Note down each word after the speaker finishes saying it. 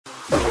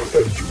The Mayo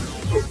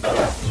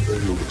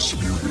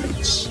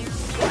Experience.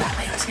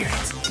 Mayo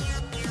Experience.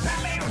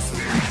 That Mayo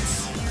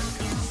Experience.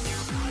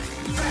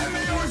 That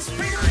Mayo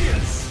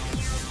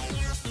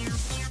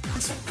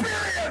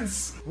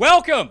Experience.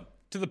 Welcome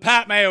to the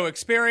Pat Mayo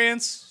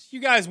Experience. You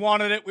guys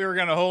wanted it. We were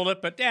going to hold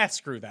it, but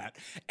screw that.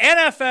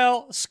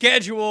 NFL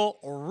schedule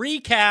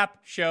recap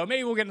show.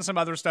 Maybe we'll get into some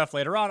other stuff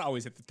later on.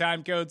 Always hit the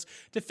time codes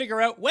to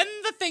figure out when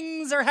the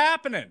things are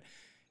happening.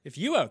 If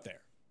you out there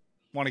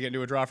want to get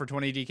into a draw for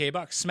 20 DK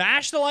bucks,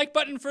 smash the like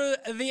button for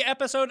the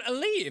episode.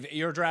 Leave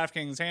your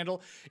DraftKings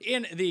handle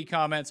in the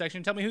comment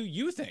section. Tell me who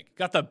you think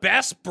got the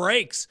best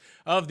breaks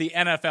of the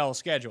NFL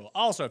schedule.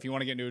 Also, if you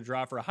want to get into a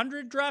draw for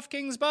 100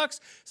 DraftKings bucks,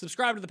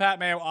 subscribe to the Pat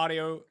Mayo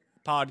audio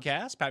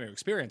podcast, Pat Mayo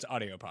Experience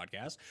audio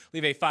podcast.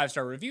 Leave a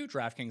 5-star review,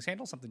 DraftKings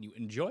handle, something you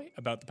enjoy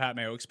about the Pat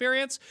Mayo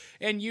Experience,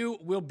 and you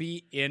will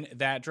be in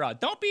that draw.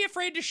 Don't be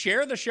afraid to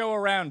share the show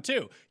around,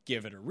 too.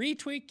 Give it a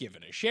retweet, give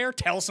it a share,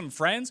 tell some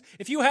friends.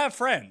 If you have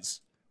friends,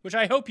 which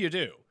I hope you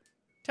do,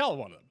 tell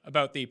one of them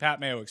about the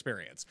Pat Mayo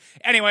Experience.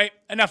 Anyway,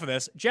 enough of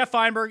this. Geoff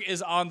Fienberg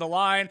is on the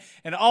line,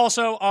 and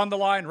also on the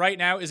line right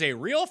now is a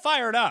real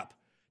fired up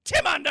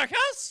Tim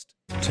Undergust.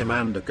 Tim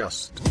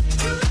Undergust.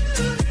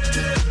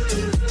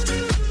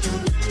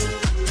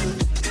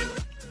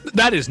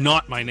 That is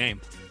not my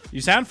name.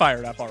 You sound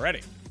fired up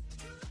already.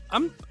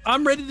 I'm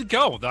ready to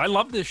go. I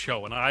love this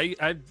show, and I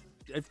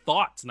have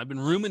thoughts, and I've been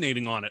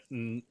ruminating on it,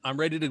 and I'm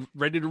ready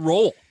to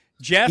roll.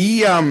 Geoff,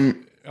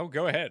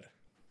 go ahead.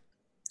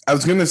 I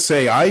was gonna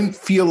say, I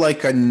feel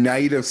like a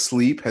night of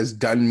sleep has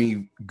done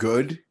me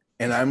good,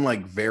 and I'm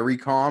like very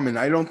calm. And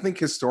I don't think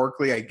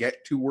historically I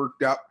get too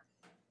worked up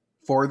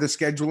for the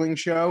scheduling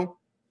show,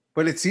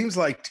 but it seems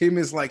like Tim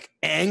is like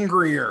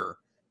angrier,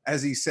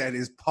 as he said.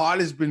 His pot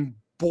has been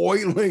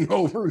boiling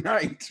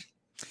overnight.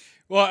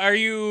 Well,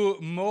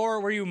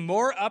 were you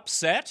more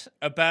upset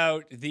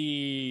about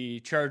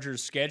the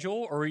Chargers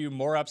schedule, or were you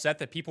more upset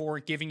that people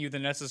weren't giving you the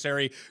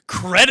necessary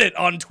credit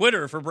on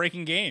Twitter for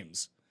breaking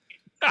games?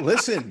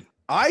 Listen,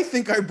 I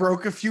think I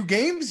broke a few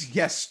games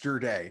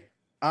yesterday.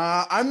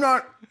 I'm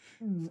not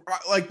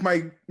like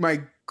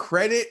my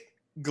credit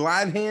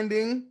glad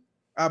handing,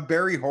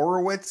 Barry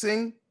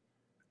Horowitzing,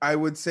 I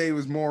would say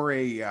was more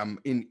a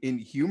in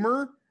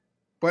humor.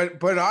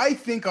 But I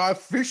think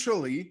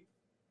officially,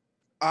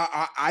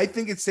 I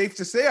think it's safe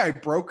to say I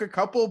broke a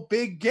couple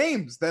big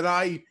games that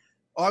I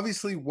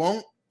obviously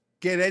won't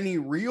get any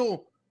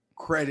real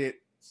credit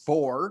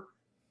for,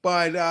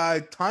 but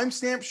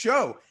timestamp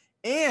show.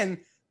 And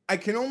I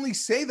can only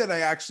say that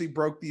I actually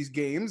broke these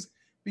games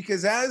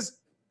because as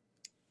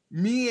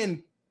me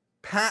and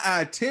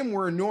Tim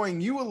were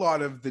annoying you a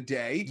lot of the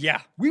day,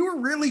 we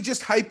were really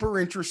just hyper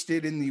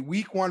interested in the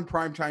week 1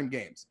 primetime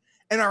games.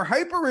 And our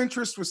hyper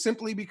interest was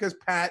simply because,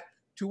 Pat,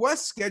 to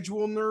us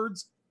schedule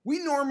nerds, we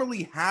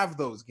normally have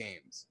those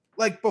games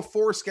like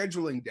before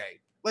scheduling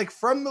day, like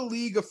from the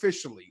league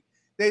officially.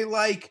 They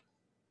like,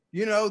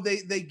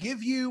 they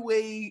give you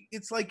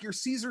it's like your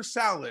Caesar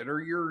salad or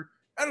your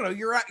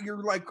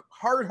like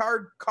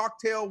hard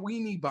cocktail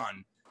weenie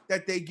bun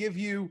that they give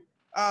you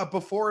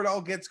before it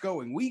all gets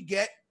going. We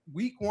get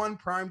week 1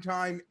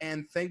 primetime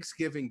and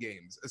Thanksgiving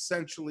games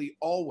essentially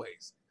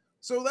always.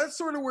 So that's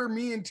sort of where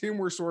me and Tim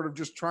were sort of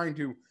just trying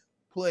to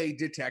play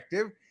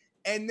detective.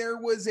 And there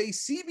was a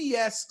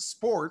CBS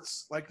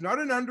Sports, like not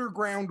an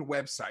underground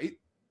website.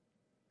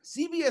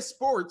 CBS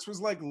Sports was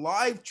like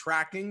live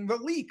tracking the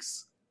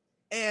leaks.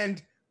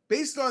 And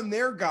based on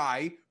their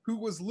guy, who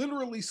was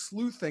literally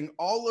sleuthing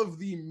all of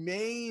the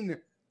main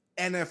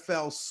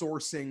NFL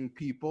sourcing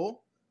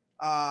people,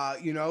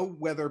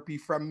 whether it be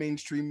from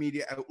mainstream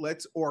media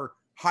outlets or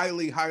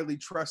highly, highly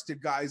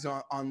trusted guys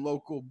on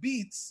local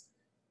beats,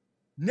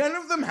 none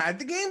of them had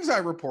the games I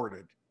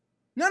reported.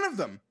 None of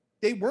them.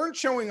 They weren't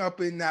showing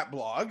up in that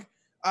blog.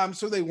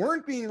 So they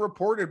weren't being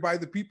reported by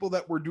the people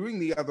that were doing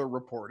the other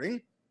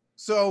reporting.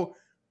 So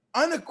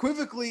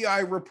unequivocally,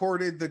 I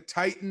reported the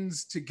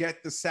Titans to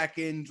get the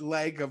second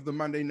leg of the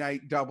Monday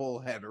night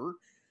doubleheader.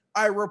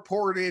 I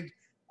reported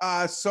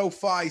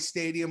SoFi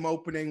Stadium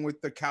opening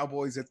with the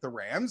Cowboys at the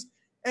Rams.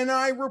 And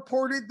I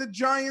reported the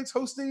Giants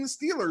hosting the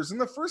Steelers in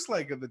the first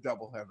leg of the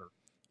doubleheader.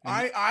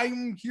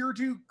 I'm here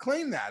to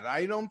claim that.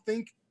 I don't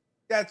think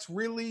that's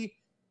really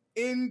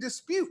in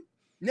dispute.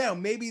 Now,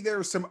 maybe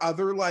there's some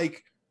other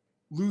like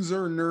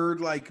loser nerd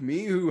like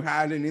me who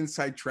had an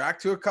inside track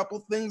to a couple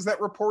things that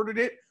reported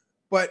it,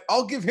 but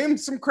I'll give him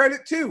some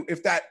credit too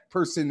if that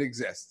person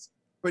exists.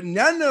 But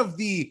none of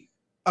the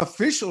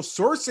official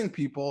sourcing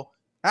people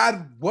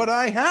had what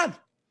I had.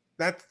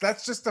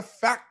 That's just a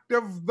fact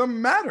of the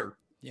matter.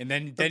 And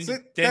then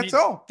that's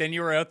all. Then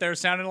you were out there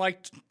sounding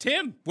like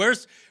Tim.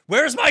 Where's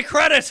my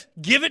credit?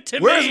 Give it to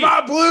me. Where's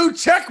my blue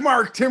check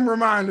mark? Tim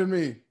reminded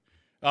me.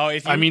 Oh,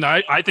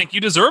 I think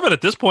you deserve it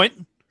at this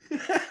point.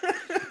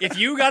 If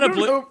you got a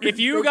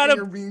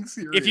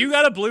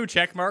blue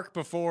check mark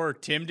before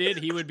Tim did,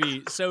 he would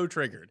be so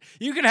triggered.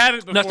 You can have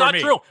it before me. That's not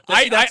true.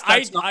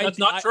 That's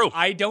not true.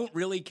 I don't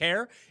really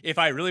care. If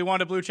I really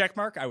want a blue check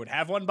mark, I would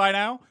have one by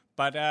now.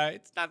 But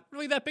it's not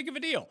really that big of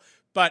a deal.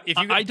 But if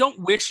you, I don't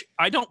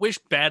wish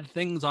bad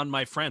things on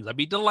my friends. I'd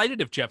be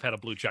delighted if Geoff had a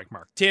blue check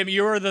mark. Tim,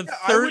 you're the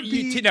I would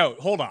third. No,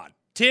 hold on.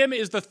 Tim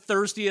is the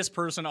thirstiest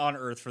person on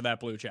earth for that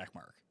blue check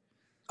mark.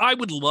 I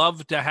would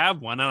love to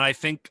have one, and I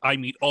think I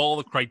meet all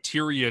the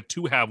criteria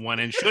to have one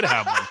and should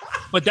have one.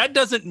 But that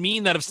doesn't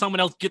mean that if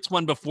someone else gets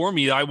one before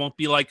me, I won't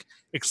be like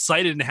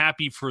excited and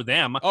happy for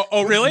them.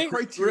 Oh really?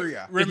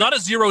 Criteria. It's not a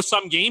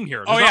zero-sum game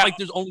here. It's not like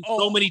there's only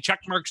so many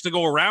check marks to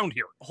go around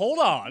here. Hold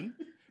on.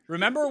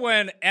 Remember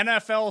when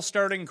NFL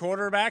starting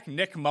quarterback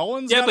Nick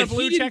Mullins got a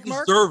blue check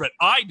mark? Deserve it.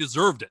 I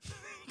deserved it.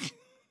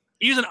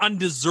 He's an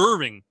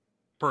undeserving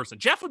person.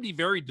 Geoff would be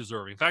very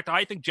deserving. In fact,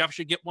 I think Geoff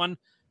should get one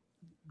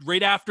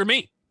right after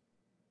me.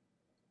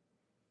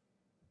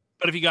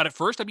 But if he got it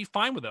first, I'd be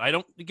fine with it. I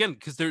don't, again,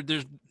 because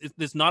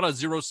there's not a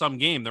zero-sum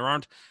game. There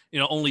aren't,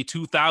 only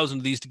 2,000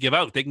 of these to give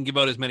out. They can give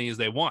out as many as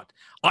they want.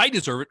 I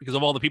deserve it because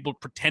of all the people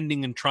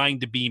pretending and trying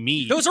to be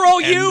me. Those are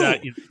all you.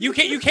 You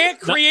can't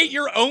create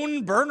your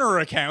own burner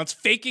accounts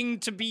faking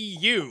to be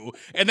you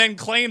and then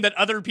claim that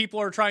other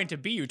people are trying to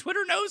be you.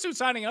 Twitter knows who's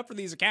signing up for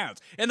these accounts,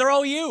 and they're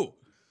all you.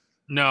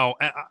 No,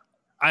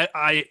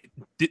 I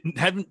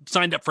haven't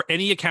signed up for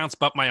any accounts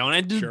but my own. I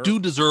do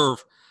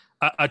deserve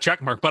a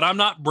check mark, but I'm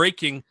not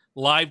breaking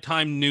live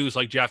time news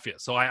like Geoff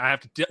is. So I have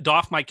to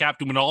doff my cap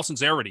to him in all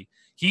sincerity.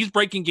 He's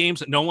breaking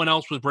games that no one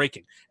else was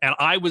breaking. And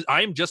I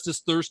am just as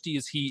thirsty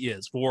as he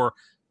is for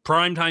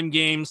primetime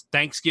games,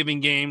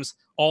 Thanksgiving games,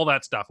 all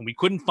that stuff. And we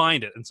couldn't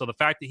find it. And so the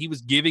fact that he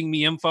was giving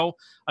me info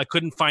I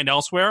couldn't find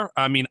elsewhere,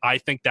 I mean, I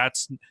think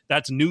that's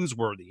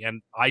newsworthy.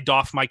 And I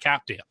doff my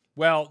cap to him.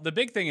 Well, the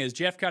big thing is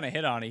Geoff kind of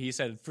hit on it. He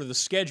said for the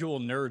schedule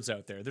nerds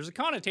out there's a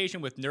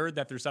connotation with nerd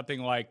that there's something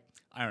like,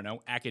 I don't know,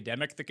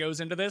 academic that goes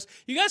into this.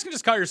 You guys can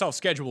just call yourself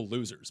schedule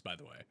losers, by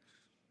the way.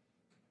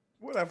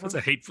 Whatever.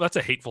 That's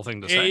a hateful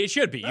thing to say. It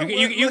should be.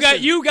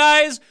 You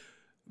guys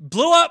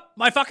blew up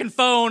my fucking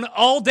phone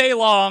all day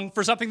long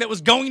for something that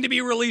was going to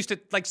be released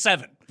at like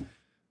 7.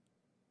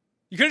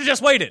 You could have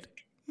just waited.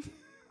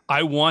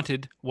 I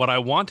wanted what I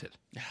wanted.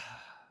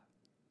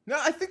 No,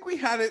 I think we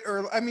had it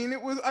early. I mean,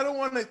 it was, I don't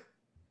want to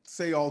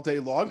say all day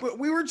long, but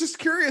we were just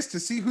curious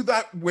to see who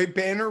that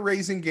banner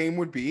raising game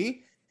would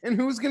be and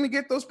who's going to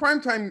get those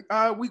primetime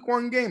week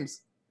 1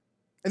 games.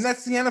 And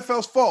that's the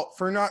NFL's fault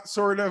for not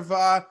sort of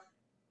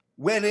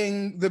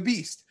wetting the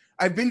beast.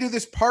 I've been to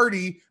this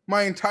party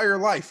my entire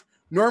life.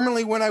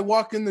 Normally when I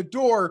walk in the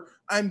door,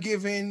 I'm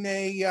given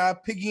a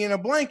piggy in a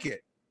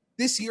blanket.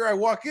 This year I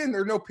walk in,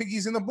 there are no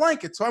piggies in the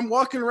blanket. So I'm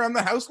walking around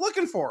the house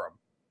looking for them.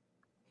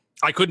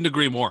 I couldn't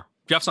agree more.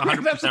 Geoff's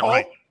 100%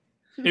 right.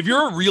 If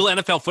you're a real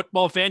NFL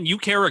football fan, you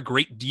care a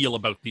great deal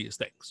about these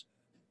things.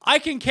 I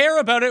can care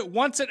about it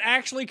once it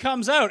actually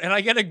comes out and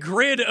I get a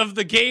grid of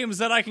the games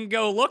that I can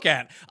go look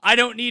at. I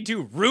don't need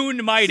to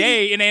ruin my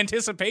day in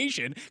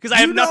anticipation because I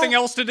have nothing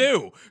else to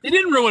do. It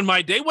didn't ruin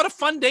my day. What a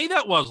fun day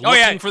that was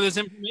looking for this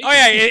information. Oh,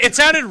 yeah. It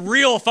sounded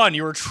real fun.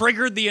 You were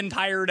triggered the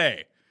entire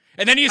day.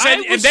 And then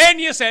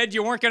you said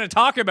you weren't going to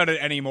talk about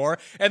it anymore.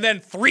 And then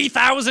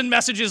 3,000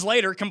 messages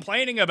later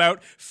complaining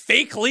about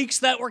fake leaks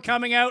that were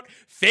coming out,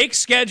 fake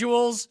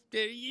schedules.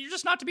 You're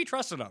just not to be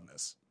trusted on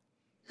this.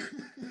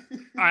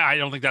 I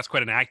don't think that's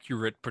quite an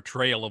accurate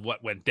portrayal of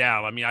what went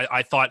down. I mean,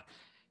 I thought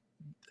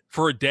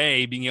for a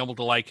day being able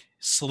to like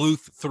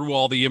sleuth through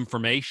all the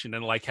information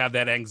and like have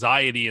that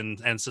anxiety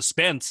and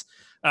suspense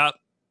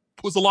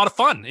was a lot of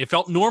fun. It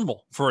felt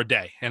normal for a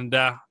day. And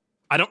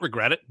I don't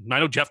regret it. I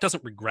know Geoff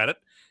doesn't regret it.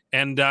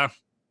 And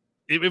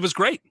it was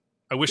great.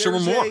 I wish there were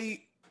more.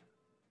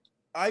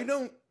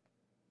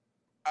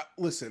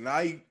 Listen,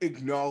 I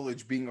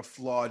acknowledge being a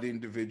flawed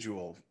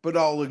individual, but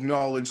I'll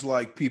acknowledge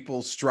like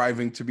people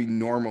striving to be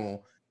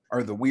normal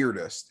are the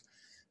weirdest.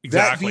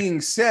 Exactly. That being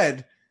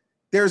said,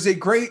 there's a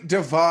great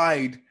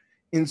divide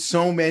in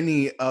so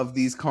many of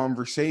these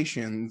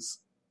conversations.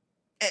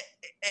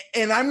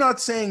 And I'm not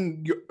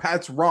saying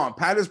Pat's wrong.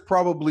 Pat is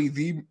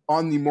probably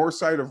on the more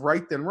side of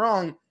right than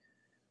wrong.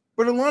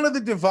 But a lot of the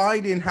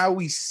divide in how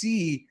we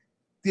see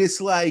this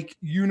like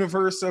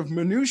universe of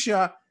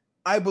minutia,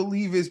 I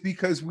believe, is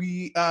because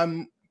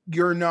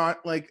you're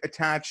not like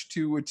attached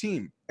to a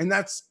team. And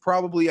that's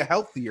probably a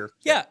healthier thing.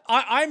 Yeah,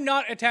 I'm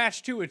not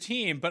attached to a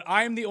team, but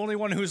I'm the only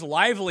one whose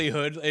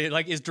livelihood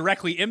is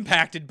directly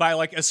impacted by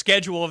like a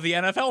schedule of the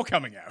NFL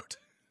coming out.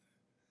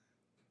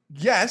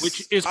 Yes,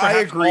 which is I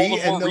agree.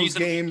 And those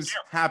reason games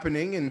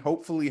happening and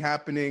hopefully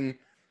happening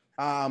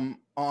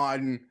on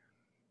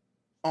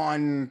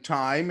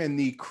time, and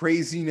the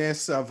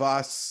craziness of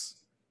us.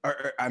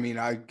 I mean,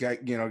 I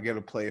get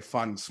to play a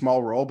fun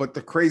small role, but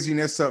the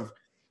craziness of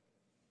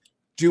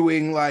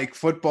doing like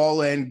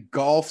football and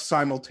golf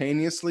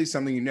simultaneously,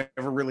 something you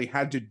never really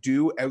had to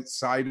do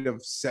outside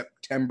of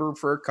September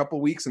for a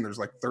couple weeks. And there's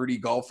like 30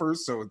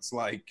 golfers. So it's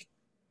like,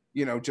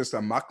 just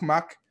a muck.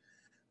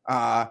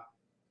 Yeah,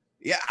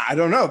 I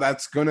don't know.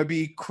 That's going to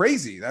be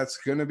crazy. That's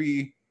going to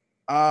be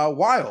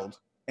wild.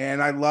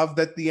 And I love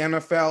that the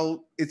NFL,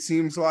 it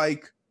seems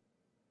like,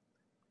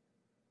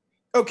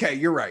 okay,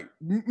 you're right.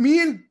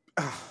 Me and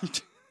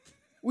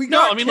we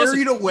got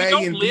carried away.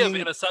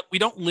 We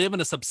don't live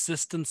in a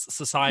subsistence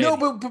society. No,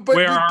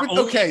 but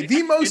okay.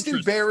 The most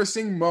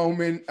embarrassing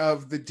moment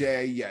of the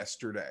day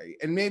yesterday,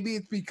 and maybe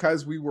it's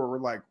because we were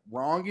like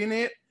wrong in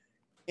it,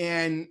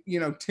 and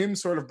Tim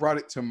sort of brought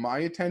it to my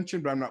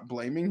attention, but I'm not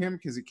blaming him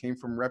because it came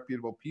from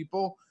reputable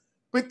people.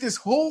 But this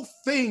whole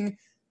thing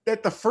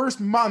that the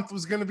first month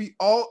was going to be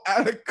all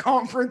at a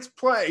conference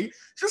play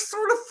just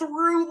sort of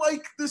threw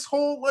like this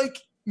whole like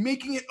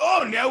making it,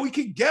 oh, now we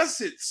can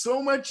guess it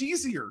so much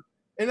easier.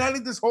 And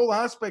added this whole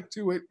aspect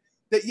to it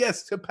that,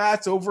 yes, to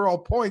Pat's overall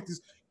point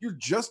is you're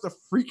just a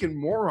freaking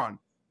moron.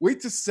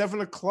 Wait till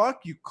 7:00,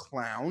 you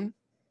clown.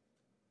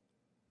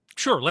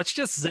 Sure, let's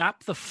just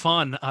zap the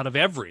fun out of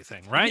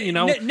everything, right?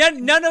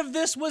 None of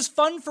this was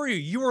fun for you.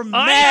 You were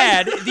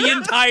mad the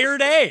entire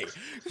day.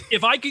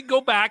 If I could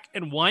go back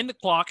and wind the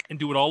clock and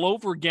do it all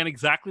over again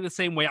exactly the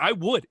same way, I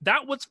would.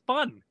 That was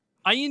fun.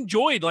 I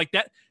enjoyed like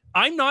that.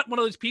 I'm not one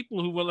of those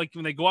people who will, like,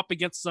 when they go up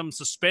against some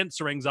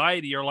suspense or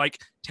anxiety or like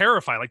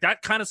terrified, like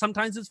that kind of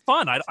sometimes is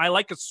fun. I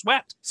like a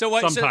sweat. So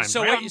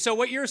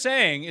what you're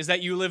saying is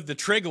that you live the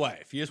trig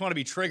life. You just want to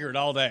be triggered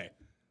all day.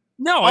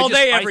 No, all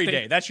day, every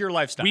day. That's your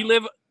lifestyle.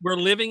 We're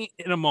living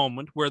in a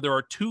moment where there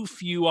are too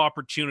few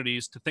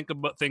opportunities to think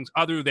about things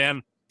other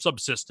than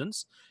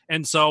subsistence.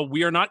 And so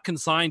we are not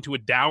consigned to a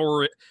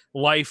dour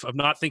life of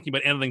not thinking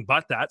about anything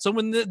but that. So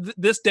when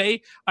this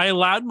day, I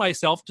allowed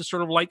myself to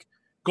sort of like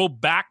go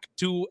back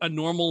to a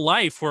normal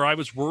life where I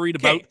was worried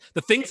about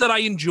the things that I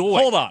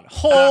enjoy.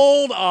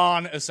 Hold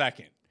on a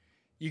second.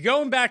 You're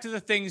going back to the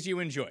things you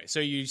enjoy. So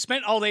you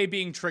spent all day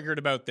being triggered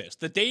about this.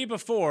 The day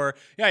before,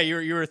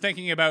 you were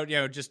thinking about,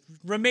 just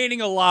remaining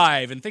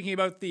alive and thinking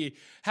about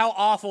how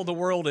awful the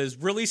world is,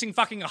 releasing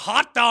fucking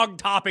hot dog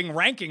topping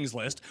rankings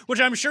list, which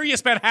I'm sure you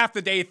spent half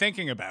the day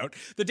thinking about.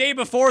 The day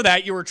before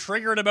that, you were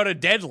triggered about a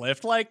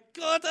deadlift. Like,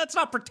 let's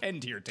not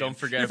pretend here, Tim. Don't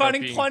forget You're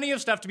finding plenty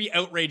of stuff to be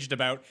outraged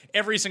about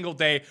every single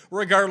day,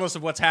 regardless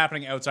of what's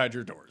happening outside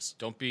your doors.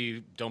 Don't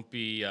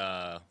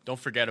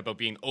forget about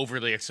being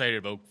overly excited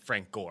about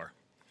Frank Gore.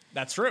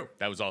 That's true.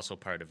 That was also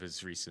part of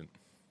his recent.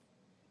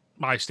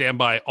 I stand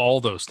by all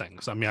those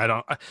things. I mean,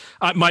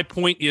 my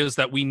point is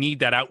that we need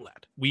that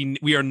outlet.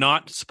 We are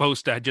not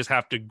supposed to just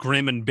have to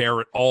grim and bear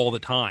it all the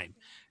time.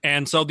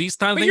 And so these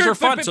kind of things are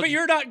fun. But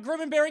you're not grim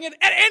and bearing it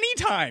at any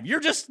time. You're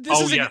just.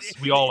 Yes,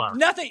 we all are.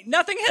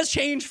 Nothing has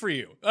changed for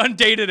you on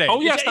day to day.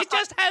 Oh yes, it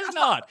just has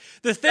not.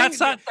 The thing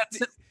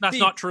that's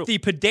not true. The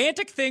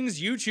pedantic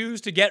things you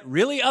choose to get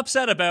really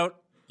upset about,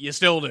 you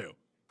still do.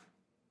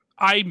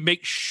 I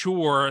make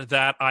sure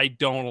that I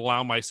don't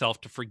allow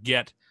myself to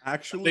forget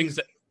things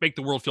that make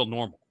the world feel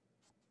normal.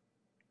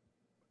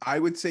 I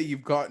would say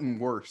you've gotten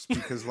worse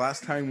because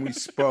last time we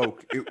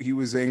spoke, he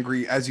was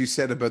angry, as you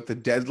said, about the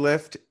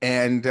deadlift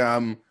and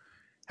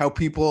how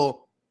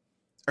people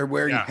are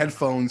wearing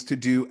headphones to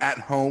do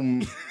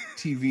at-home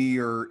TV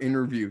or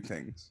interview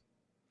things.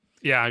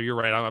 Yeah, you're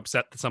right. I'm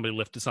upset that somebody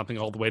lifted something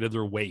all the way to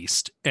their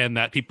waist and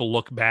that people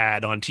look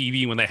bad on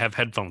TV when they have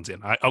headphones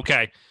in.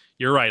 Okay.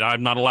 You're right.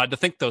 I'm not allowed to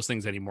think those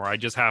things anymore. I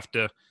just have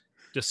to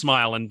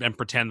smile and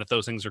pretend that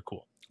those things are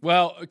cool.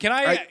 Well, can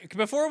I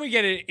before we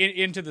get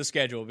into the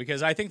schedule,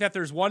 because I think that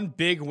there's one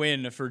big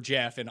win for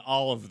Geoff in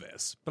all of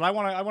this, but I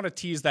want to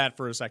tease that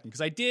for a second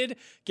because I did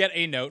get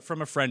a note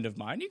from a friend of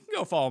mine. You can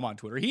go follow him on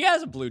Twitter. He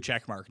has a blue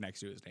check mark next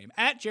to his name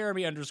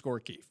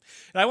 @Jeremy_Keefe.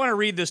 And I want to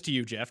read this to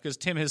you, Geoff, because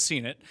Tim has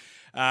seen it.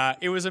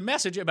 It was a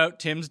message about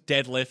Tim's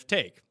deadlift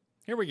take.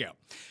 Here we go.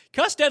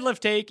 Cuss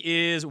deadlift take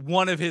is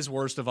one of his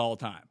worst of all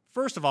time.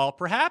 First of all,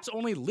 perhaps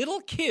only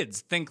little kids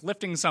think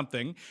lifting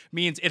something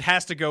means it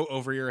has to go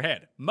over your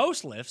head.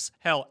 Most lifts,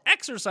 hell,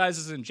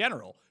 exercises in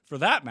general, for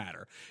that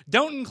matter,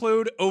 don't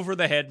include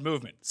over-the-head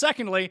movement.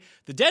 Secondly,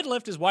 the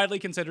deadlift is widely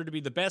considered to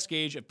be the best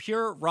gauge of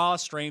pure, raw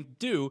strength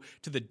due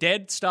to the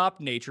dead-stop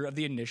nature of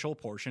the initial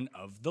portion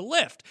of the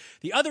lift.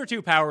 The other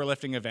two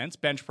powerlifting events,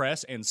 bench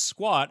press and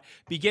squat,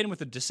 begin with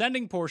a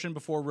descending portion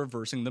before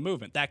reversing the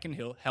movement. That can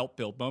help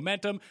build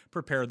momentum,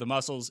 prepare the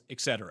muscles,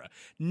 etc.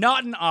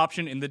 Not an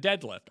option in the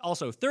deadlift.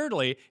 Also,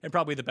 thirdly, and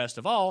probably the best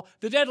of all,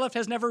 the deadlift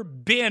has never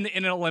been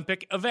in an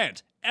Olympic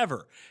event.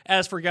 Ever.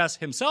 As for Gus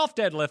himself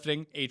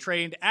deadlifting, a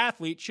trained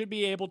athlete should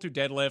be able to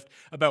deadlift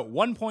about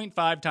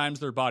 1.5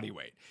 times their body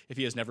weight. If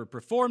he has never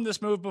performed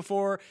this move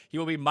before, he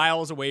will be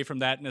miles away from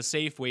that and a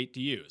safe weight to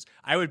use.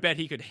 I would bet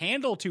he could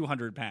handle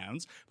 200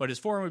 pounds, but his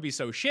form would be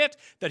so shit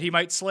that he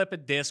might slip a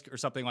disc or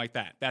something like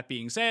that. That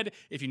being said,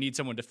 if you need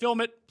someone to film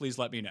it, please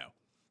let me know.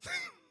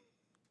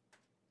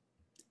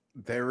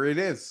 There it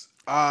is.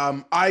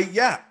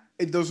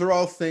 Those are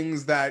all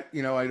things that,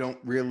 I don't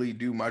really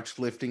do much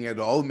lifting at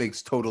all. It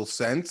makes total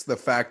sense. The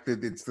fact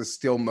that it's the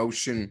still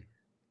motion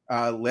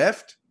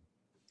lift.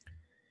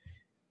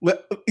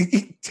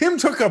 Tim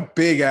took a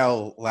big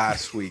L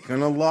last week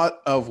in a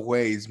lot of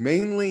ways,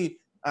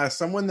 mainly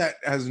someone that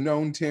has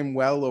known Tim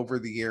well over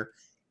the year.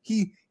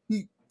 He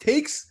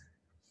takes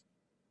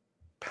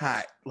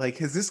Pat. Like,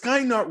 has this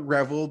guy not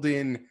reveled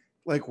in,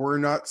 like, we're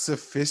not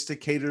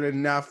sophisticated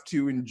enough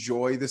to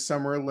enjoy the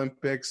Summer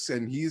Olympics,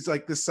 and he's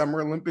like the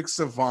Summer Olympics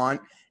savant,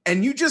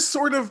 and you just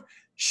sort of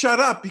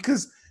shut up,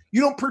 because you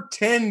don't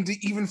pretend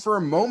even for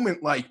a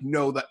moment like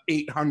know the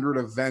 800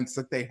 events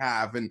that they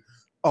have and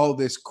all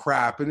this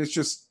crap. And it's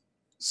just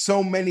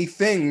so many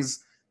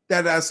things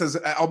that as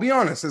I'll be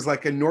honest, as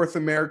like a North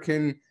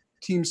American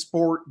team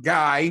sport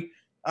guy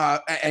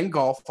and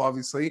golf,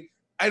 obviously,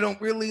 I don't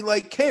really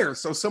like care.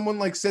 So someone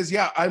like says,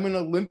 yeah, I'm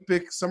an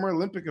Summer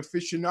Olympic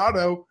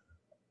aficionado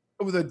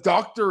with a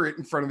doctorate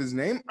in front of his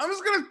name. I'm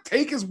just going to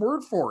take his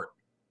word for it.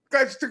 The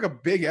guy just took a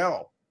big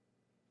L.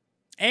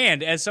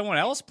 And as someone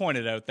else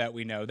pointed out that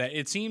we know, that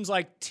it seems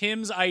like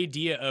Tim's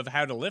idea of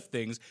how to lift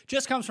things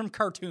just comes from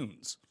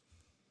cartoons.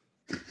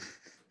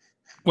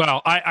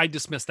 Well, I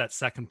dismissed that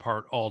second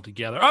part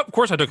altogether. Oh, of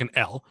course, I took an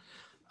L.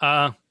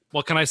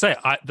 What can I say?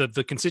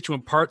 The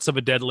constituent parts of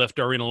a deadlift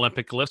are in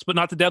Olympic lifts, but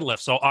not the deadlift.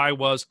 So I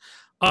was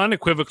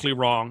unequivocally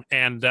wrong,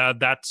 and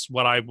that's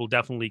what I will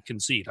definitely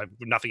concede. I've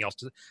nothing else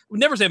to say. I would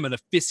never say I'm an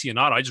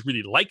aficionado. I just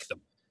really like them.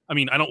 I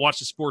mean, I don't watch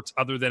the sports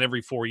other than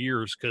every 4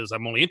 years because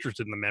I'm only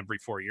interested in them every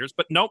 4 years.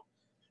 But no,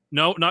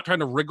 not trying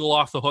to wriggle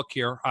off the hook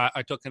here.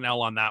 I took an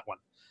L on that one.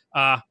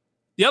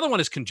 The other one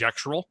is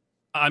conjectural.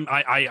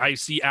 I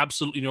see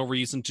absolutely no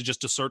reason to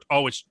just assert,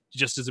 it's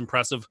just as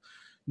impressive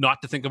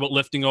not to think about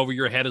lifting over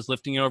your head as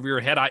lifting over your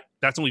head.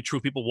 That's only true.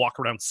 People walk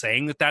around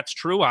saying that that's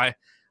true. I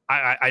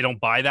don't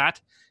buy that.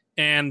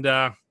 And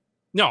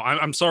no,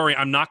 I'm sorry.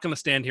 I'm not going to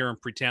stand here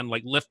and pretend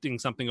like lifting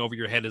something over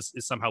your head is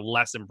somehow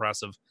less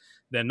impressive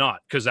than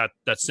not, because that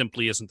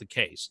simply isn't the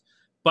case.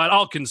 But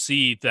I'll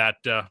concede that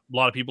a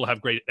lot of people have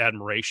great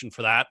admiration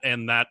for that,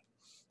 and that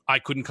I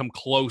couldn't come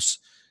close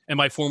and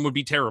my form would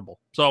be terrible.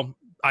 So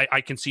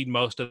I concede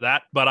most of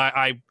that, but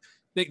I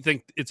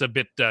think it's a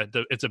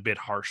bit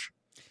harsh.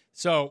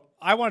 So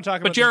I want to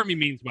talk about. But Jeremy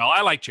means well.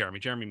 I like Jeremy.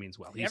 Jeremy means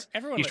well. He's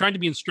trying to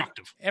be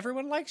instructive.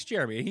 Everyone likes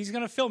Jeremy. He's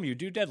going to film you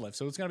do deadlifts,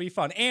 so it's going to be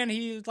fun. And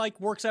he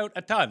works out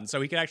a ton,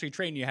 so he can actually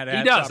train you how to.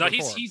 He does.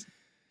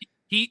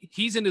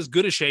 He's in as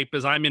good a shape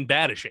as I'm in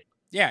bad a shape.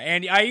 Yeah,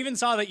 and I even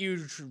saw that you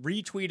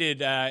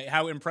retweeted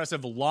how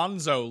impressive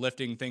Lonzo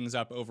lifting things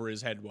up over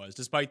his head was,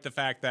 despite the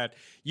fact that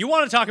you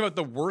want to talk about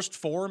the worst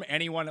form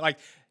anyone like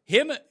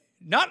him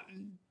not.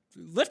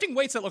 Lifting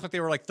weights that look like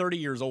they were like 30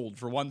 years old,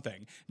 for one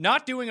thing.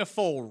 Not doing a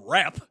full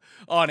rep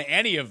on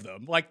any of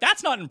them. Like,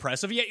 that's not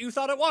impressive, yet you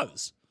thought it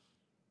was.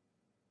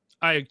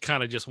 I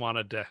kind of just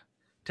wanted to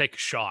take a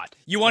shot.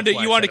 You wanted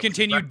to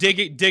continue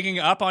digging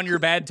up on your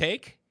bad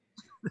take?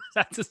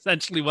 That's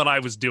essentially what I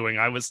was doing.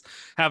 I was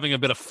having a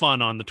bit of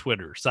fun on the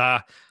Twitters.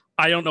 I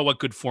don't know what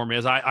good form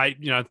is.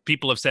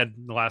 People have said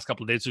in the last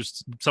couple of days,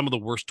 there's some of the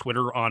worst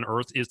Twitter on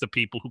earth is the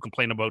people who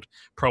complain about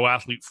pro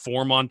athlete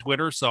form on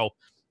Twitter. So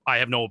I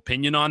have no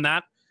opinion on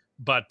that,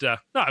 but no,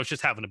 I was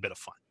just having a bit of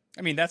fun.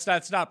 I mean, that's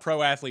not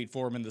pro athlete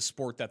form in the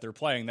sport that they're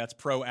playing. That's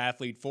pro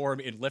athlete form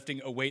in lifting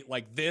a weight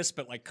like this,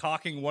 but like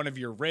cocking one of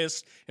your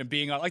wrists and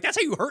being like, that's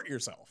how you hurt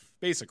yourself,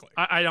 basically.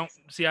 I don't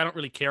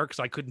really care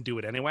because I couldn't do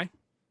it anyway.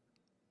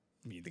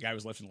 I mean, the guy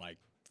was lifting like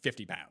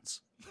 50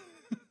 pounds.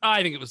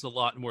 I think it was a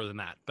lot more than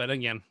that. But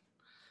again,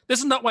 this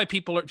is not why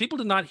people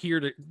did not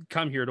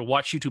come here to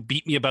watch you to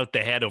beat me about the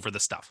head over the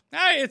stuff.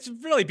 It's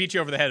really beat you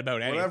over the head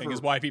about anything. Whatever.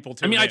 Is why people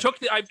tune in. I took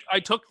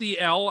the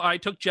L. I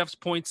took Jeff's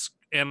points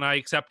and I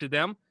accepted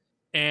them.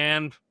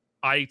 And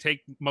I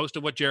take most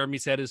of what Jeremy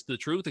said is the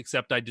truth,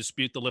 except I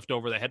dispute the lift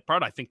over the head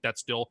part. I think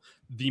that's still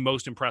the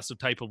most impressive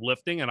type of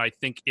lifting, and I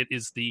think it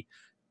is the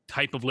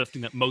type of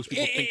lifting that most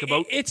people think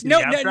about. It's no.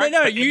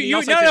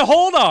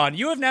 Hold on.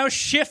 You have now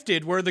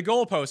shifted where the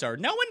goalposts are.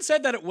 No one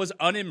said that it was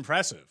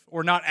unimpressive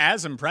or not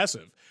as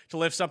impressive to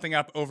lift something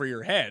up over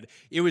your head.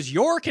 It was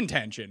your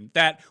contention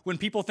that when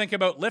people think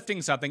about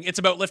lifting something, it's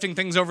about lifting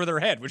things over their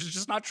head, which is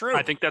just not true.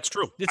 I think that's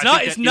true.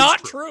 It's not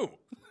true.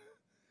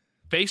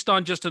 Based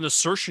on just an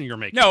assertion you're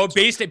making. No,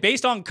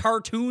 based on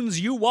cartoons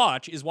you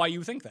watch is why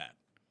you think that.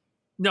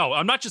 No,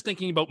 I'm not just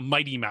thinking about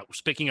Mighty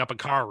Mouse picking up a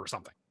car or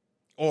something.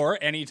 Or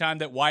anytime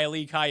that Wile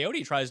E.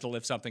 Coyote tries to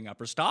lift something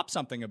up or stop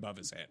something above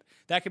his head.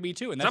 That could be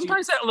too. And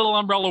sometimes that little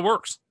umbrella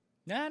works.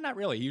 Nah, not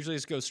really. Usually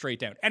it goes straight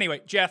down.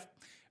 Anyway, Jeff,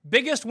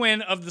 biggest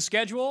win of the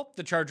schedule.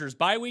 The Chargers'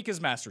 bye week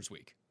is Masters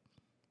week.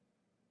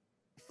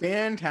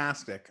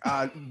 Fantastic.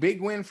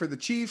 Big win for the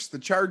Chiefs, the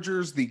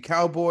Chargers, the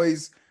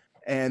Cowboys,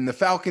 and the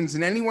Falcons,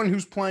 and anyone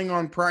who's playing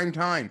on prime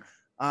time.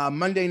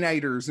 Monday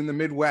nighters in the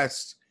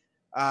Midwest.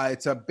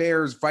 It's a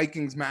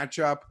Bears-Vikings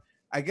matchup.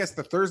 I guess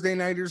the Thursday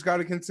nighters got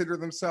to consider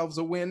themselves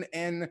a win,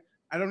 and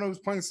I don't know who's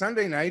playing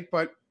Sunday night,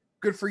 but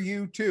good for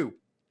you too.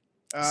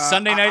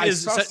 Sunday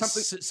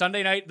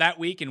night that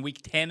week, and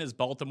week 10 is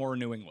Baltimore,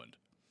 New England.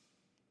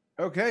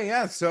 Okay,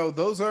 yeah. So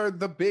those are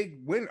the big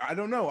win. I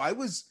don't know. I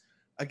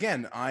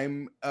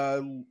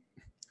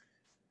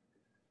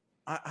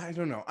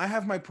don't know. I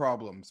have my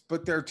problems,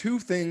 but there are two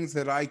things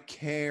that I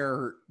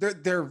care.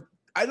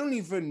 I don't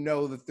even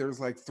know that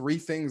there's like three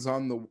things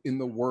in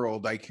the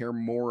world I care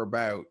more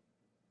about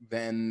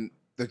than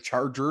the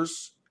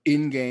Chargers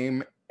in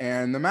game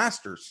and the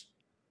Masters.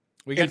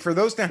 For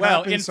those to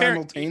happen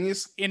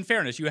simultaneously. In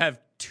fairness, you have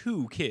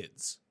two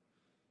kids.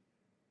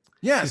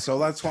 Yeah, so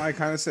that's why I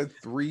kind of said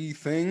three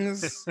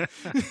things.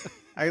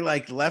 I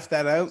like left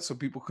that out so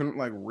people couldn't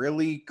like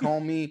really call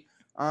me.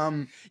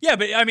 Yeah,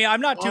 but I mean,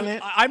 I'm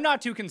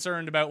not too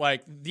concerned about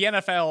like the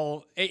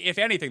NFL. If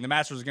anything, the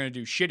Masters is going to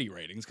do shitty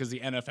ratings because the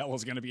NFL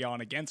is going to be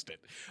on against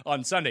it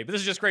on Sunday. But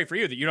this is just great for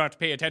you that you don't have to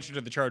pay attention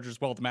to the Chargers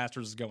while the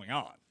Masters is going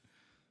on.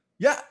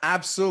 Yeah,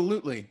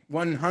 absolutely.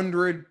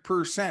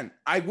 100%.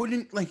 I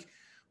wouldn't like,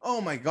 oh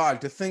my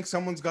God, to think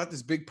someone's got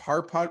this big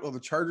par putt while the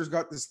Chargers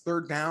got this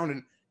third down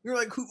and you're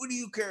like, what do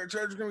you care?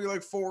 Chargers are going to be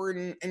like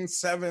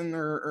 4-7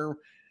 or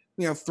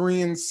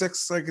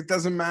 3-6. Like, it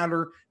doesn't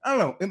matter. I don't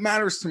know. It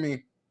matters to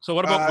me. So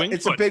what about Winged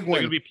It's Foot? a big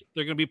win.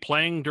 They're going to be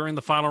playing during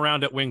the final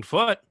round at Winged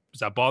Foot.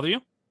 Does that bother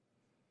you?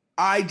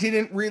 I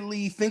didn't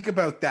really think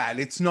about that.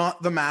 It's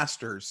not the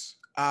Masters.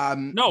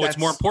 No, it's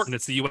more important.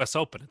 It's the U.S.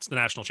 Open. It's the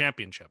national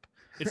championship.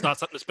 It's not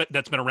something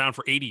that's been around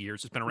for 80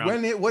 years. It's been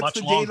around. What's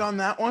the date on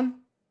that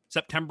one?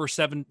 September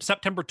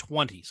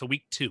 20, so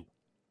week 2.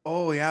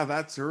 Oh yeah,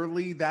 that's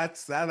early.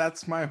 That's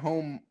my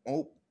home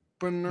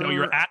opener. No,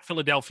 you're at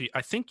Philadelphia.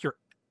 I think you're.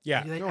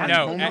 Yeah. They're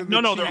home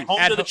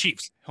to the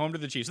Chiefs. Home to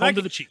the Chiefs. Home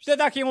to the Chiefs.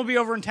 That game will be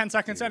over in 10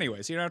 seconds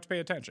anyway, so you don't have to pay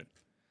attention.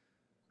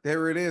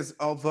 There it is.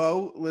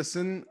 Although,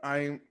 listen,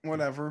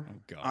 whatever. Oh,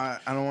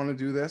 God. I don't want to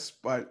do this,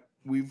 but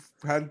we've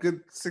had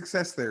good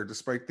success there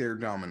despite their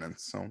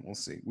dominance. So we'll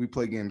see. We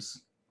play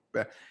games.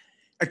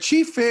 A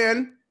Chief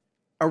fan,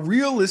 a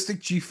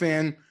realistic Chief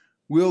fan,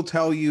 will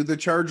tell you the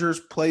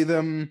Chargers play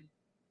them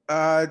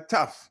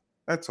tough.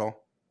 That's all.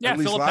 Yeah,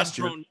 if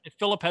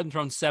Phillip hadn't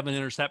thrown 7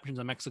 interceptions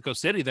in Mexico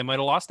City, they might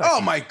have lost that. Oh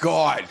game. my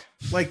God.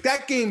 Like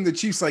that game, the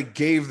Chiefs like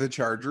gave the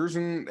Chargers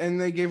and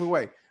they gave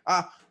away.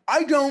 I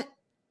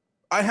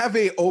have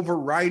a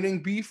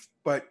overriding beef,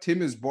 but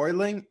Tim is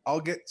boiling.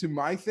 I'll get to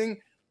my thing.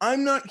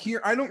 I'm not here.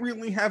 I don't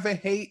really have a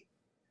hate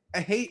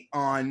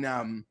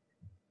on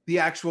the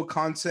actual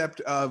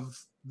concept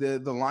of the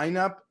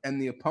lineup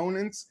and the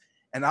opponents.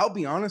 And I'll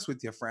be honest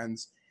with you,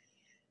 friends.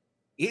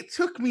 It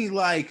took me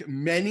like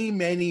many,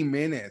 many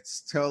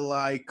minutes to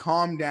like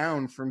calm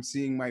down from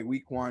seeing my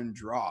week 1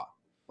 draw,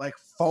 like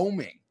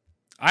foaming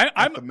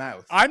at the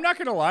mouth. I'm not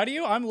going to lie to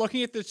you. I'm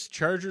looking at this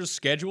Chargers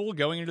schedule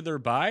going into their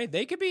bye.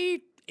 They could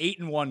be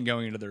 8-1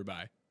 going into their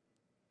bye.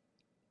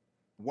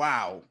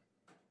 Wow.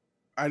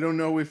 I don't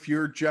know if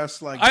you're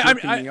just like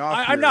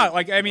I'm not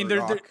like I mean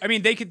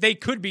they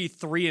could be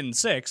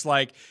 3-6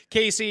 like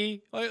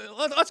Casey.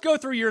 Let's go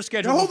through your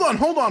schedule. Now,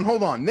 hold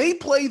on. They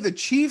play the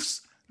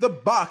Chiefs, the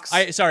Bucks.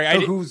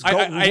 Who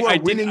are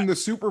winning the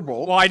Super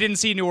Bowl. Well, I didn't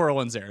see New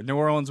Orleans there. New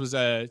Orleans was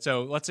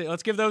so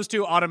let's give those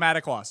 2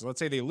 automatic losses. Let's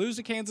say they lose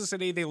to Kansas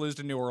City, they lose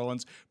to New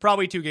Orleans.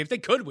 Probably 2 games. They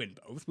could win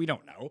both. We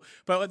don't know,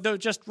 but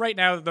just right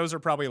now, those are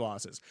probably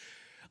losses.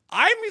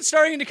 I'm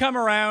starting to come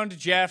around,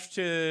 Jeff,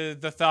 to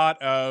the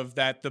thought of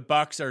that the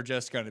Bucks are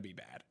just going to be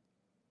bad.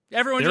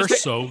 They're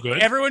so good.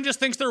 Everyone just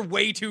thinks they're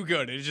way too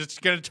good. It's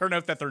just going to turn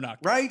out that they're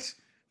not good. Right?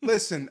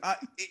 Listen,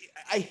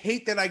 I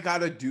hate that I got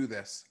to do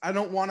this. I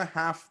don't want to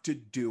have to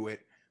do it.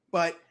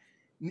 But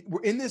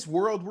in this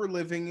world we're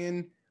living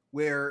in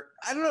where,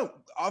 I don't know,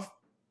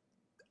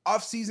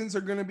 off seasons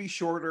are going to be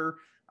shorter.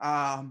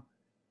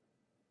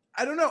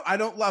 I don't know. I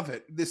don't love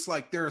it. This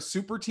like they're a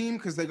super team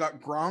because they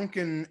got Gronk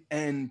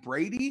and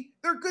Brady.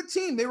 They're a good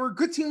team. They were a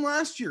good team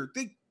last year.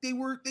 They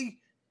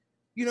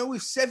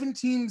if 7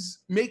 teams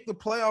make the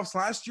playoffs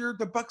last year,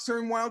 the Bucks are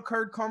in wild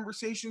card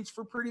conversations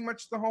for pretty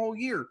much the whole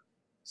year.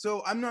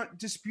 So I'm not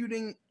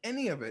disputing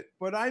any of it,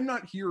 but I'm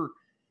not here.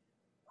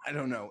 I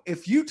don't know.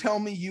 If you tell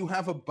me you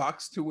have a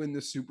Bucks to win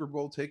the Super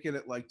Bowl ticket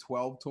at like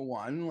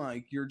 12-1,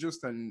 like you're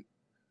just I don't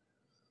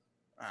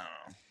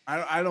know.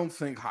 I don't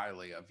think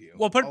highly of you.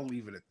 Well, I'll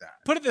leave it at that.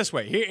 Put it this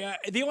way. Here,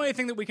 the only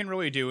thing that we can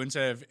really do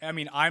instead of,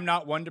 I'm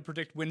not one to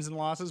predict wins and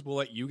losses. We'll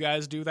let you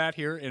guys do that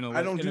here in a minute.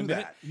 I don't do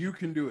that. You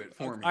can do it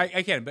for me.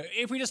 I can. But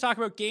if we just talk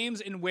about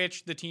games in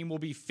which the team will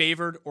be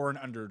favored or an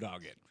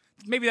underdog in,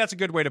 maybe that's a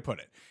good way to put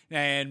it.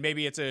 And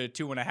maybe it's a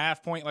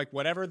 2.5 point, like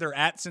whatever. They're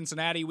at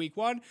Cincinnati week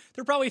 1.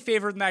 They're probably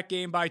favored in that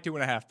game by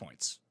 2.5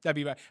 points. That'd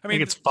be, I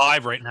think it's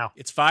 5 right now.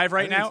 It's 5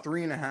 right now? It's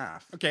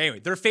 3.5. Okay, anyway,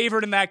 they're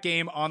favored in that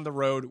game on the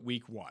road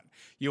week 1.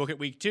 You look at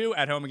week 2,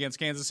 at home against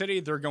Kansas City,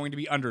 they're going to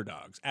be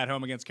underdogs. At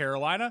home against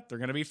Carolina, they're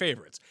going to be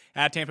favorites.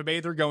 At Tampa Bay,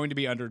 they're going to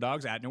be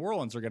underdogs. At New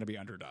Orleans, they're going to be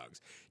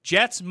underdogs.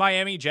 Jets,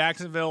 Miami,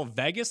 Jacksonville,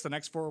 Vegas, the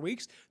next 4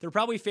 weeks, they're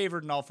probably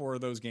favored in all 4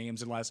 of those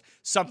games unless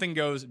something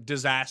goes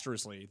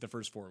disastrously the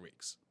first 4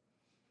 weeks.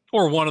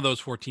 Or one of those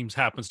 4 teams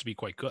happens to be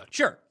quite good.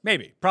 Sure,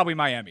 maybe. Probably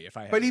Miami if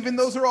I had. But even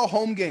those are all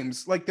home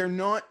games. Like they're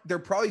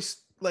probably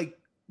like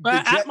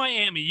at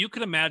Miami, you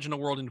could imagine a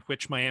world in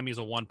which Miami is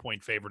a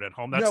 1-point favorite at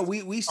home. That's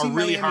we see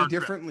really Miami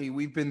differently.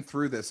 We've been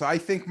through this. I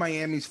think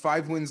Miami's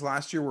 5 wins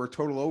last year were a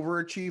total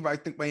overachieve. I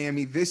think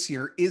Miami this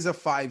year is a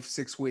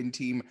 5-6 win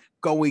team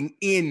going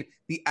in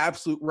the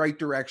absolute right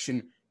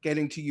direction,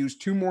 getting to use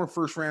 2 more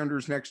first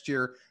rounders next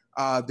year.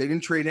 They didn't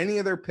trade any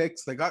of their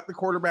picks. They got the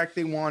quarterback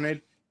they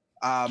wanted.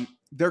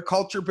 They're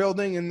culture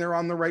building and they're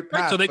on the right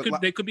path. Right, so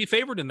they could be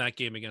favored in that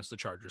game against the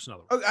Chargers. In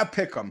other words, I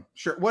pick them.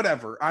 Sure,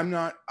 whatever.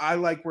 I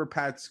like where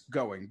Pat's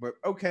going, but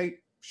okay,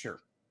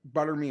 sure.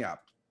 Butter me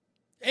up.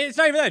 It's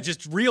not even that.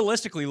 Just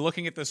realistically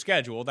looking at the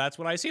schedule, that's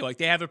what I see. Like,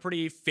 they have a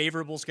pretty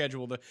favorable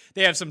schedule.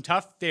 They have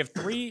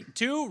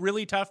two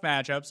really tough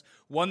matchups,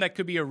 one that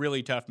could be a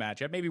really tough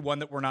matchup, maybe one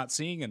that we're not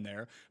seeing in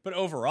there. But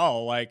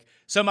overall, like,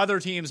 some other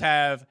teams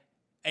have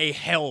a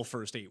hell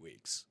first 8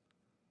 weeks.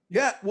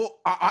 Yeah, well,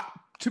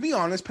 to be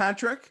honest,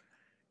 Patrick,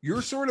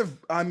 you're sort of,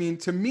 I mean,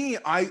 to me,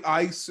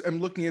 I am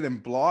looking at it in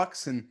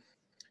blocks, and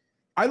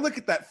I look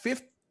at that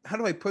fifth, how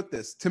do I put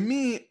this? To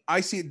me, I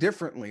see it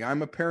differently.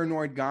 I'm a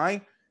paranoid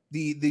guy.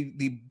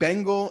 The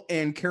Bengal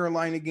and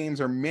Carolina games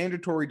are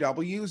mandatory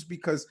W's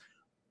because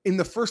in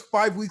the first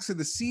 5 weeks of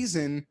the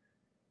season,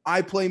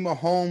 I play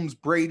Mahomes,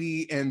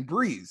 Brady, and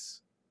Breeze.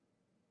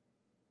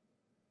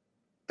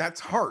 That's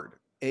hard.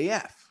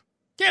 AF.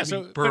 Yeah,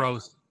 so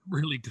Burrow's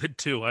really good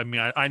too. I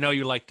mean, I know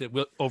you like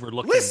to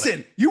overlook him.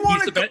 Listen, you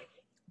want to go.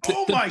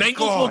 The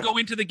Bengals will go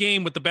into the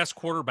game with the best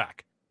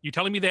quarterback. You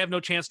telling me they have no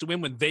chance to win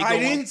when they go? I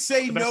didn't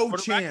say no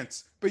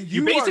chance, but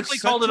you basically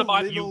called it a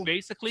bye. little... You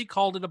basically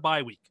called it a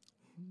bye week.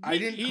 I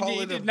didn't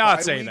call it. He did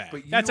not say that.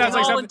 That sounds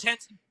like something.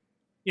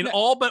 In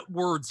all but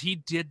words, he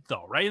did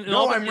though, right?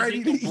 No, I'm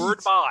ready to word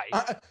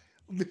bye.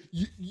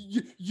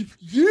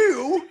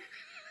 You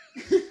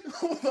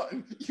hold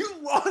on. You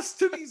lost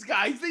to these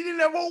guys. They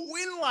didn't have a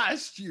win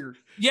last year.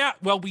 Yeah,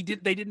 well, we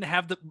did. They didn't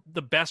have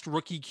the best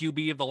rookie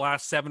QB of the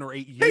last 7 or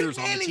 8 years.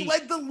 Peyton Manning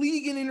led the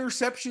league in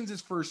interceptions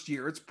his first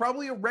year. It's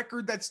probably a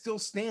record that still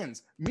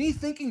stands. Me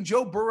thinking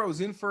Joe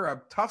Burrow's in for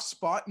a tough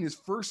spot in his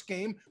first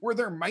game where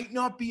there might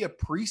not be a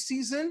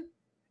preseason,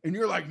 and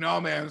you're like, no,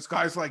 man, this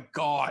guy's like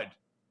God.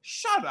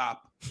 Shut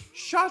up.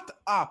 Shut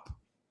up.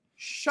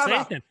 Shut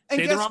up. And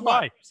say they're on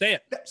bye. Say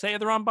it. Say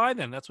they're on bye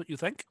then. That's what you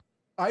think?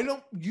 I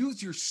don't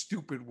use your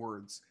stupid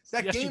words.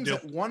 That game's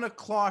at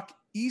 1:00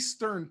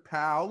 Eastern,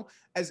 pal.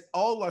 As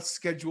all us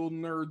scheduled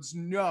nerds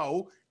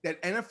know,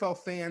 that NFL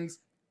fans,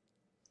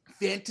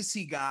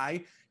 fantasy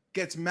guy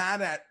gets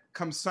mad at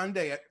come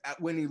Sunday at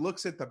when he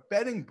looks at the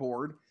betting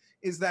board,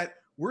 is that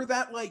we're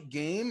that like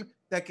game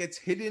that gets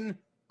hidden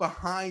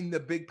behind the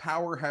big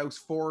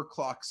powerhouse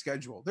 4:00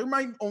 schedule. There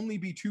might only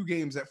be 2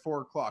 games at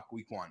 4:00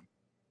 week 1.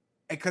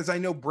 Because I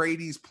know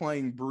Brady's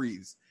playing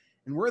Breeze.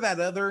 And we're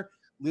that other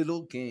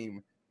little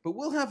game. But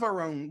we'll have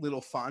our own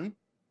little fun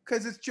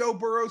because it's Joe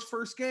Burrow's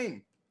first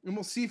game. And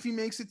we'll see if he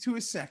makes it to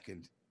his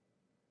second.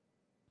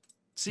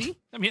 See?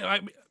 I mean,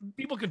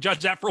 people can judge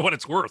that for what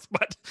it's worth.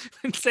 But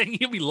saying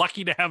he'll be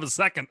lucky to have a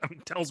second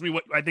tells me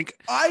what I think.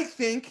 I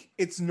think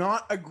it's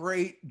not a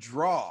great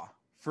draw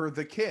for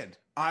the kid.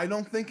 I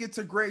don't think it's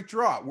a great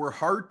draw. We're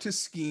hard to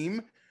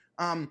scheme.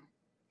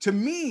 To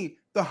me,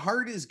 the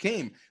hardest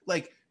game,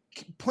 like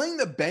playing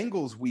the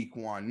Bengals week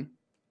 1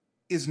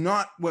 is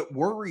not what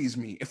worries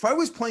me. If I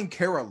was playing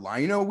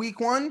Carolina week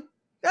 1,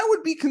 that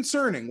would be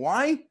concerning.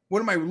 Why?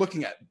 What am I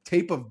looking at?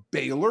 Tape of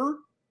Baylor?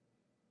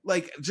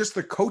 Like just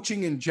the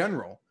coaching in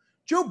general.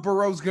 Joe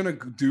Burrow's going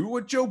to do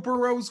what Joe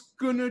Burrow's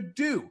going to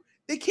do.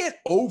 They can't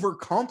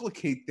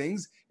overcomplicate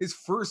things his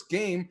first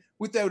game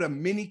without a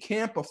mini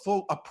camp,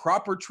 a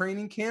proper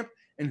training camp,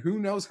 and who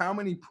knows how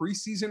many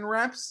preseason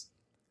reps.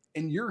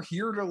 And you're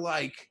here to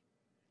like,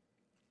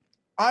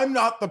 I'm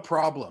not the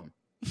problem.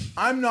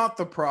 I'm not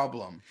the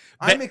problem.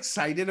 I'm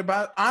excited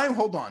about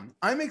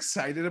I'm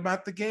excited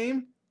about the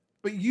game,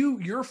 but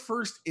your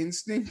first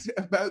instinct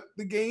about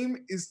the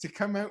game is to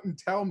come out and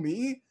tell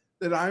me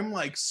that I'm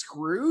like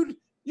screwed.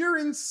 You're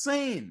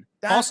insane.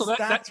 That's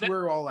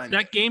where all I know.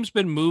 That game's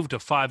been moved to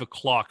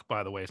 5:00,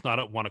 by the way. It's not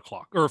at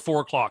 1:00 or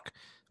 4:00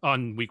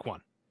 on week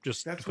 1.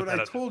 Just that's what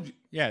I told you.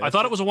 Yeah, I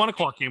thought it was a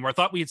 1:00 game, or I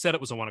thought we had said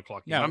it was a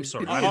 1:00 game. No, I'm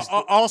sorry.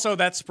 Also,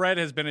 that spread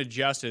has been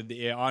adjusted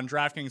on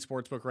DraftKings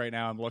Sportsbook right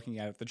now. I'm looking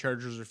at it. The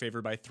Chargers are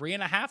favored by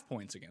 3.5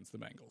 points against the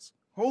Bengals.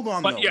 Hold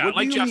on, but though. Yeah, what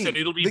like Jeff mean? said,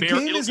 it'll be buried.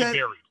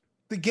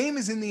 The game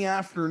is in the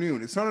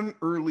afternoon. It's not an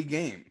early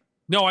game.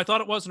 No, I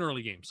thought it was an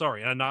early game.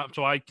 Sorry,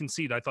 so I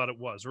concede. I thought it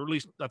was, or at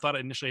least I thought it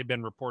initially had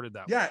been reported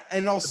that way. Yeah,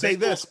 and I'll say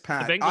this,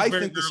 Pat. I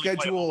think the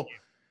schedule.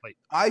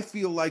 I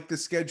feel like the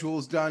schedule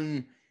is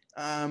done.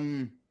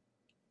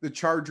 The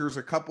Chargers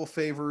a couple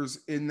favors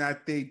in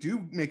that they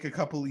do make a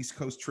couple East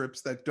Coast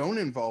trips that don't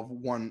involve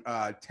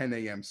 10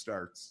 a.m.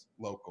 starts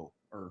local,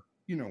 or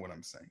you know what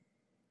I'm saying.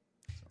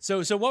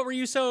 So what were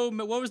you?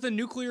 What was the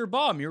nuclear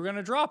bomb you were going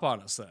to drop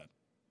on us then?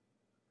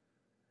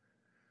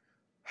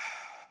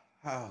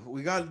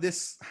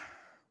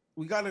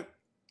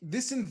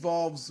 This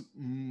involves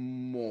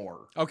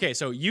more. Okay,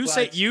 so you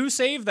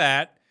save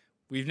that.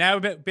 We've now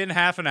been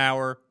half an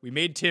hour. We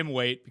made Tim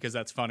wait because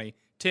that's funny.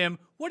 Tim,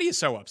 what are you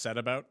so upset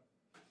about?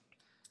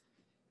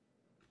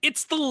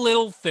 It's the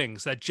little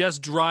things that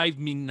just drive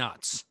me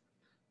nuts.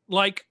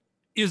 Like,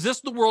 is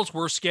this the world's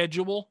worst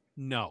schedule?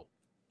 No,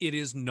 it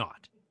is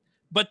not.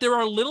 But there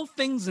are little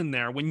things in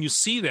there when you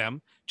see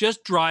them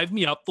just drive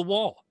me up the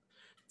wall.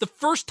 The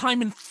first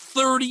time in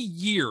 30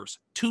 years,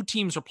 2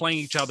 teams are playing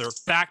each other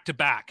back to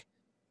back.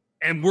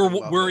 And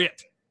we're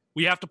it.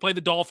 We have to play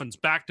the Dolphins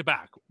back to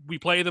back. We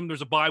play them.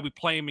 There's a bye. We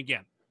play them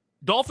again.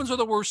 Dolphins are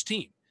the worst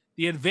team.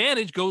 The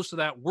advantage goes to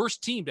that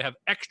worst team to have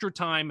extra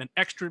time and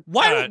extra.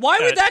 Why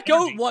would that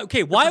go?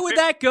 Why would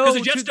that go? Because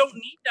the Jets don't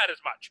need that as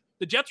much.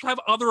 The Jets have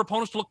other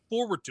opponents to look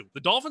forward to.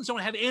 The Dolphins don't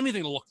have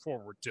anything to look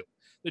forward to.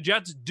 The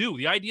Jets do.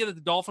 The idea that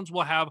the Dolphins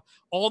will have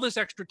all this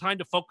extra time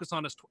to focus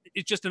on is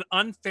it's just an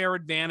unfair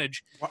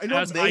advantage. Why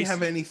don't they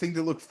have anything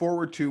to look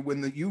forward to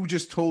when you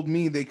just told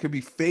me they could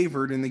be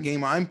favored in the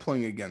game I'm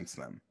playing against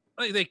them?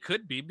 They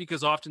could be,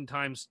 because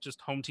oftentimes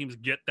just home teams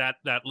get that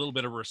little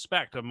bit of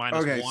respect of -1.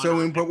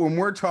 Okay, but when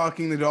we're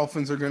talking, the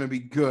Dolphins are going to be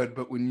good.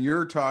 But when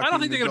you're talking, I don't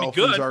think they're going to be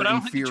good. But I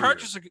don't think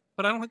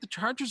the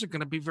Chargers are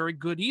going to be very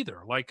good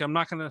either. Like, I'm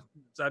not going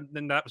to.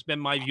 Then that's been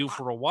my view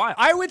for a while.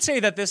 I would say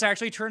that this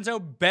actually turns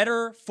out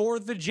better for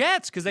the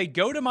Jets because they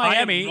go to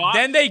Miami,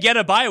 then they get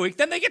a bye week,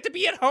 then they get to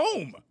be at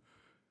home.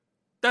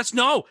 It's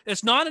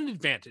not an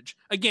advantage.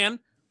 Again,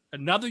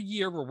 another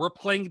year where we're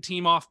playing a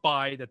team off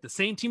bye that the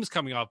same team is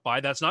coming off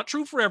bye. That's not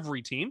true for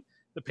every team.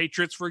 The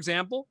Patriots, for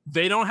example,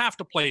 they don't have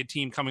to play a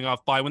team coming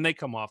off bye when they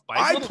come off bye.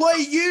 I play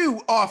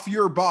you off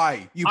your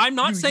bye. I'm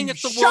not saying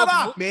it's the shut world's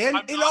up, man.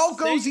 It all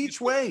goes each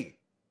way.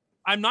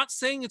 I'm not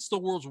saying it's the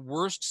world's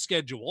worst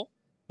schedule,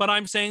 but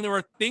I'm saying there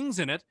are things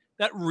in it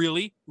that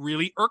really,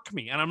 really irk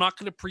me, and I'm not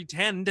going to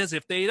pretend as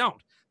if they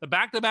don't. The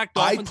back-to-back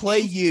Dolphins.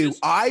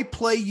 I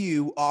play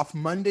you off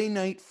Monday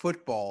Night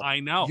Football.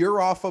 I know.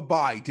 You're off a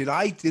bye. Did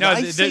I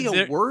say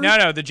a word?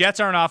 No. The Jets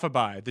aren't off a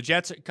bye. The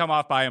Jets come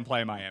off bye and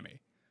play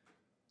Miami.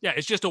 Yeah,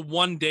 it's just a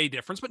one-day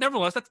difference. But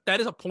nevertheless, that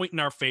is a point in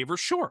our favor.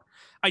 Sure.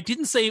 I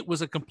didn't say it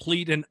was a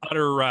complete and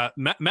utter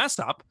mess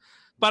up.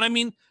 But, I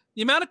mean,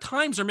 the amount of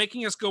times they're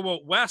making us go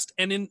out west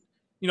and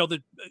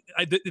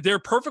they're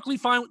perfectly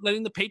fine with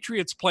letting the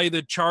Patriots play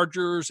the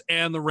Chargers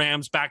and the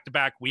Rams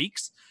back-to-back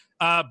weeks.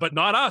 But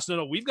not us.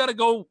 No, we've got to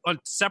go on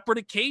separate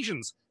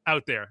occasions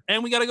out there,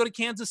 and we got to go to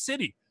Kansas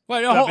City.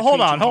 Wait,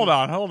 hold on.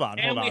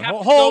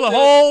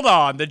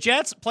 The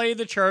Jets play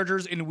the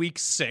Chargers in week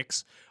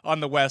 6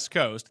 on the West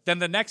Coast. Then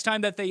the next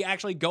time that they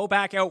actually go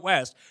back out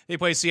west, they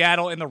play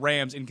Seattle and the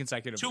Rams in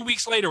consecutive 2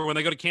 weeks later when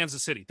they go to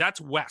Kansas City. That's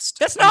west.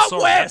 That's not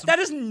west. That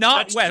is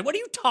not west. What are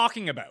you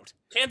talking about?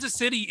 Kansas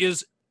City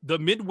is the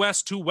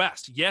Midwest to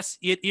West. Yes,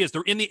 it is.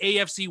 They're in the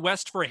AFC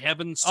West, for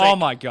heaven's sake. Oh,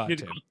 my God,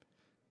 Tim.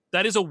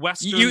 That is a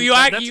Western. You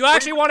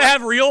actually want to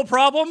have real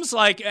problems?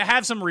 Like,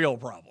 have some real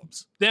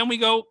problems. Then we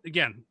go,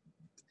 again,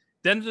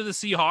 then to the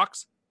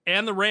Seahawks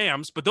and the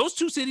Rams. But those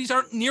two cities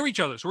aren't near each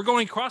other. So we're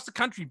going across the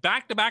country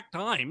back-to-back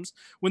times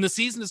when the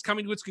season is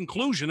coming to its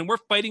conclusion and we're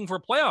fighting for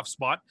a playoff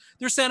spot.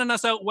 They're sending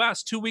us out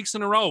west 2 weeks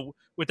in a row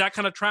with that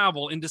kind of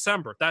travel in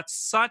December. That's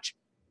such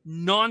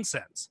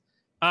nonsense.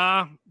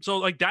 So,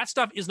 like, that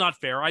stuff is not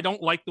fair. I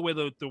don't like the way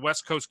the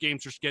West Coast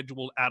games are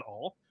scheduled at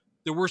all.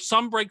 There were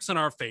some breaks in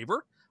our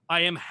favor.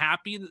 I am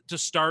happy to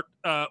start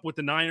with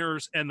the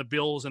Niners and the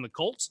Bills and the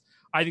Colts.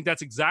 I think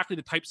that's exactly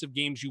the types of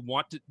games you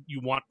want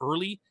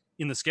early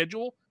in the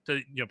schedule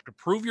to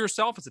prove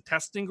yourself as a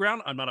testing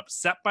ground. I'm not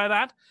upset by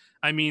that.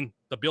 I mean,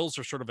 the Bills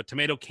are sort of a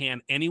tomato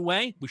can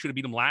anyway. We should have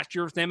beat them last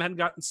year if they hadn't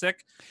gotten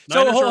sick.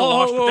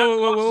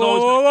 Whoa.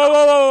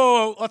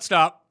 Let's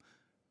stop.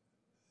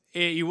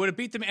 You would have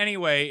beat them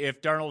anyway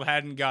if Darnold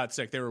hadn't got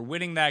sick. They were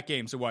winning that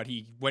game. So what?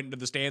 He went into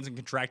the stands and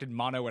contracted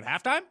mono at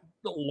halftime?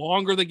 The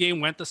longer the game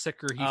went, the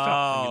sicker he felt.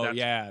 Oh,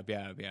 yeah.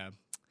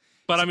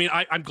 But, I mean,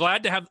 I'm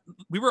glad to have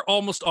 – we were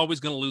almost always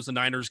going to lose the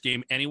Niners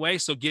game anyway,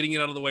 so getting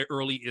it out of the way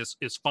early is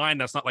fine.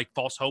 That's not like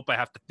false hope. I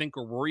have to think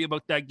or worry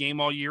about that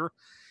game all year.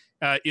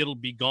 It'll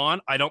be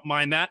gone. I don't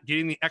mind that.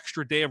 Getting the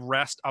extra day of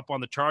rest up on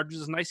the Chargers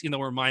is nice, even though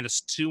we're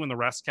 -2 in the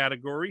rest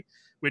category,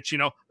 which,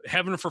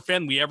 heaven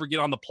forfend we ever get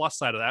on the plus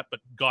side of that,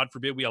 but God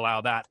forbid we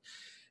allow that.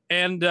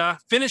 And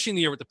finishing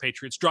the year with the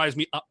Patriots drives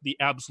me up the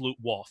absolute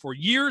wall. For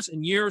years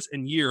and years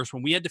and years,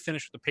 when we had to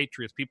finish with the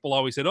Patriots, people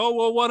always said, oh,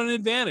 well, what an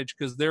advantage,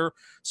 because they're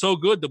so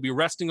good. They'll be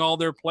resting all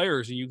their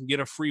players, and you can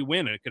get a free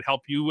win, and it could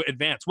help you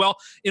advance. Well,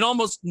 in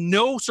almost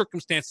no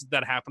circumstances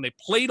that happened, they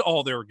played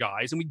all their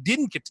guys, and we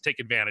didn't get to take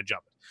advantage of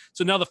it.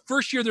 So now the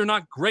first year they're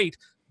not great.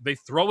 They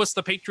throw us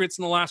the Patriots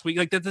in the last week.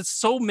 Like, that's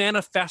so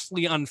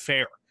manifestly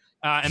unfair,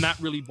 and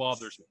that really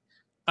bothers me.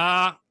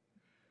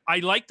 I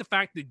like the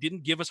fact they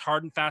didn't give us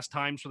hard and fast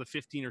times for the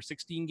 15 or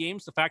 16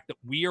 games. The fact that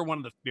we are one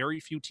of the very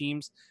few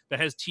teams that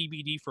has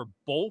TBD for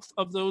both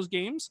of those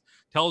games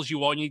tells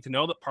you all you need to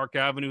know, that Park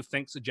Avenue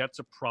thinks the Jets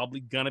are probably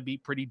going to be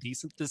pretty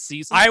decent this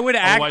season. I would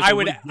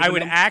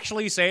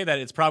actually say that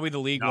it's probably the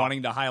league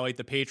wanting to highlight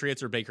the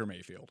Patriots or Baker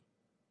Mayfield.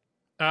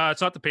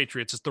 It's not the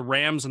Patriots. It's the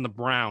Rams and the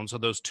Browns are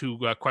those two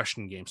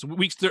question games.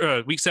 Week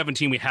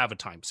 17, we have a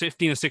time.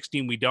 15 and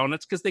 16, we don't.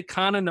 It's because they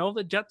kind of know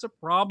the Jets are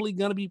probably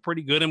going to be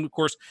pretty good. And, of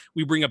course,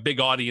 we bring a big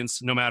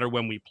audience no matter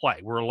when we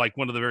play. We're like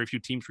one of the very few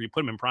teams where you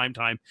put them in prime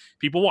time,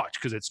 people watch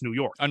because it's New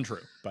York.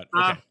 Untrue, but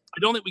okay. I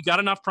don't think we got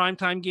enough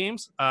primetime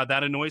games.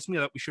 That annoys me.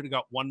 That we should have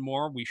got one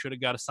more. We should have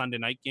got a Sunday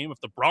night game.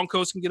 If the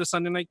Broncos can get a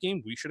Sunday night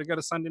game, we should have got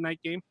a Sunday night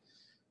game.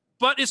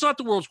 But it's not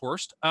the world's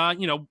worst.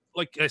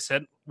 Like I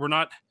said,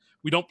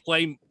 we don't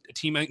play a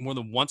team more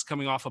than once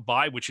coming off a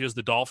bye, which is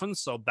the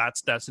Dolphins. So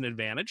that's an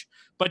advantage.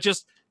 But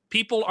just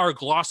people are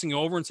glossing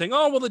over and saying,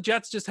 "Oh, well, the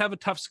Jets just have a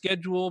tough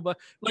schedule," but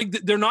like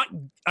they're not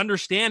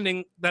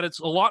understanding that it's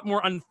a lot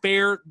more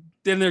unfair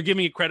than they're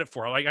giving it credit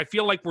for. Like I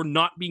feel like we're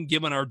not being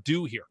given our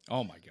due here.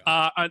 Oh my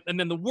god! And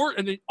then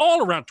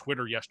all around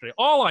Twitter yesterday,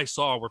 all I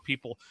saw were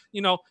people,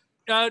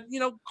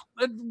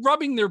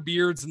 rubbing their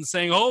beards and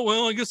saying, "Oh,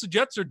 well, I guess the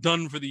Jets are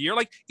done for the year."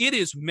 Like it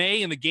is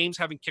May and the games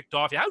haven't kicked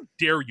off. How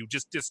dare you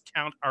just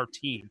discount our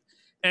team?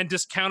 And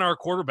discount our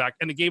quarterback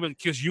and the game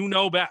because you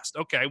know best.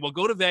 Okay, well,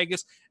 go to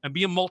Vegas and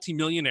be a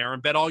multimillionaire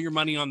and bet all your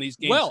money on these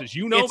games because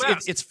you know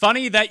best. It's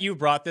funny that you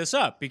brought this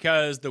up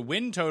because the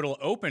win total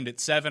opened at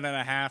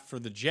 7.5 for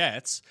the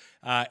Jets,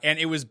 and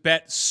it was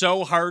bet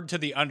so hard to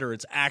the under,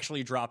 it's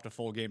actually dropped a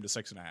full game to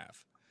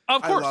 6.5.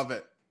 Of course. I love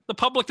it. The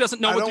public doesn't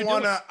know what they're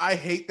doing. I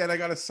hate that I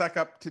got to suck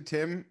up to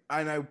Tim,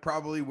 and I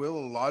probably will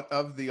a lot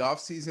of the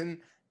offseason,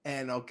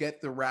 and I'll get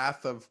the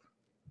wrath of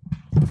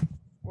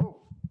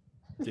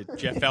Did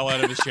Geoff fell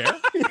out of his chair?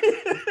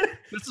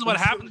 This is what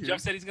happened. Geoff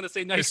said he's going to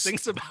say nice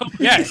things about me.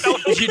 Yes.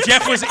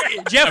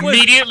 Jeff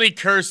immediately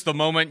cursed the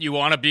moment you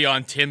want to be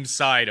on Tim's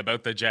side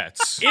about the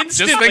Jets.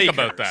 Instantly Just think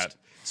about that.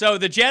 So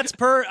the Jets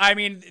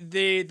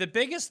the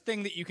biggest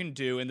thing that you can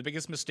do and the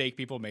biggest mistake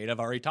people made, I've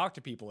already talked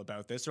to people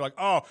about this. They're like,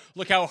 "Oh,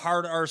 look how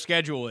hard our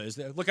schedule is.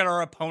 Look at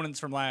our opponents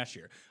from last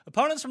year."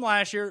 Opponents from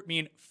last year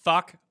mean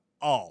fuck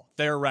all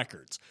their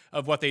records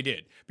of what they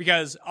did,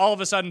 because all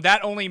of a sudden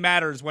that only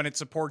matters when it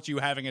supports you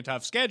having a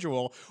tough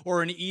schedule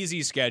or an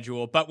easy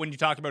schedule. But when you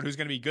talk about who's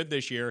going to be good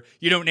this year,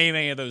 you don't name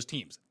any of those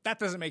teams. That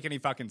doesn't make any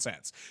fucking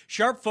sense.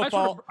 Sharp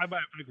football. I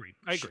agree.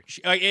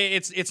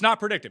 It's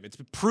not predictive. It's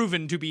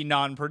proven to be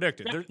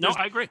non-predictive. Yeah,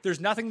 I agree. There's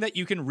nothing that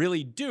you can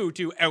really do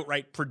to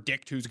outright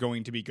predict who's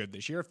going to be good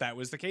this year. If that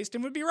was the case,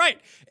 Tim would be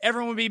right.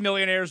 Everyone would be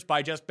millionaires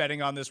by just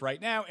betting on this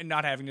right now and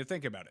not having to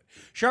think about it.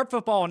 Sharp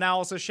football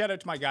analysis. Shout out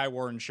to my guy,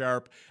 Warren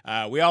Sharp.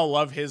 We all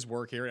love his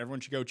work here. Everyone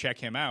should go check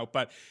him out.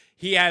 But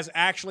he has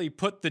actually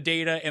put the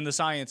data and the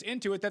science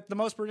into it that the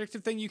most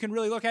predictive thing you can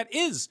really look at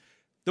is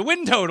the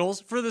win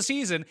totals for the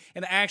season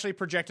and actually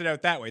project it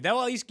out that way. That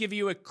will at least give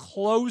you a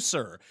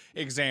closer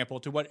example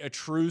to what a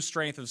true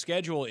strength of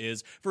schedule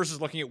is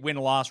versus looking at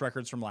win-loss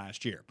records from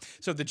last year.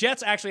 So the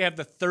Jets actually have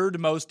the third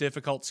most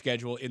difficult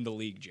schedule in the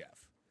league,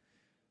 Geoff.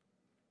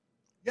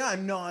 Yeah,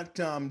 I'm not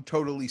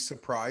totally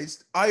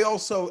surprised. I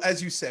also,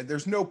 as you said,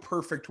 there's no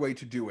perfect way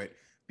to do it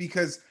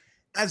because,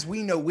 as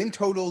we know, win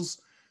totals,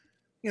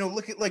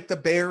 look at like the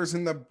Bears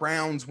and the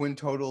Browns win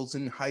totals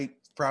and height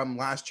from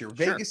last year.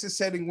 Sure. Vegas is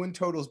setting win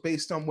totals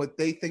based on what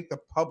they think the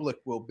public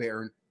will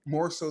bear,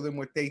 more so than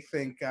what they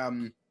think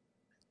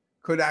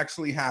could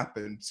actually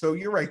happen. So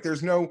you're right.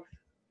 There's no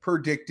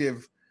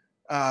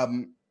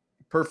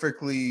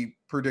perfectly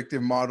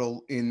predictive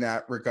model in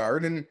that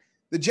regard. And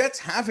the Jets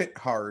have it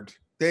hard.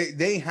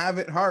 They have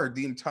it hard.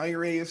 The entire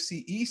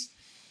AFC East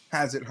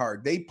has it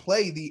hard. They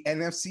play the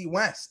NFC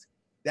West.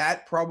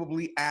 That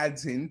probably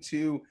adds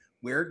into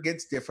where it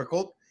gets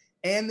difficult.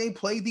 And they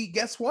play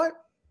guess what?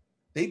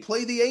 They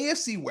play the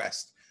AFC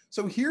West.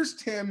 So here's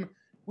Tim,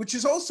 which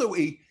is also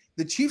the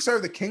Chiefs are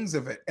the kings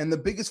of it and the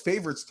biggest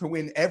favorites to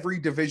win every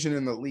division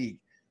in the league.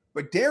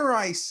 But dare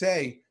I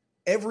say,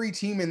 every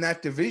team in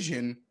that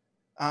division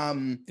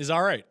is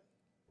all right.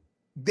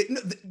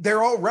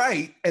 They're all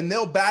right, and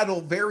they'll battle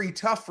very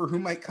tough for who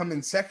might come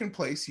in second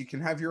place. You can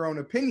have your own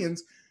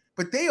opinions,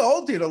 but they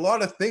all did a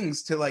lot of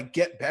things to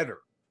get better.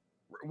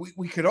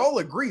 We could all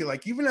agree,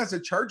 even as a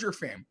Charger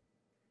fan,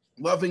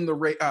 loving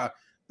the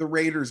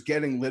Raiders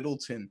getting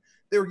Littleton.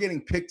 They were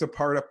getting picked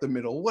apart up the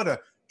middle. What a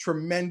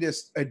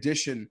tremendous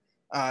addition,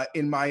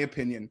 in my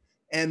opinion.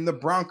 And the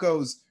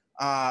Broncos,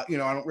 I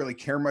don't really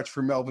care much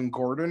for Melvin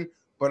Gordon,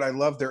 but I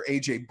love their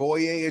AJ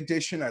Boye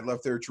addition. I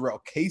love their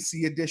Jarrell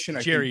Casey addition.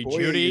 Jerry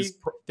Jeudy.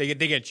 They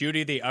get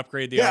Jeudy. They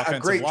upgrade the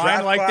offensive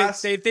line.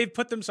 They've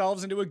put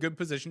themselves into a good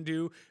position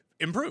to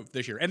improve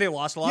this year. And they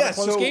lost a lot of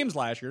close games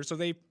last year, so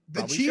they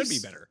probably should be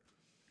better.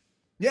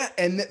 Yeah,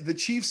 and the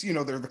Chiefs, they're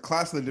the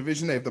class of the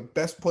division. They have the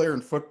best player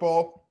in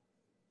football,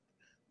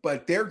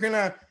 but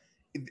the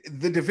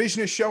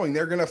division is showing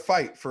they're going to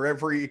fight for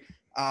every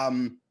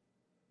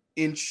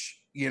inch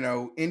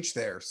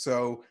there.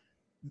 So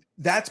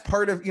that's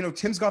part of,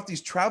 Tim's got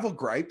these travel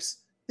gripes.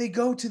 They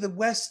go to the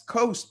West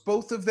Coast.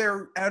 Both of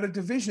their out of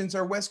divisions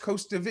are West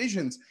Coast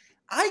divisions.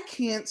 I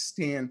can't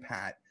stand,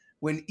 Pat,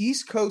 when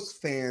East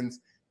Coast fans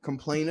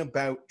complain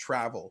about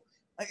travel.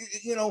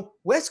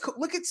 West Coast,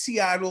 look at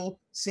Seattle,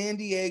 San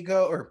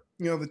Diego, or,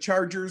 the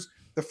Chargers,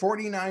 the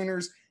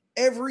 49ers.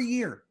 Every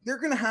year, they're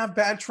going to have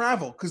bad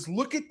travel because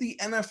look at the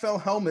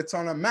NFL helmets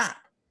on a map.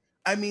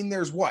 I mean,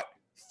 there's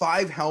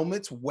 5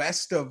 helmets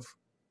west of,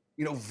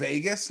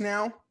 Vegas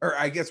now, or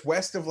I guess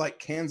west of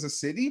Kansas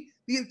City.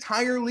 The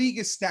entire league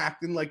is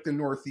stacked in the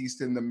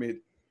Northeast and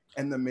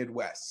the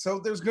Midwest. So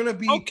there's going to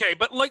be okay,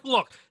 but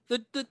look,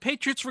 the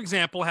Patriots, for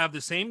example, have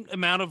the same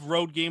amount of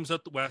road games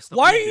out the West.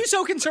 Why are you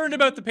so concerned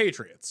about the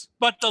Patriots?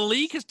 But the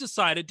league has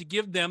decided to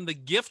give them the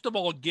gift of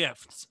all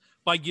gifts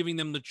by giving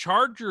them the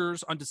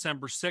Chargers on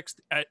December 6th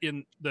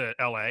in the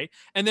LA,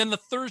 and then the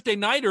Thursday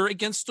nighter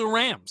against the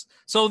Rams.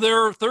 So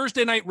their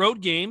Thursday night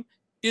road game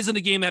isn't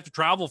a game they have to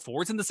travel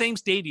for. It's in the same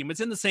stadium. It's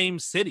in the same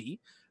city.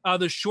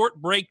 The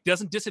short break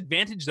doesn't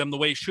disadvantage them the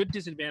way it should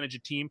disadvantage a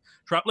team.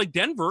 Like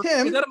Denver,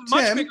 is at a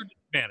much bigger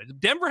disadvantage.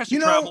 Denver has to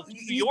travel to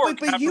New York.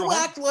 But you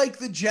act like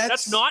the Jets.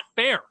 That's not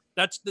fair.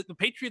 That's the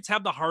Patriots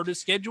have the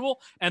hardest schedule,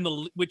 and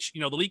the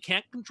league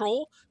can't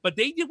control. But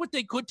they did what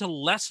they could to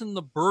lessen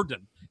the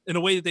burden in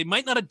a way that they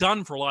might not have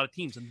done for a lot of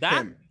teams, and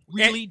that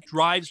really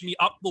drives me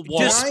up the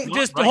wall.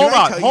 Just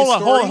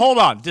hold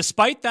on.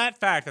 Despite that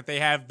fact that they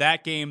have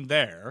that game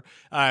there,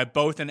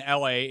 both in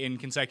LA in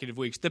consecutive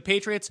weeks, the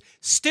Patriots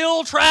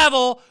still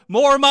travel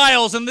more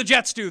miles than the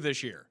Jets do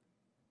this year.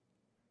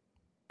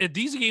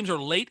 These games are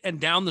late and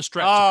down the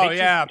stretch. Oh,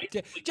 yeah.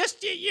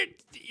 Just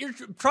you're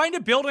trying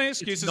to build an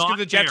excuses because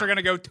the Jets are going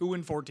to go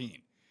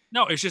 2-14.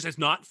 No, it's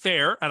not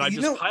fair, and I'm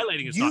just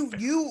highlighting it's not fair.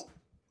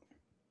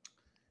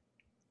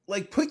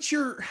 Put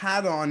your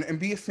hat on and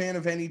be a fan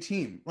of any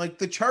team. Like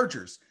the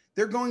Chargers,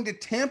 they're going to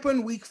Tampa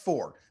in week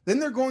 4. Then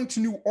they're going to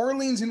New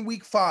Orleans in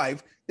week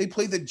 5. They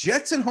play the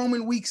Jets at home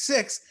in week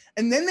 6.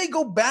 And then they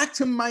go back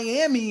to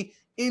Miami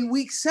in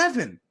week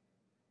 7.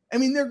 I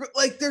mean, they're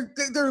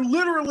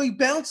literally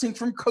bouncing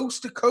from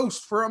coast to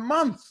coast for a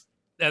month.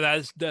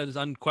 That is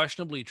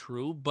unquestionably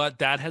true, but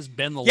that has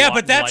been the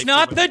but that's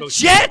not the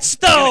Jets,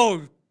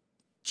 though,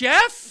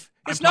 Jeff.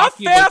 It's not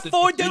fair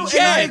for the Jets.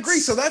 I agree,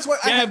 so that's why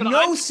I have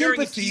no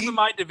sympathy. A team in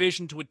my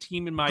division to a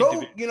team in my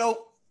division.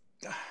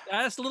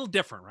 That's a little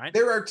different, right?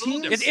 There are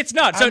teams. It's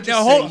not. So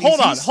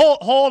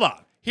hold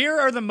on. Here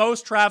are the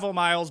most travel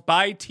miles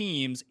by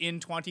teams in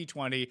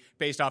 2020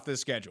 based off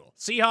this schedule.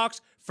 Seahawks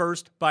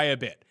first by a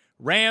bit.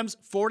 Rams,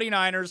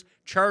 49ers,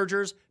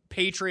 Chargers,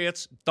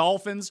 Patriots,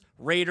 Dolphins,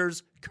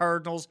 Raiders,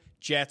 Cardinals,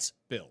 Jets,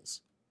 Bills.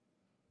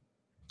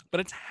 But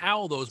it's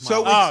how those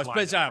miles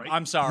right?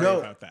 I'm sorry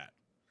about that.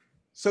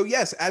 So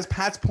yes, as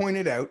Pat's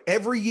pointed out,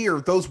 every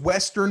year those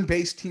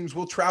Western-based teams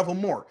will travel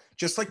more.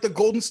 Just like the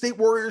Golden State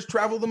Warriors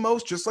travel the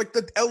most, just like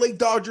the LA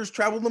Dodgers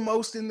travel the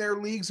most in their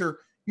leagues, or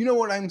you know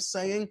what I'm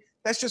saying?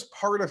 That's just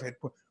part of it.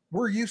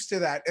 We're used to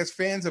that as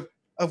fans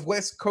of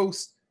West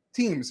Coast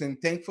teams, and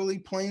thankfully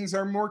planes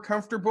are more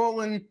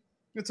comfortable, and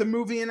it's a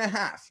movie and a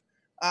half.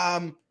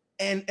 And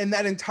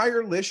that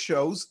entire list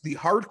shows the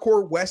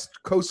hardcore West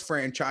Coast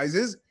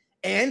franchises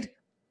and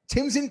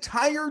Tim's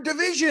entire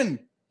division.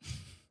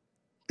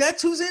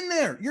 That's who's in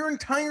there. Your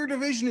entire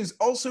division is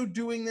also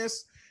doing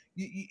this.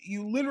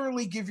 You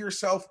literally give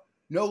yourself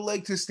no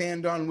leg to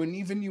stand on when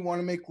even you want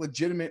to make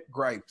legitimate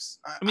gripes.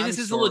 This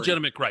is a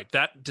legitimate gripe.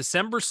 That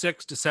December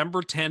 6,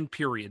 December 10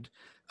 period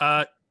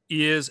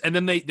and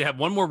then they have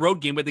one more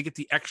road game, but they get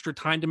the extra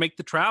time to make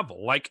the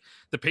travel. Like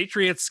the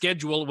Patriots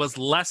schedule was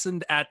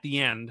lessened at the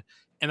end,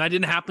 and that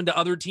didn't happen to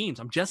other teams.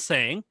 I'm just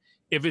saying,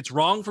 if it's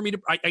wrong for me to,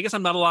 I guess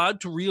I'm not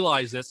allowed to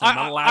realize this. I'm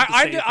not allowed to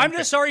say I'm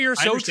just sorry you're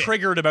so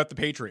triggered about the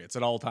Patriots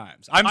at all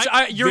times.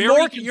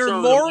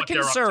 You're more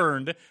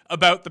concerned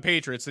about the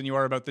Patriots than you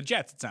are about the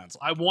Jets, it sounds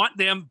like. I want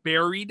them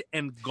buried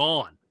and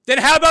gone. Then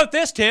how about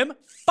this, Tim?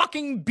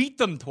 Fucking beat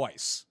them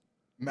twice.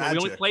 Magic. We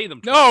only play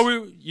them twice.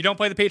 No, you don't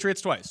play the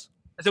Patriots twice.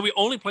 I said we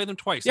only play them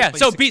twice. Yeah,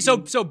 so beat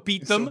them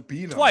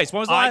twice.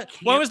 When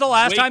was the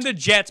last time the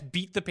Jets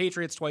beat the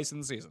Patriots twice in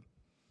the season?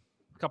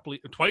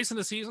 Twice in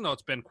the season? No,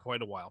 it's been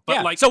quite a while.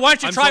 But so why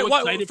don't you try?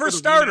 For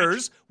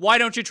starters, why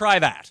don't you try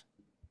that?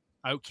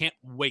 I can't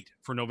wait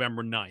for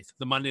November 9th,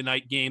 the Monday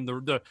night game,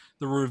 the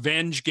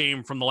revenge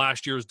game from the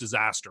last year's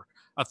disaster.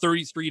 A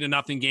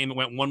 33-0 game that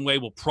went one way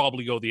will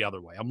probably go the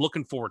other way. I'm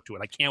looking forward to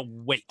it. I can't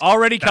wait.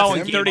 Already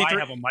calling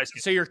 33.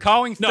 So you're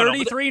calling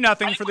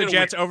 33-0 for the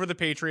Jets over the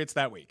Patriots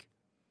that week.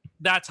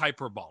 That's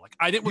hyperbolic.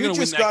 I think we're going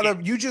to win that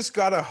game. You just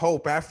gotta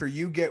hope after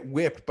you get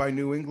whipped by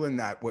New England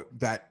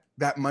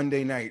that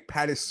Monday night,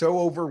 Pat is so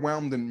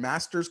overwhelmed in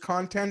Masters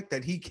content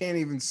that he can't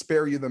even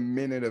spare you the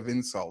minute of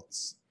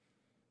insults.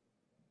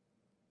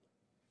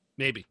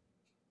 Maybe.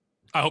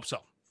 I hope so.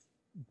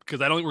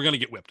 Because I don't think we're going to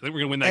get whipped. I think we're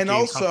going to win that game. And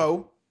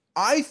also,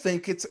 I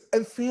think it's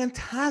a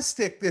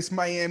fantastic, this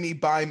Miami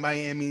by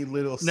Miami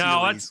little series.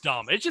 No, that's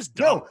dumb. It's just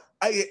dumb.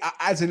 No,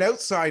 as an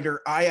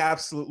outsider, I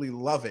absolutely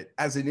love it.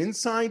 As an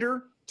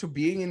insider to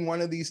being in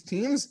one of these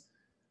teams,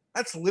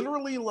 that's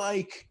literally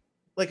like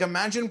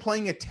imagine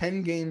playing a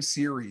 10-game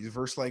series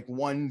versus like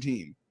one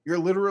team. You're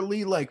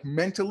literally like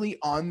mentally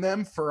on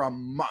them for a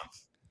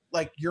month.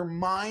 Like your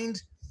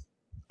mind,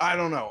 I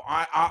don't know.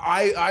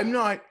 I'm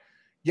not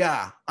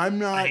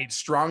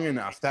strong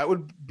enough. That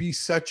would be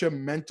such a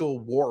mental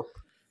warp.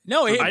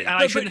 No,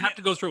 I shouldn't have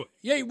to go through it.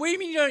 Yeah, what do you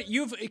mean?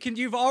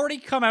 You've already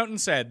come out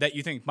and said that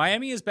you think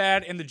Miami is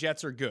bad and the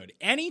Jets are good.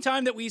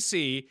 Anytime that we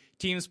see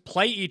teams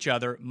play each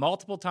other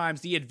multiple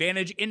times, the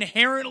advantage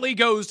inherently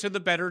goes to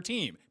the better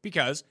team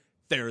because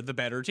they're the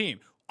better team.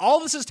 All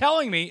this is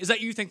telling me is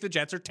that you think the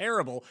Jets are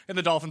terrible and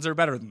the Dolphins are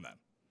better than them.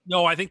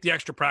 No, I think the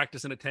extra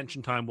practice and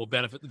attention time will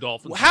benefit the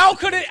Dolphins. How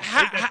could it?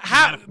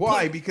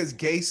 Why? Because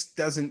Gase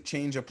doesn't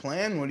change a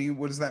plan.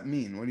 What does that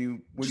mean?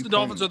 The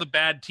Dolphins are the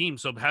bad team,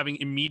 so having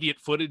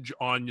immediate footage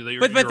on your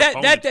but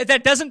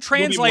that doesn't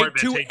translate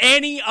to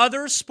any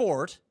other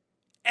sport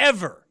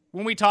ever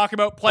when we talk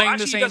about playing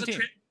the same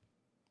team.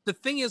 the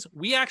thing is,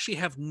 we actually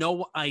have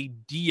no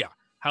idea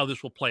how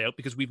this will play out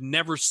because we've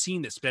never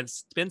seen this.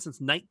 It's been since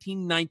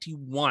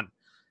 1991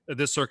 that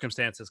this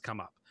circumstance has come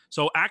up.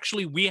 So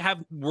actually,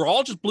 we're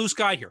all just blue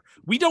sky here.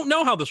 We don't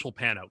know how this will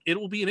pan out. It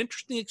will be an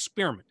interesting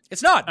experiment.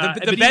 It's not.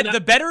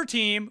 The better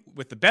team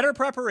with the better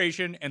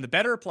preparation and the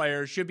better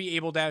players should be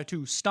able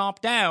to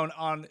stomp down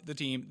on the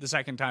team the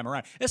second time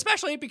around,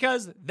 especially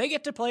because they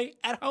get to play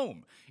at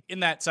home in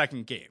that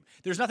second game.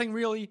 There's nothing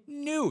really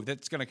new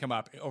that's going to come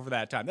up over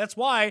that time. That's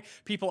why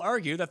people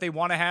argue that they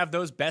want to have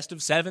those best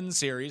of 7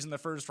 series in the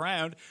first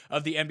round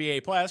of the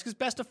NBA playoffs, because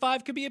best of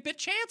 5 could be a bit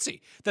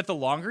chancy. That the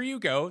longer you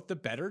go, the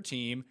better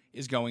team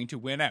is going to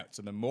win out.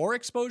 So the more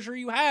exposure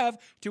you have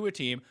to a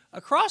team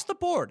across the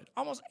board,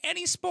 almost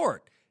any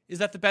sport, is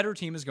that the better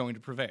team is going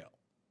to prevail.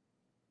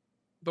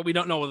 But we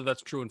don't know whether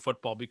that's true in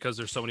football because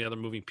there's so many other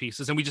moving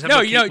pieces, and we just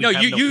have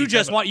you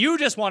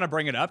just want to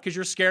bring it up because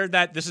you're scared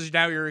that this is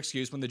now your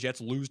excuse when the Jets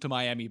lose to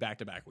Miami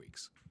back-to-back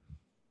weeks.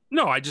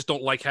 No, I just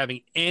don't like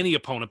having any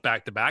opponent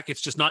back-to-back.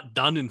 It's just not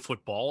done in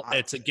football.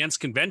 It's against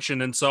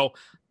convention, and so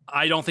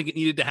I don't think it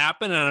needed to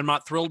happen, and I'm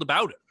not thrilled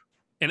about it.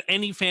 And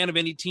any fan of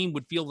any team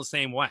would feel the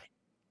same way.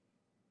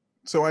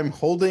 So I'm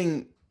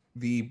holding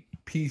the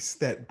piece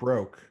that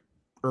broke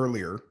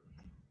earlier.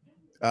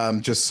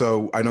 Just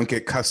so I don't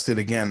get cussed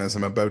again as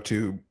I'm about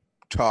to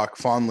talk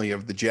fondly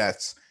of the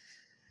Jets.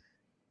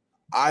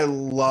 I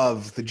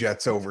love the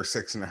Jets over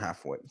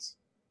 6.5 wins.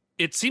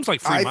 It seems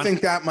like free money. I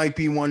think that might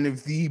be one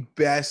of the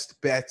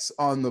best bets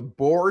on the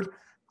board.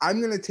 I'm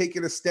going to take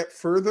it a step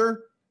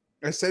further.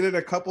 I said it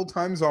a couple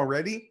times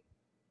already.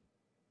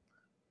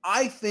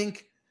 I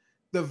think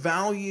the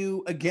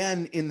value,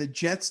 again, in the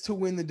Jets to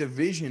win the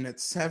division at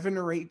 7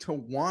 or 8 to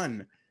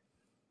 1,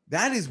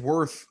 that is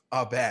worth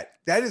a bet.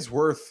 That is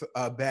worth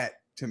a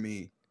bet to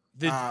me.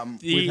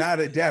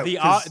 Without a doubt.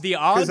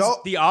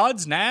 The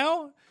odds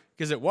now,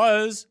 because it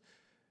was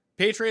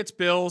Patriots,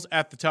 Bills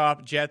at the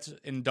top, Jets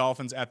and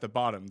Dolphins at the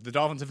bottom. The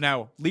Dolphins have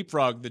now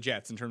leapfrogged the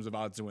Jets in terms of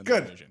odds to win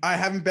the division. I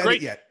haven't bet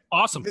it yet.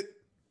 Awesome.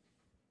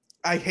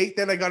 I hate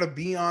that I got to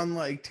be on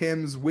like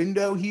Tim's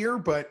window here,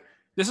 but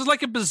this is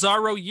like a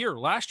bizarro year.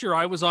 Last year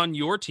I was on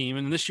your team,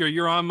 and this year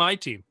you're on my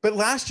team. But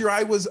last year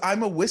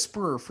I'm a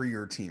whisperer for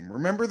your team.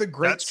 Remember the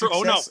great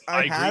success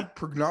I had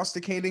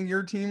prognosticating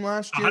your team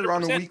last year 100%.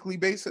 On a weekly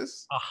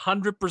basis?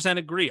 100%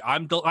 agree.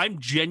 I'm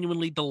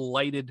genuinely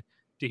delighted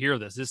to hear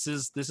this. This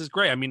is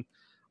great. I mean,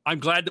 I'm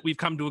glad that we've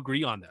come to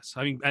agree on this.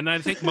 I mean, and I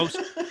think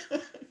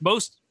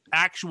most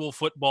actual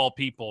football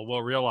people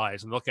will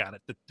realize and look at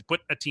it, that to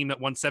put a team that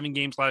won 7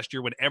 games last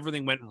year when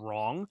everything went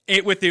wrong,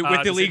 with the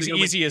league's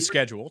easiest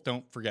schedule,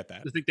 don't forget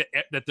that. I think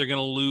that they're going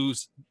to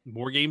lose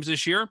more games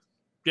this year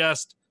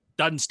just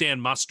doesn't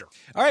stand muster.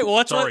 All right, well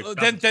let's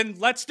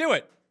do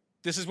it.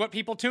 This is what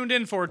people tuned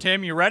in for.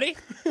 Tim, you ready?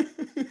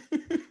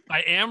 I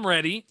am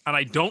ready, and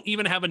I don't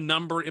even have a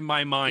number in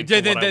my mind.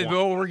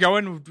 We're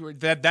going.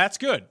 That's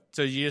good.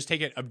 So you just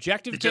take it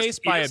objective case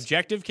by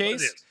objective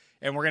case.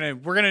 And we're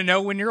gonna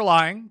know when you're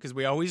lying, because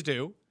we always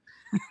do.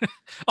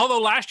 Although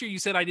last year you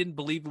said I didn't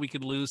believe we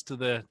could lose to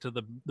the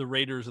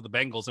Raiders or the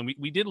Bengals, and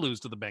we did lose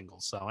to the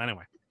Bengals. So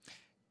anyway,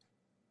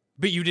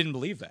 but you didn't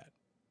believe that.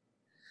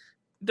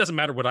 It doesn't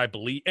matter what I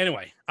believe.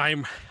 Anyway, I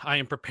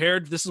am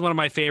prepared. This is one of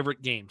my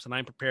favorite games, and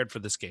I'm prepared for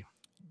this game.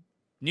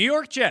 New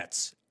York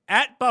Jets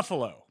at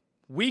Buffalo,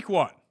 Week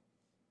 1.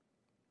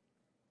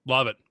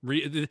 Love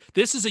it.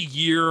 This is a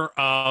year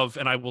of,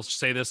 and I will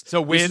say this.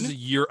 So this is a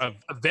year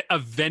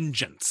of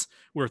vengeance,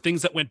 where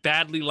things that went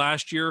badly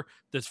last year,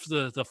 the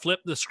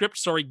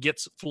script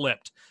gets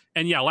flipped.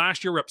 And yeah,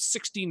 last year we're up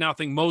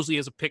 60-0. Mosley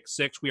has a pick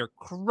 6. We are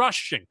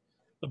crushing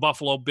the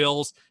Buffalo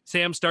Bills.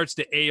 Sam starts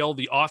to ail.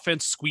 The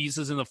offense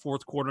squeezes in the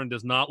fourth quarter and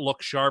does not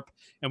look sharp.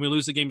 And we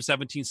lose the game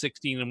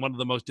 17-16 in one of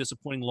the most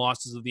disappointing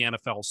losses of the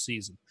NFL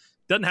season.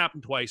 Doesn't happen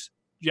twice.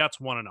 Jets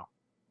 1-0.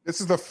 This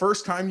is the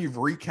first time you've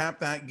recapped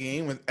that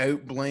game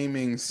without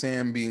blaming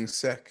Sam being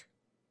sick.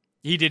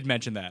 He did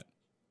mention that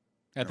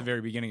at the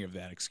very beginning of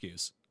that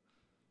excuse.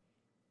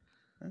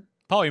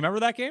 Paul, you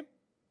remember that game?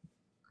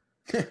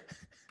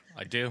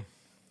 I do.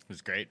 It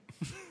was great.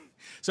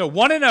 So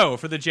 1-0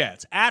 for the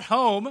Jets. At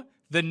home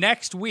the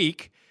next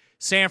week,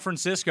 San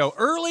Francisco.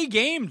 Early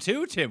game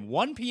too, Tim.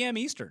 1 p.m.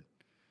 Eastern.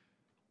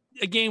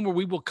 A game where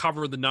we will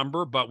cover the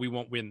number, but we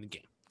won't win the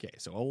game. Okay,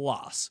 so a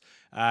loss.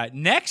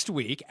 Next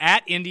week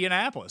at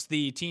Indianapolis,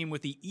 the team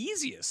with the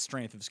easiest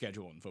strength of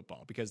schedule in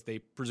football because they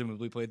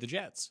presumably played the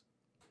Jets.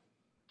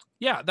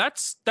 Yeah,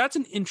 that's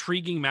an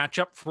intriguing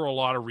matchup for a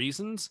lot of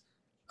reasons.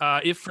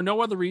 If for no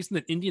other reason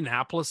that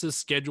Indianapolis's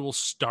schedule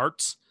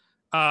starts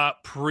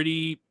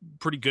pretty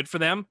good for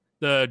them.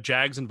 The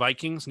Jags and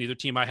Vikings, neither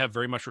team I have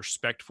very much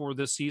respect for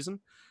this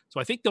season. So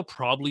I think they'll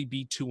probably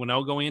be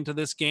 2-0 going into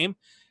this game.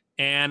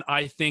 And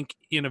I think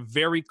in a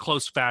very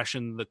close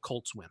fashion, the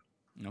Colts win.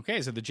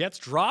 Okay, so the Jets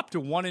drop to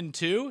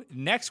 1-2.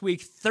 Next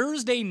week,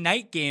 Thursday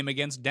night game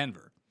against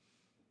Denver.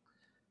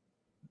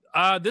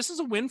 This is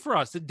a win for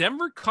us.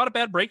 Denver caught a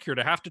bad break here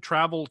to have to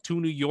travel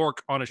to New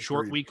York on a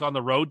short week on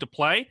the road to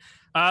play.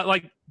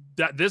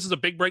 This is a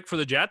big break for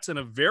the Jets and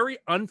a very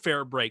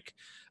unfair break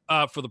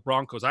for the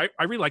Broncos. I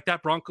really like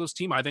that Broncos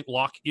team. I think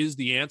Locke is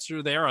the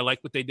answer there. I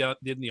like what they did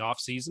in the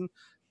offseason.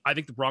 I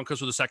think the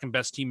Broncos were the second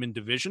best team in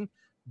division,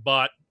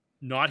 but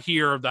not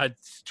here. That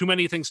too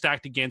many things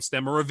stacked against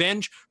them. A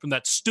revenge from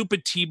that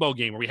stupid Tebow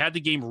game where we had the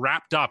game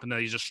wrapped up and then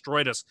he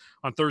destroyed us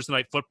on Thursday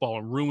Night Football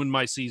and ruined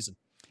my season.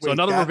 So Wait,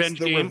 another that's revenge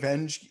the game.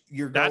 Revenge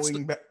you're That's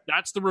going back.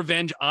 That's the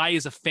revenge I,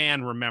 as a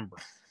fan, remember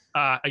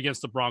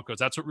against the Broncos.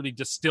 That's what really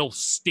just still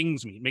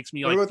stings me. It makes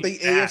me What like about the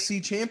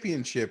AFC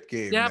Championship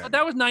game? Yeah, then? but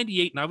that was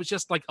 98, and I was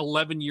just like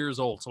 11 years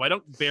old, so I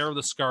don't bear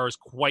the scars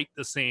quite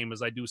the same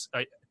as I do.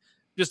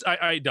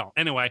 I don't.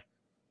 Anyway,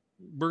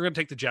 we're going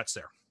to take the Jets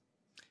there.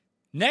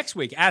 Next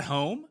week at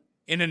home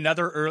in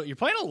another early. You're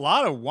playing a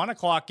lot of 1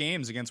 o'clock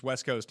games against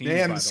West Coast teams.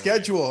 Damn, the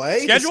schedule, eh?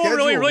 Schedule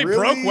really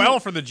broke well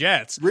for the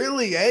Jets.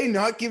 Really, eh?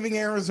 Not giving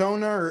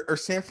Arizona or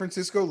San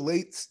Francisco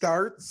late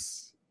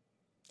starts.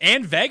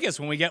 And Vegas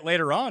when we get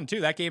later on, too.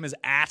 That game is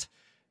at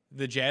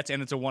the Jets,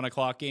 and it's a 1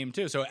 o'clock game,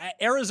 too. So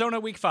Arizona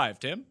week 5,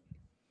 Tim.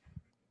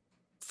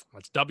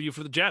 That's W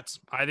for the Jets.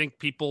 I think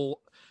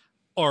people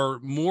are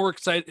more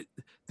excited.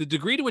 The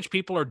degree to which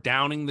people are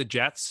downing the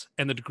Jets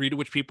and the degree to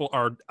which people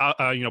are,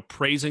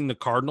 praising the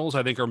Cardinals,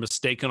 I think are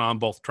mistaken on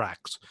both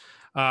tracks.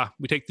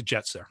 We take the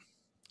Jets there.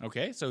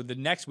 Okay, so the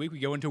next week we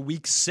go into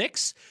week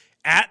 6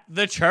 at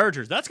the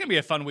Chargers. That's going to be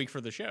a fun week for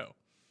the show.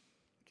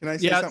 Can I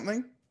say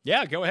something?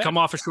 Yeah, go ahead. Come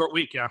off a short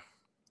week, yeah.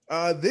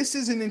 This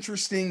is an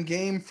interesting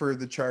game for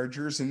the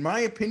Chargers. In my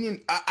opinion,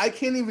 I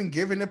can't even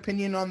give an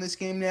opinion on this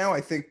game now.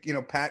 I think,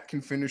 Pat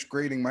can finish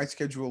grading my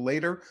schedule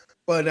later.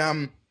 But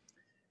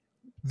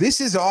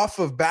this is off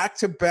of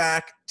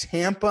back-to-back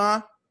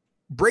Tampa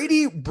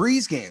Brady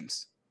Breeze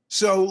games.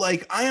 So,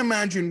 I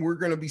imagine we're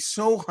going to be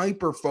so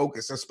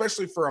hyper-focused,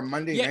 especially for a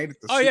Monday night at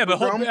the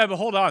Superdome. But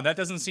hold on. That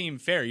doesn't seem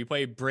fair. You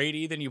play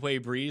Brady, then you play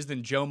Breeze,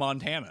 then Joe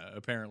Montana,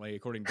 apparently,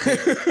 according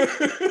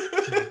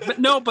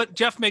to But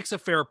Jeff makes a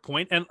fair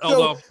point. And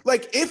so,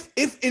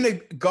 if in a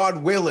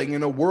God willing,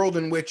 in a world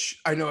in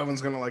which I know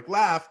everyone's going to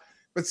laugh,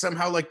 but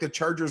somehow the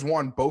Chargers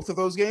won both of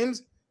those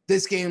games,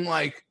 this game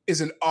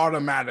is an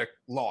automatic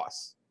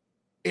loss.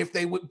 If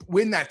they would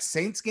win that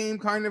Saints game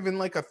kind of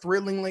in a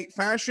thrilling late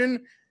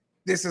fashion,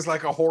 this is a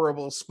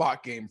horrible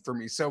spot game for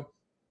me. So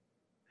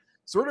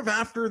sort of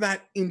after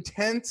that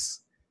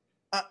intense,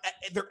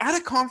 they're out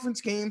of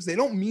conference games. They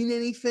don't mean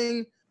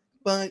anything,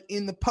 but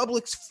in the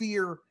public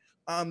sphere,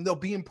 they'll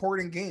be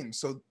important games.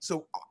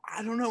 So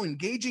I don't know,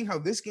 engaging how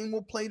this game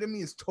will play to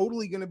me is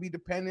totally going to be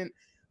dependent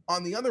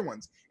on the other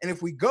ones. And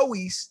if we go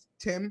east,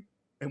 Tim,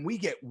 and we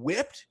get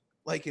whipped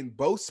in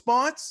both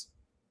spots,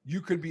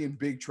 you could be in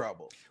big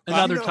trouble.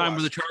 Another time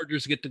where the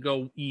Chargers get to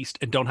go east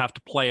and don't have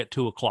to play at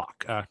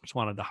 2:00. Just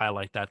wanted to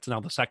highlight that. It's now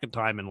the second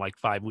time in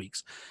 5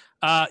 weeks.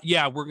 We're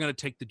going to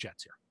take the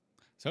Jets here.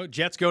 So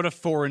Jets go to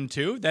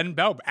 4-2, then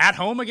at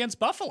home against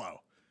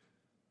Buffalo.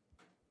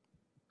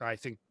 I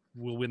think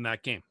we'll win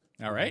that game.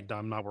 All right. And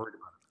I'm not worried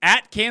about it.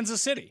 At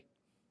Kansas City.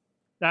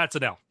 That's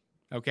an L.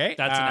 Okay.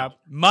 That's an L.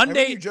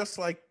 Monday. You just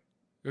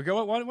we'll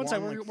go at one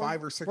side.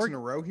 5 or 6 in a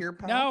row here,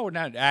 pal?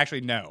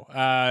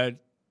 No.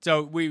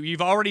 So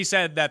you've already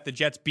said that the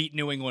Jets beat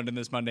New England in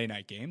this Monday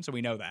night game, so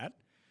we know that.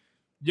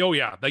 Oh,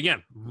 yeah.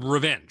 Again,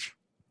 revenge.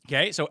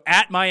 Okay, so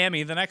at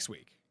Miami the next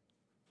week.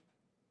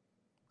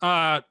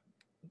 2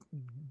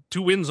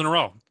 wins in a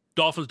row.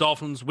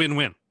 Dolphins,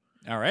 win-win.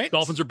 All right.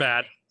 Dolphins are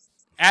bad.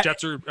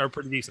 Jets are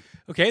pretty decent.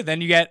 Okay,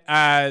 then you get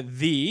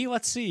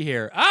let's see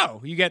here.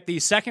 Oh, you get the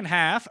second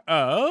half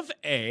of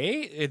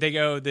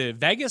the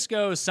Vegas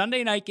goes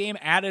Sunday night game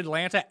at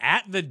Atlanta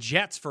at the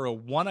Jets for a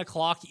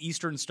 1:00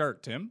 Eastern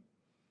start, Tim.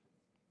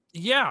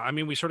 Yeah,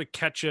 we sort of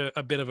catch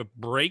a bit of a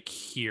break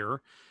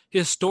here.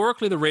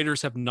 Historically, the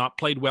Raiders have not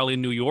played well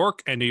in New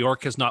York, and New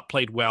York has not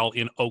played well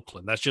in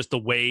Oakland. That's just the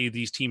way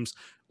these teams,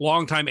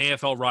 longtime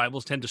AFL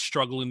rivals, tend to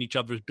struggle in each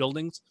other's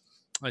buildings.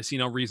 I see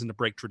no reason to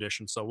break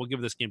tradition, so we'll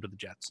give this game to the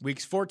Jets.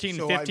 Weeks 14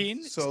 and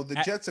 15. So the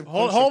Jets have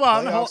hold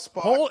on,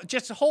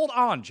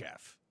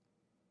 Jeff.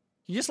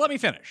 You just let me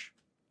finish.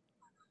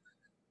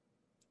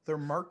 Their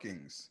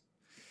markings.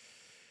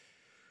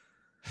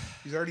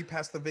 He's already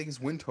passed the Vegas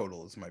win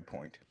total, is my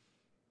point.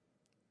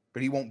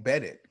 But he won't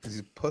bet it because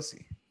he's a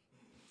pussy.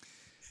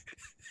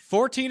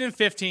 14 and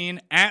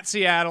 15 at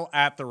Seattle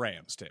at the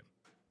Rams, Tim.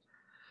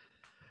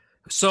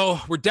 So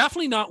we're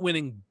definitely not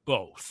winning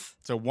both.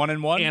 So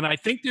 1-1, and I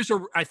think there's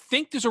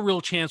a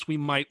real chance we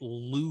might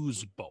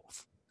lose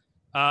both.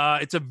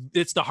 It's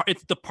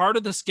the part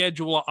of the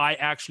schedule I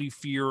actually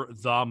fear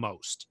the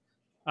most.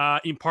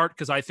 In part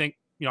because I think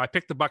I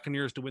picked the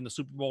Buccaneers to win the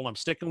Super Bowl and I'm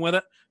sticking with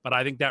it, but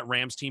I think that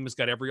Rams team has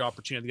got every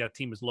opportunity. That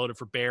team is loaded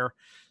for bear.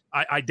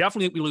 I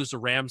definitely think we lose the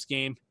Rams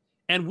game.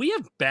 And we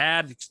have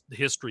bad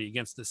history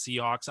against the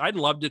Seahawks. I'd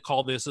love to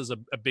call this as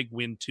a big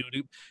win, too,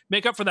 to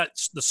make up for the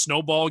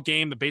snowball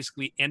game that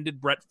basically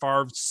ended Brett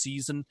Favre's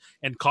season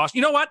and cost.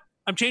 You know what?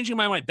 I'm changing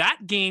my mind.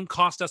 That game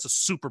cost us a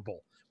Super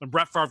Bowl when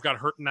Brett Favre got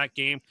hurt in that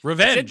game.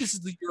 Revenge. I said this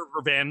is the year of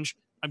revenge.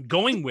 I'm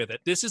going with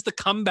it. This is the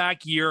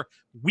comeback year.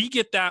 We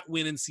get that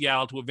win in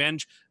Seattle to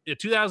avenge a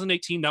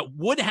 2018 that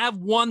would have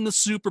won the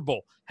Super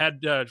Bowl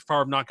had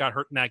Favre not got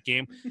hurt in that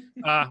game.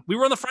 We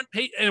were on the front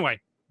page. Anyway,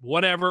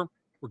 whatever.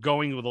 We're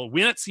going with a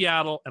win at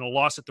Seattle and a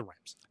loss at the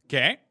Rams.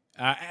 Okay.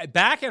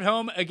 Back at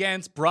home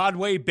against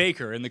Broadway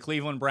Baker in the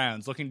Cleveland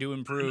Browns, looking to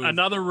improve.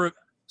 Another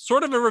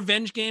sort of a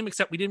revenge game,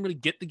 except we didn't really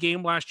get the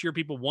game last year.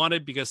 People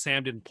wanted because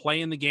Sam didn't play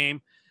in the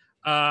game.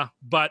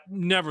 But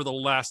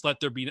nevertheless, let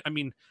there be. I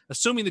mean,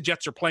 assuming the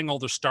Jets are playing all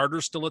their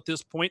starters still at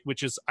this point,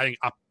 which is, I think,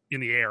 up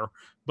in the air.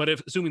 But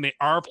assuming they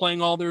are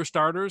playing all their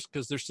starters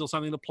because there's still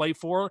something to play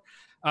for,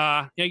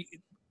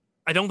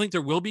 I don't think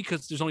there will be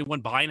because there's only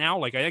one bye now.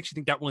 Like, I actually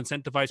think that will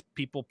incentivize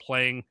people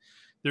playing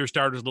their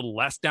starters a little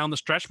less down the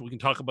stretch. But we can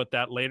talk about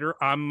that later.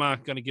 I'm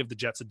going to give the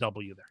Jets a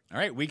W there. All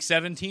right, Week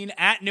 17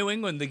 at New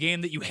England, the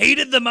game that you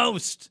hated the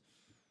most.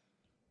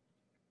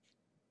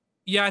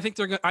 Yeah, I think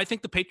I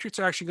think the Patriots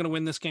are actually going to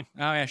win this game.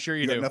 Oh yeah, sure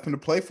you do. Got nothing to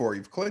play for.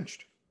 You've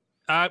clinched.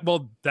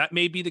 Well, that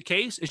may be the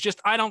case. It's just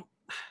I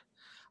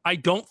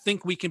don't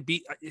think we can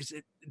beat.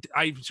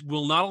 I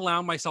will not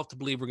allow myself to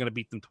believe we're going to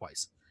beat them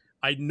twice.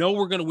 I know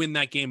we're going to win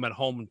that game at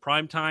home in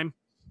prime time.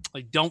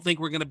 I don't think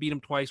we're going to beat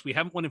them twice. We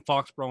haven't won in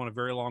Foxborough in a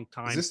very long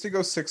time. Is this to go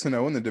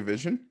 6-0 in the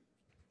division?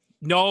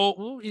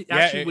 No, it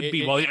actually would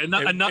be. Well,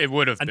 it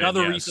would have been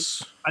another yes.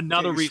 reason.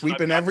 Another reason.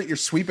 You're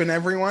sweeping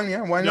everyone.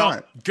 Yeah, why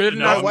not? Good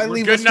enough. Why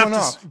leave good this one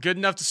enough off? good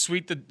enough to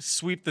sweep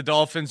the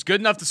Dolphins. Good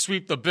enough to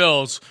sweep the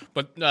Bills.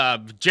 But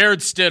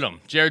Jared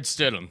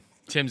Stidham.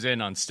 Tim's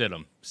in on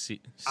Stidham.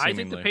 I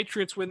think the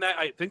Patriots win that.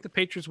 I think the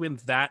Patriots win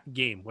that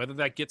game. Whether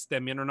that gets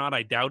them in or not,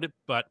 I doubt it.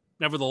 But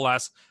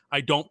nevertheless,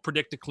 I don't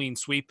predict a clean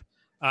sweep,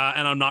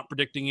 and I'm not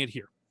predicting it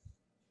here.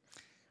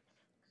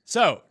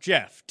 So,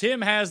 Jeff,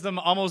 Tim has them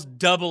almost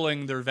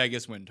doubling their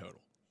Vegas win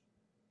total.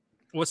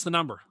 What's the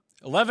number?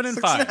 11 and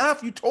 6.5.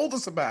 5. You told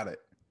us about it.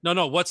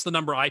 No. What's the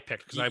number I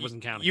picked? Because I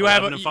wasn't counting. You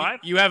have 11 and 5?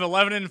 You have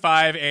 11 and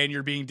 5, and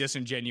you're being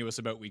disingenuous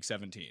about Week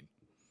 17.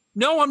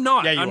 No, I'm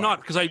not. Yeah, I'm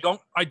not because I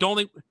don't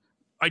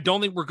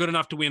think we're good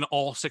enough to win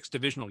all 6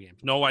 divisional games.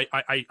 No,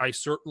 I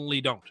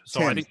certainly don't. So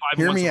Tim, I think 5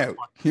 hear me out.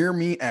 Hear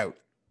me out.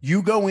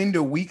 You go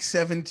into Week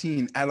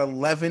 17 at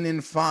 11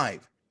 and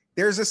 5.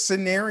 There's a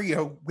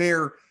scenario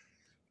where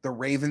the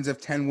Ravens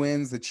have 10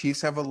 wins, the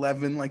Chiefs have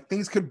 11. Like,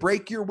 things could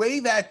break your way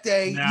that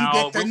day. Now,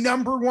 you get the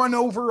number 1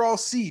 overall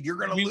seed. You're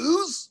going to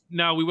lose?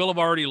 No, we will have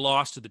already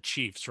lost to the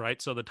Chiefs,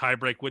 right? So the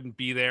tiebreak wouldn't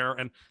be there.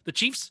 And the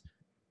Chiefs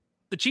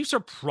are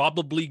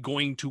probably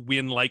going to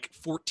win like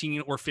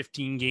 14 or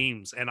 15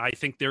 games. And I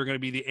think they're going to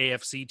be the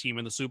AFC team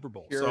in the Super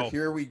Bowl.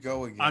 Here we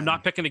go again. I'm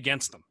not picking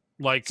against them.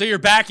 So you're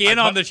back in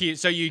on the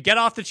Chiefs. So you get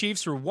off the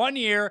Chiefs for 1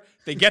 year.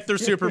 They get their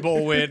Super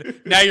Bowl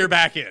win. Now you're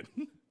back in.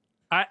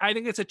 I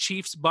think it's a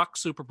Chiefs-Bucs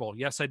Super Bowl.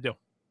 Yes, I do.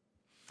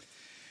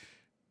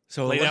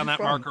 So lay down that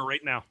marker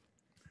right now.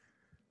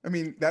 I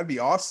mean, that'd be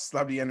awesome.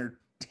 That'd be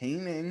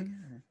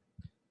entertaining.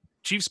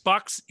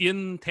 Chiefs-Bucs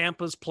in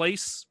Tampa's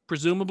place,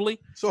 presumably.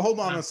 So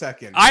hold on a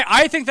second.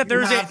 I think that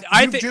there's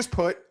I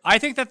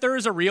think that there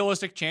is a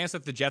realistic chance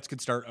that the Jets could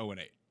start 0-8.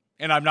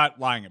 And I'm not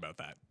lying about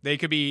that. They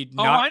could be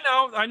not.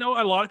 Oh, I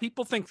know. A lot of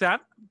people think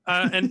that.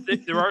 And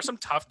there are some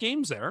tough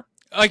games there.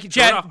 Like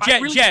Jeff,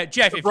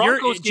 the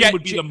Broncos game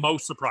would be the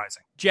most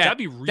surprising. That'd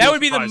be that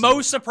would be the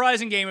most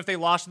surprising game if they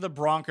lost to the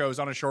Broncos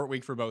on a short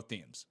week for both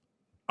teams.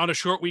 On a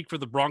short week for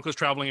the Broncos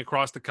traveling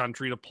across the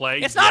country to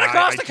play. It's not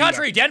across the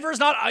country. Denver's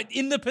not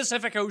in the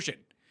Pacific Ocean.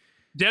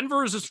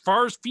 Denver is as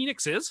far as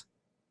Phoenix is.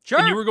 Sure.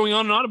 And you were going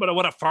on and on about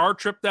what a far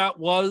trip that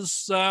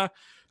was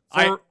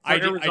for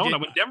Arizona.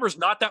 When Denver's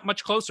not that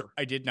much closer.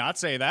 I did not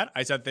say that.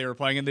 I said they were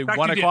playing in the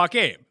 1 o'clock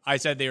game. I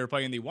said they were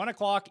playing in the 1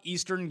 o'clock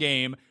Eastern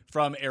game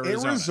from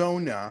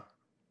Arizona.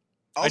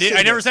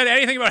 I never said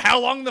anything about how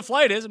long the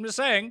flight is. I'm just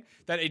saying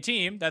that a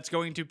team that's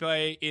going to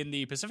play in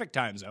the Pacific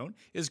time zone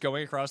is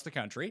going across the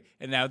country,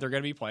 and now they're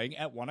going to be playing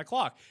at 1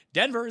 o'clock.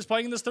 Denver is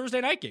playing in this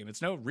Thursday night game.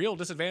 It's no real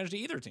disadvantage to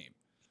either team.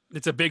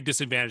 It's a big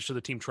disadvantage to the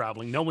team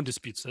traveling. No one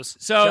disputes this.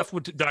 So Jeff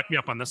would back me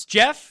up on this.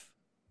 Jeff?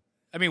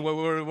 I mean,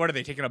 what are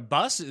they taking a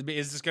bus?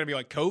 Is this going to be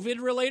like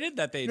COVID related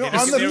that they? No,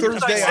 on the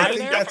Thursday, I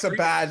think that's a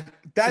bad.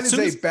 That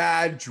is a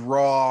bad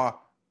draw.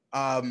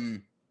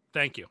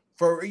 Thank you.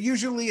 For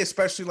usually,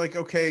 especially like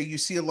you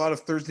see a lot of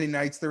Thursday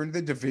nights. They're in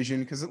the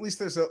division because at least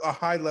there's a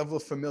high level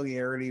of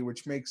familiarity,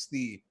 which makes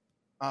the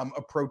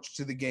approach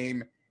to the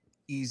game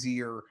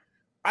easier.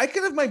 I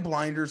could have my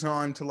blinders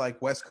on to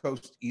like West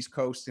Coast, East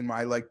Coast in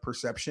my like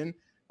perception.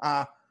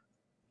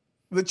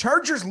 The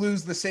Chargers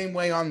lose the same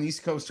way on the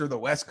East Coast or the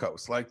West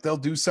Coast. Like they'll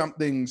do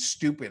something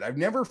stupid. I've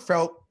never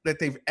felt that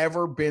they've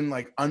ever been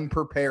like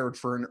unprepared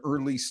for an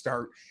early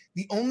start.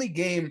 The only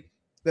game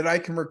that I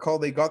can recall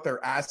they got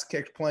their ass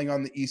kicked playing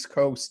on the East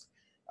Coast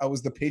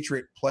was the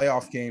Patriot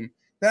playoff game.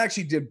 That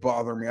actually did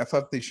bother me. I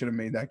thought they should have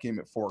made that game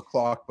at 4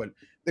 o'clock, but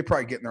they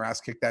probably getting their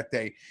ass kicked that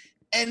day.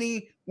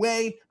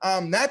 Anyway,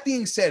 that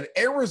being said,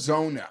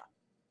 Arizona,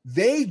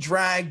 they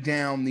dragged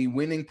down the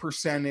winning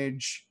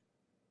percentage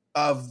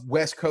of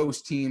West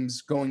Coast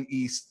teams going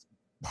east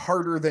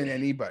harder than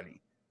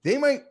anybody. they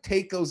might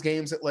take those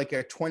games at like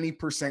a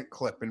 20%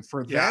 clip. And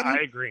for them, I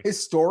agree.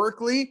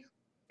 Historically,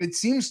 it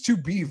seems to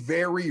be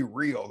very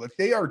real that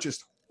they are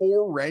just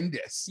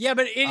horrendous. Yeah,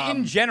 but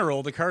in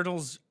general, the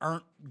Cardinals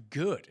aren't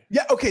good.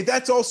 Yeah, okay,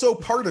 that's also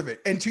part of it.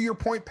 And to your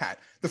point, Pat,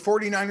 the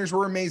 49ers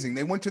were amazing.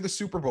 They went to the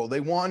Super Bowl. They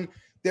won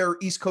their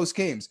East Coast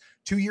games.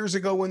 2 years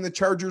ago when the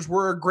Chargers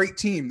were a great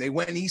team, they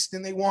went East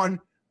and they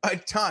won a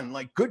ton.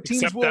 Like, good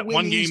teams Except will that win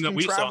one the game East, that and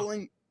we saw.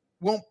 traveling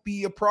won't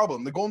be a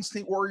problem. The Golden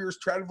State Warriors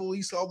travel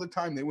East all the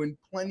time. They win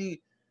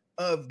plenty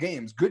of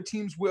games. Good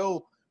teams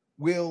will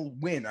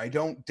win. I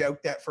don't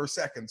doubt that for a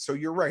second. So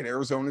you're right.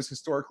 Arizona's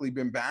historically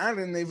been bad,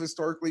 and they've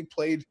historically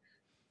played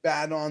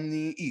bad on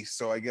the East.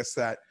 So I guess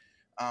that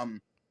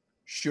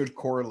should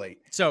correlate.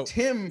 So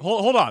Tim,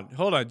 hold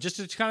on. Just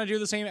to kind of do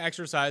the same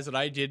exercise that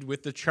I did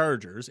with the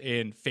Chargers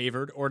in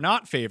favored or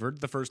not favored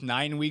the first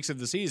 9 weeks of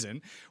the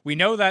season. We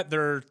know that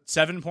they're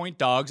 7-point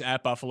dogs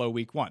at Buffalo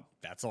week 1.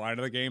 That's the line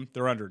of the game.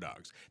 They're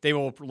underdogs. They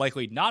will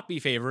likely not be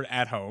favored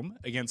at home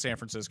against San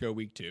Francisco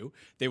week 2.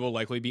 They will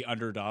likely be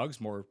underdogs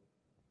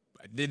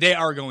They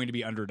are going to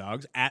be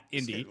underdogs at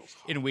Indy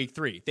in week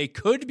 3. They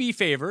could be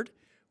favored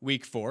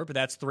week 4, but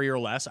that's 3 or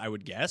less, I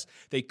would guess.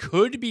 They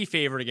could be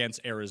favored against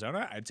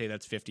Arizona. I'd say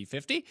that's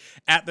 50-50.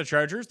 At the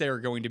Chargers, they are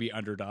going to be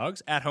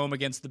underdogs. At home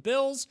against the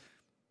Bills,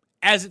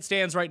 as it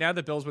stands right now,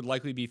 the Bills would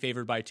likely be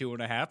favored by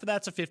 2.5, but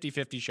that's a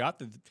 50-50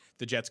 shot.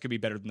 The Jets could be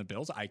better than the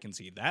Bills. I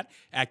concede that.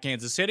 At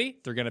Kansas City,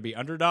 they're going to be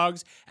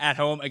underdogs. At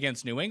home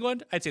against New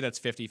England, I'd say that's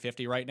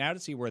 50-50 right now to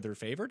see where they're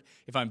favored,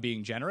 if I'm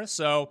being generous.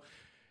 So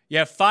you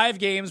have 5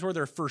 games where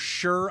they're for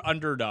sure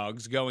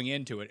underdogs going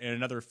into it, and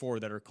another 4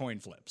 that are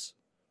coin flips.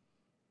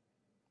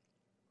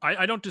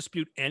 I don't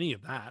dispute any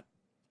of that.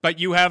 But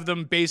you have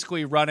them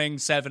basically running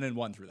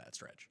 7-1 through that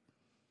stretch.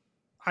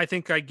 I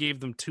think I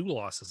gave them 2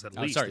 losses at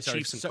least. The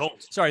Chiefs and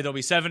Colts. Sorry, they'll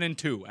be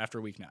 7-2 after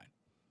week 9.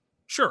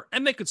 Sure,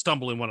 and they could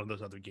stumble in one of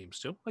those other games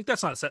too. Like,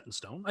 that's not set in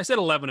stone. I said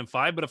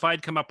 11-5, but if I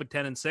had come up with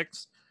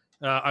 10-6,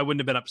 I wouldn't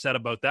have been upset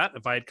about that.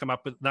 If I had come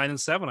up with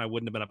 9-7, I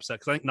wouldn't have been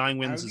upset because I think 9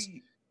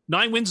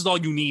 wins is all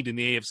you need in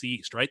the AFC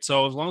East, right?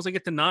 So as long as I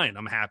get to 9,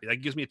 I'm happy. That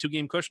gives me a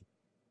 2-game cushion.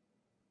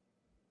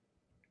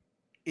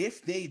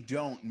 If they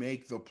don't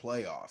make the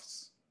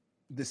playoffs,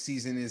 the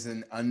season is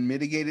an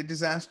unmitigated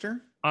disaster?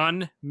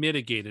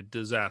 Unmitigated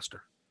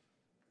disaster.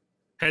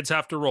 Heads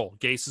have to roll.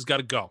 Gase has got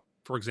to go,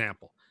 for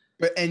example.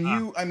 But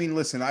I mean,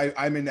 listen,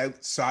 I'm an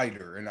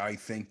outsider, and I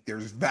think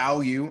there's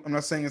value. I'm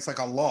not saying it's like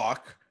a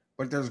lock,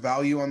 but there's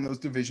value on those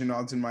division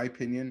odds, in my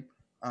opinion.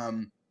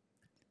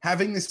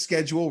 Having the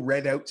schedule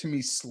read out to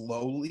me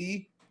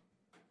slowly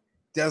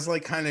does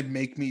like kind of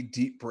make me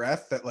deep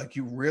breath that like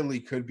you really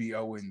could be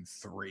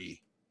 0-3.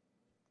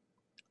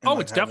 Oh,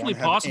 it's definitely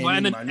possible.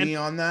 And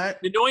on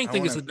that. The annoying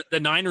thing is that the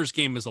Niners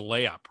game is a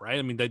layup, right?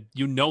 I mean, the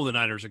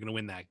Niners are going to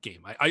win that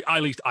game.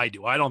 At least I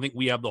do. I don't think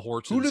we have the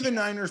horses. Who do the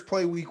Niners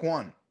play week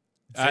 1?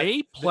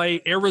 They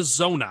play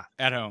Arizona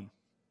at home.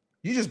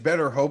 You just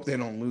better hope they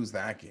don't lose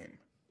that game.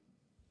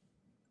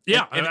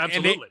 Yeah,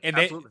 absolutely.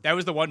 Absolutely. That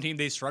was the one team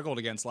they struggled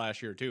against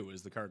last year too,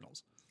 is the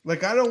Cardinals.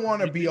 Like, I don't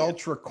want to be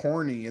ultra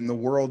corny in the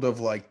world of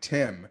like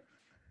Tim,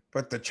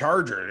 but the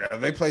Chargers,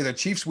 they play the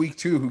Chiefs week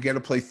 2, who get to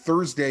play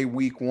Thursday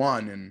week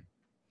 1. And,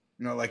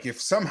 you know, like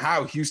if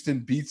somehow Houston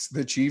beats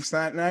the Chiefs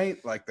that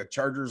night, like the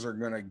Chargers are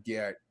going to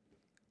get,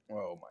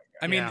 oh my God.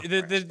 I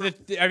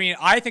mean,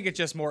 I think it's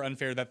just more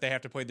unfair that they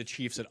have to play the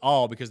Chiefs at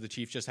all because the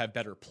Chiefs just have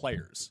better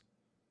players.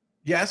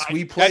 Yes,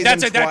 we play them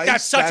twice.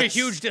 That's such a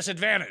huge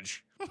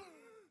disadvantage.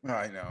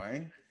 I know,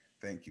 eh?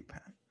 Thank you,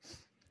 Pat.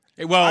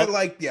 Well, I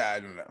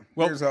don't know.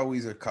 There's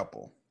always a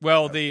couple.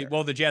 Well,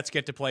 the Jets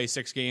get to play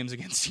 6 games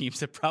against teams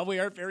that probably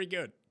aren't very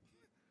good.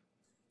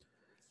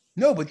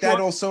 No, but that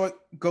also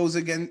goes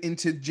again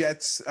into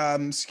Jets'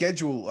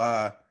 schedule.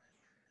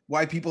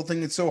 Why people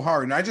think it's so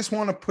hard, and I just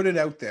want to put it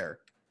out there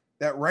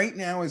that right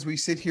now, as we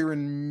sit here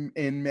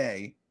in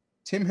May,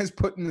 Tim has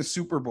put in the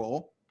Super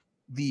Bowl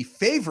the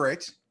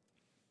favorite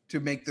to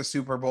make the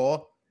Super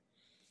Bowl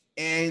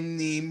and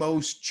the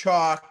most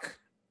chalk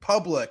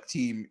public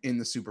team in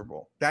the Super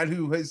Bowl.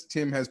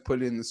 Tim has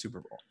put in the Super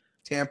Bowl.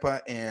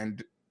 Tampa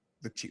and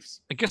the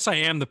Chiefs. I guess I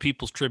am the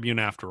People's Tribune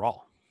after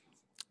all.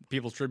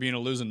 People's Tribune are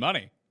losing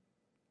money.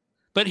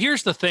 But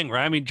here's the thing,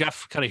 right? I mean,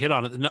 Jeff kind of hit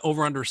on it.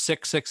 Over under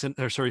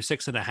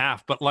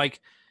 6.5. But like,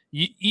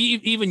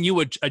 even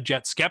you, a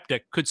Jet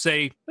skeptic, could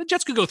say the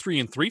Jets could go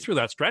 3-3 through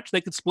that stretch. They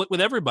could split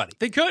with everybody.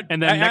 They could,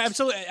 and then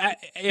absolutely. And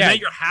then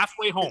you're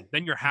halfway home.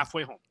 But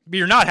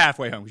you're not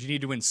halfway home because you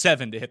need to win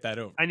 7 to hit that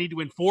over. I need to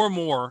win 4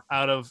 more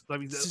out of. I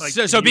mean, like,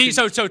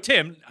 so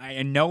Tim.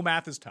 I know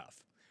math is tough,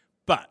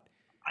 but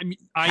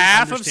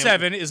half of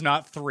 7 is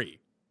not 3.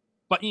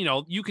 But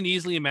you can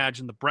easily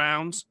imagine the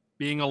Browns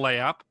being a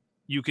layup.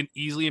 You can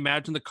easily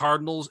imagine the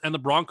Cardinals and the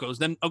Broncos.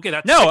 Then, okay,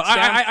 that's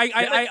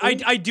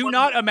I do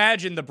not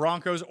imagine the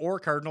Broncos or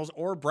Cardinals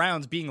or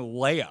Browns being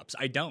layups.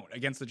 I don't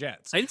against the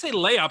Jets. I didn't say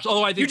layups,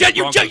 although I think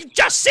you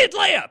just said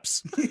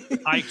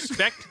layups. I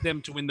expect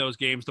them to win those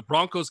games. The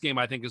Broncos game,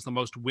 I think, is the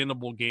most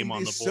winnable game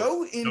on the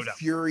board. It's so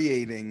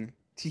infuriating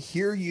to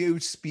hear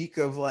you speak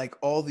of like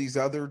all these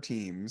other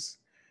teams,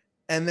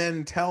 and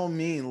then tell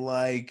me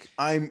like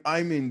I'm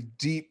in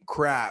deep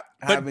crap.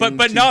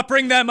 But not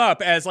bring them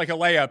up as like a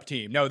layup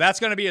team. No, that's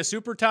going to be a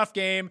super tough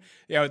game.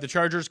 The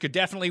Chargers could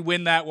definitely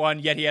win that one.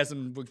 Yet he has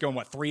them going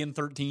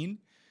 3-13.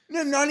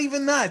 No, not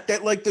even that.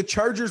 That like the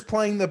Chargers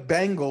playing the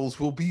Bengals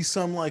will be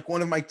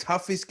one of my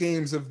toughest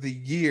games of the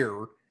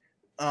year.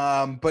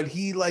 But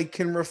he like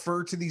can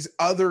refer to these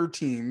other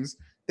teams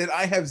that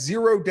I have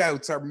zero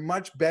doubts are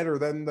much better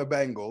than the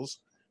Bengals,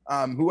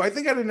 who I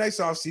think had a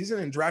nice offseason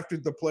and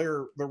drafted the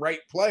right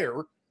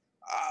player.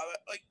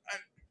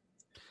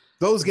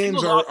 Those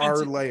games are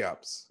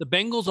layups. The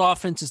Bengals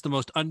offense is the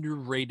most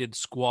underrated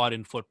squad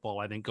in football,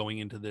 I think, going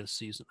into this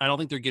season. I don't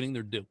think they're getting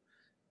their due.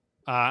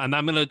 And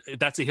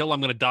that's a hill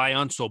I'm going to die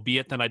on. So be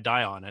it, then I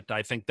die on it.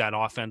 I think that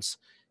offense,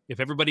 if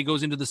everybody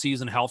goes into the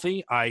season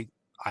healthy, I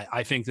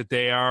think that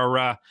they are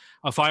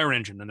a fire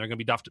engine and they're going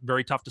to be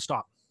very tough to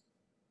stop.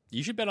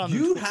 You should bet on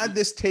You had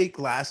this take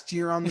last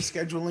year on the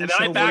scheduling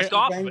show. I backed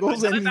off.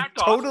 Bengals, and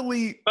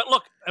totally. But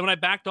look, when I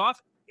backed off,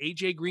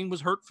 AJ Green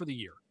was hurt for the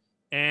year.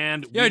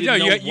 And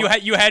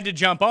you had to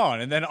jump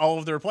on, and then all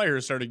of their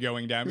players started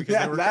going down because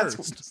they were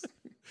cursed.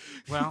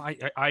 Well,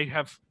 I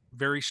have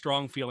very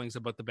strong feelings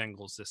about the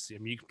Bengals this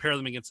season. I mean, you compare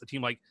them against a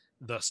team like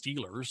the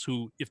Steelers,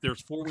 who, if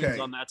there's 4 wins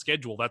on that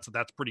schedule,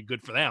 that's pretty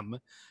good for them.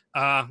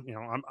 I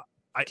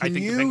think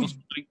the Bengals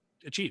will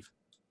achieve.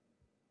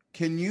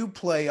 Can you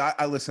play?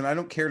 I listen. I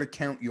don't care to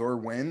count your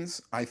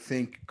wins. I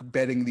think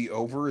betting the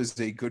over is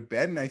a good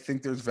bet, and I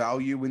think there's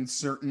value in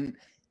certain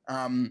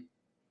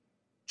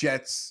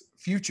Jets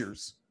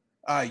futures.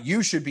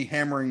 You should be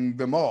hammering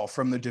them all,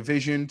 from the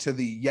division to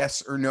the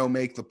yes or no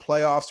make the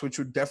playoffs, which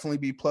would definitely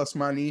be plus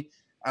money.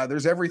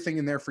 There's everything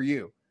in there for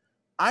you.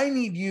 I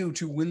need you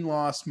to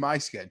win-loss my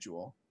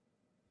schedule.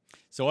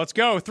 So let's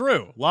go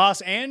through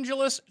Los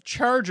Angeles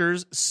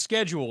Chargers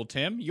schedule,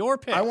 Tim. Your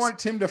picks. I want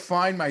Tim to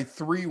find my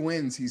 3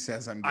 wins he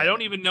says I'm getting. I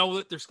don't even know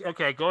that there's...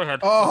 Okay, go ahead.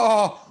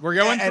 Oh, we're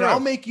going through. And I'll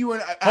make you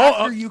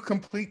after you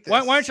complete this.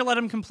 Why don't you let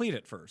him complete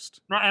it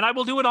first? And I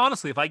will do it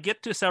honestly. If I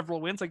get to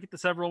several wins, I get to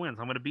several wins.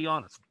 I'm going to be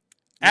honest.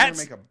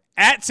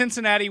 At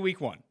Cincinnati,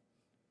 week 1.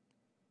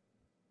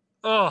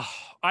 Oh,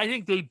 I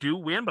think they do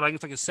win, but I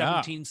think it's like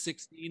a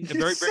 17-16, a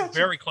very, very,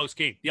 very close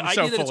game. You're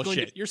so full of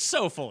shit. You're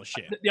so full of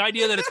shit. The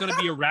idea that it's going to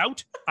be a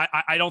rout,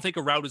 I don't think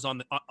a rout is on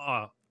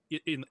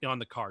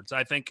the cards.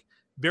 I think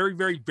very,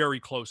 very, very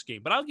close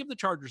game, but I'll give the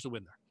Chargers a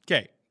win there.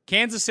 Okay,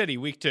 Kansas City,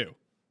 week 2.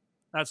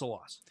 That's a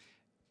loss.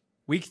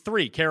 Week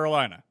 3,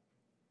 Carolina.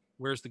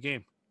 Where's the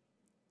game?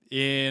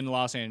 In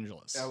Los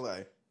Angeles. LA.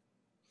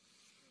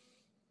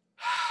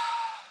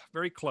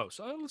 Very close.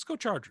 Let's go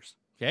Chargers.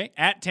 Okay,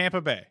 at Tampa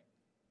Bay.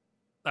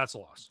 That's a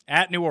loss.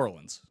 At New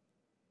Orleans.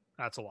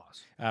 That's a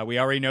loss. We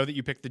already know that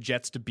you picked the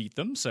Jets to beat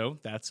them, so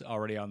that's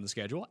already on the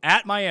schedule.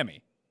 At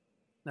Miami.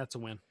 That's a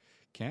win.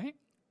 Okay.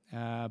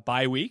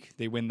 Bye week.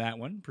 They win that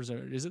one.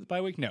 Is it the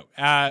bye week? No.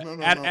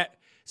 No.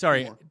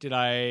 Sorry, did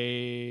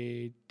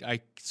I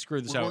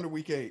screwed this We're out? going to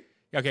week 8.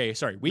 Okay,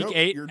 sorry. Week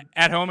 8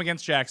 at home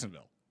against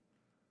Jacksonville.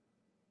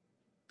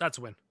 That's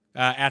a win.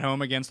 At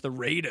home against the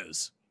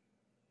Raiders.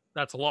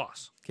 That's a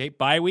loss. Okay,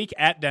 bye week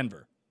at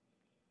Denver.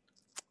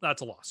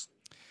 That's a loss.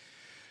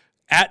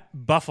 At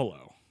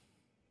Buffalo.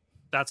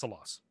 That's a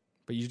loss.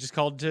 But you just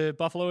called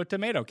Buffalo a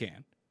tomato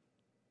can.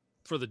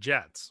 For the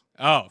Jets.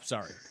 Oh,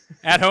 sorry.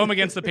 At home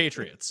against the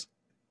Patriots.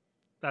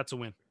 That's a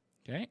win.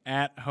 Okay.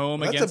 At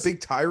home That's against... a big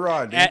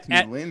Tyrod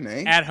Anthony win,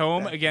 eh? At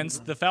home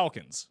against the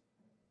Falcons.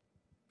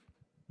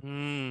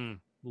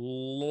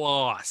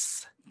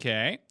 Loss.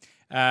 Okay.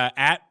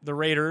 At the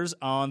Raiders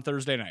on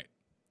Thursday night.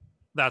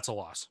 That's a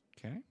loss.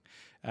 Okay.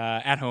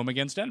 At home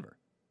against Denver.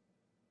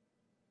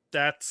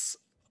 That's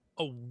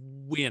a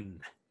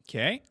win.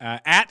 Okay.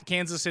 At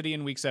Kansas City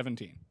in week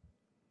 17.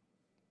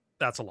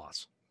 That's a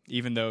loss.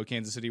 Even though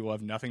Kansas City will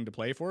have nothing to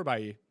play for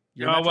by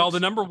your well, the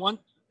number one,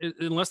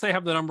 unless they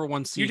have the number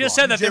 1 seed. You just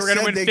said that they were going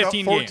to win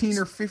 15 got 14 games.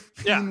 or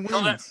 15 wins.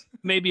 That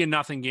may be a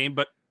nothing game,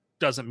 but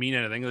doesn't mean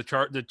anything.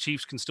 The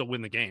Chiefs can still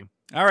win the game.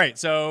 All right.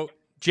 So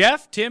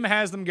Tim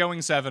has them going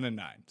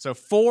 7-9. So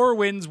 4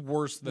 wins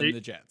worse than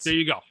the Jets. There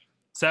you go.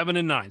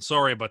 7-9.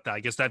 Sorry about that. I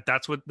guess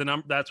that's what the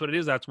number. That's what it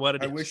is. That's what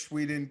it is. I wish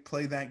we didn't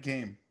play that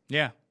game.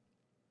 Yeah.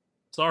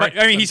 Sorry.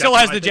 But, I mean, he still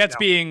has the Jets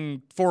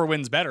being 4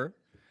 wins better.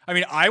 I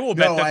mean, I will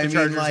bet that the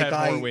Chargers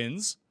have more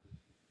wins.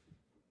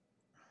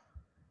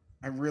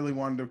 I really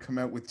wanted to come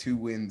out with 2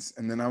 wins,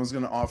 and then I was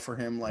going to offer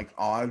him like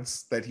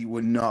odds that he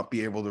would not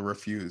be able to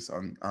refuse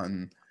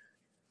on.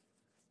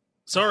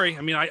 Sorry.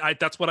 I mean, I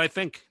that's what I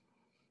think.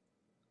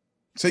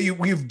 So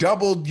we've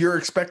doubled your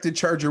expected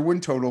Charger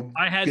win total.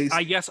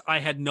 I guess I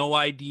had no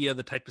idea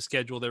the type of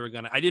schedule they were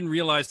going to. I didn't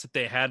realize that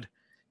they had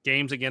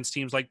games against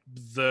teams like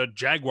the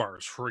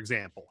Jaguars, for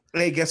example.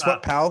 Hey, guess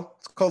what, pal?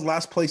 It's called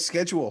last place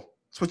schedule.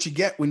 It's what you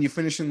get when you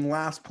finish in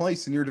last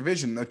place in your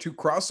division. The 2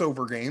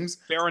 crossover games.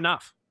 Fair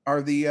enough.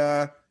 Are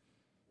the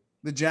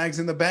Jags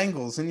and the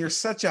Bengals, and you're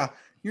such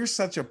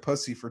a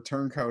pussy for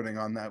turncoating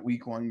on that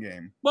week 1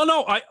 game. Well,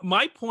 no,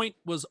 my point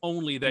was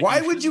only that.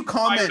 Why would you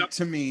comment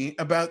to me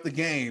about the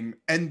game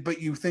but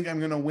you think I'm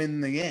going to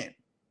win the game?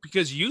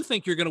 because you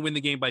think you're going to win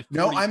the game by 40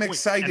 No, I'm points.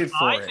 excited And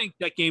for I it. think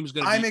that game is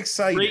going to I'm be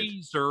excited.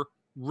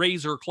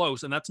 razor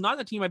close, and that's not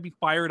a team I'd be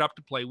fired up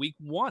to play week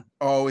 1.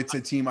 Oh, it's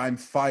a team I'm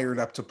fired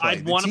up to play.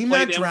 I'd The wanna team play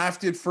that them.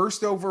 drafted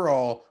first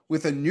overall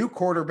with a new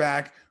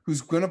quarterback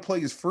who's going to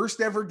play his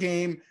first ever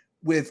game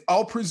with,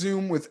 I'll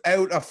presume,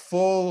 without a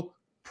full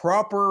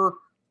proper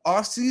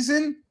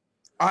offseason.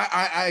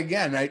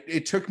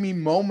 It took me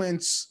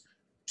moments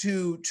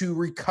to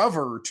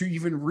recover, to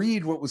even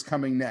read what was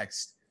coming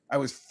next. I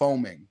was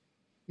foaming.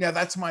 Now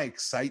that's my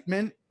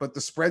excitement, but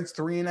the spread's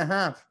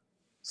 3.5.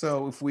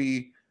 So if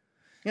I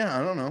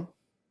don't know.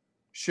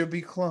 Should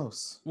be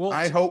close. Well,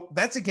 I hope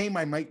that's a game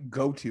I might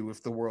go to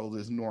if the world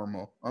is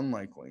normal.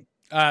 Unlikely.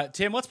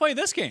 Tim, let's play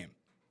this game.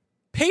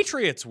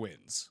 Patriots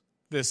wins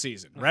this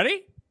season.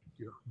 Ready?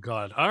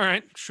 God. All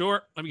right.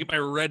 Sure. Let me get my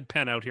red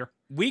pen out here.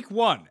 Week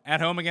 1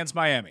 at home against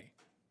Miami.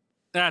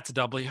 That's a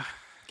W.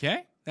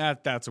 Okay.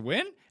 That's a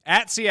win.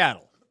 At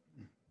Seattle.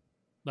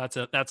 That's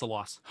a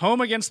loss.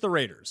 Home against the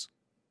Raiders.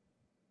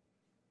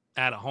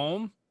 At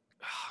home?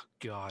 Oh,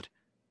 God.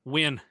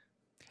 Win.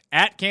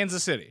 At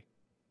Kansas City.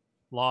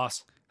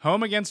 Loss.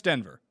 Home against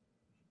Denver.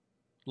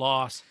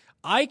 Loss.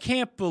 I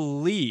can't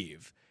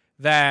believe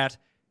that.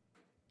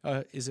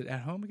 Is it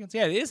at home against?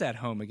 Yeah, it is at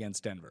home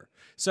against Denver.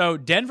 So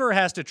Denver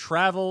has to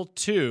travel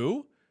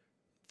to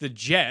the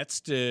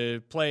Jets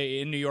to play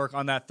in New York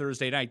on that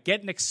Thursday night.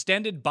 Get an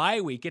extended bye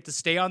week. Get to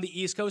stay on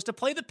the East Coast to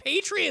play the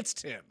Patriots,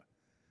 Tim.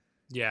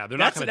 Yeah, they're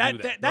not going to do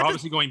that. They're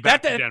obviously going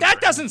back to Denver. That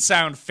doesn't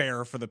sound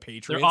fair for the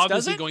Patriots,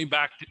 does it?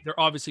 They're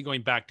obviously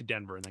going back to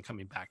Denver and then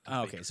coming back to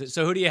Okay,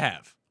 so who do you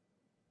have?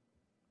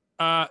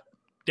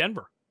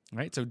 Denver. All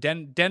right, so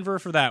Denver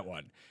for that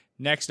one.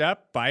 Next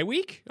up, bye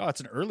week. Oh,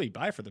 it's an early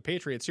bye for the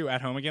Patriots, too,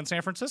 at home against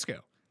San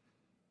Francisco.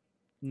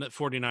 The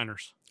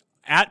 49ers.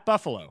 At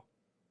Buffalo.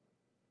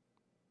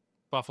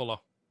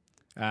 Buffalo.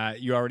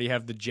 You already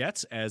have the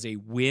Jets as a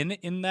win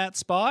in that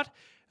spot.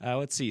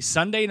 Let's see.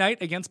 Sunday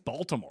night against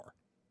Baltimore.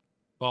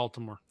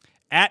 Baltimore.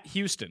 At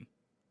Houston.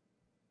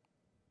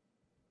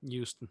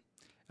 Houston.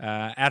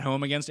 At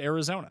home against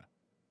Arizona.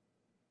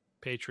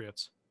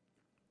 Patriots.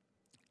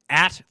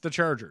 At the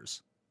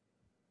Chargers.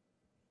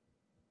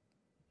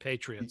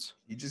 Patriots.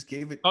 You just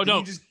gave it. Oh,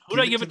 no. Who did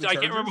I give it to? I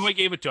can't remember who I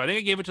gave it to. I think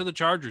I gave it to the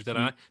Chargers,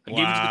 didn't I? I gave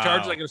it to the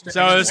Chargers. I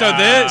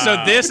gotta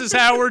so this is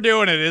how we're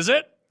doing it, is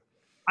it?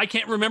 I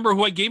can't remember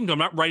who I gave them to. I'm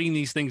not writing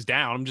these things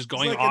down. I'm just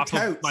going like off a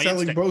tout of my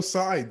selling instinct. both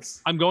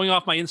sides. I'm going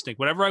off my instinct.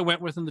 Whatever I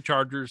went with in the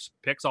Chargers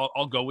picks,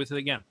 I'll go with it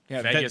again.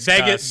 Yeah,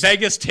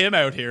 Vegas Tim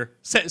out here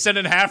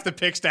sending half the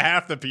picks to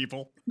half the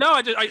people. No,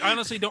 I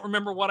honestly don't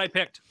remember what I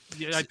picked.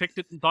 I picked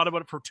it and thought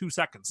about it for 2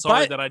 seconds.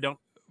 Sorry that I don't.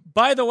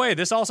 By the way,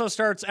 this also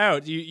starts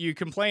out. You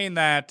complain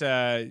that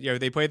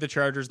they played the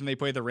Chargers and they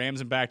played the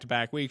Rams in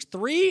back-to-back weeks.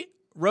 3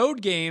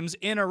 road games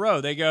in a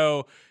row. They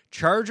go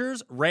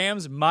Chargers,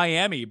 Rams,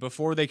 Miami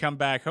before they come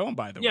back home,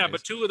 by the way. Yeah,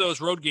 but 2 of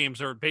those road games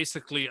are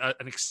basically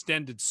an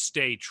extended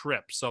stay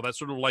trip. So that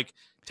sort of like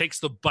takes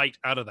the bite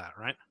out of that,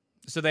 right?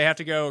 So they have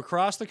to go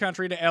across the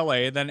country to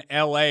L.A., then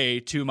L.A.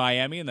 to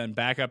Miami, and then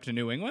back up to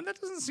New England. That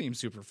doesn't seem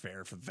super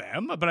fair for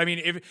them. But, I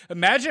mean,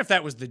 imagine if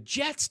that was the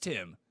Jets,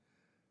 Tim.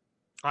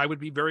 I would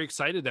be very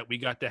excited that we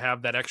got to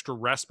have that extra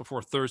rest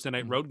before Thursday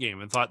night road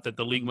game, and thought that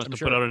the league must have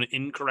put out an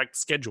incorrect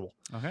schedule.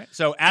 Okay,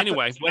 so what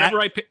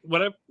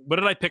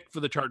did I pick for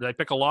the Chargers? I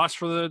pick a loss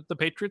for the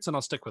Patriots, and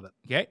I'll stick with it.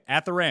 Okay,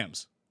 at the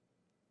Rams.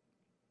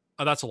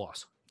 Oh, that's a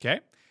loss. Okay,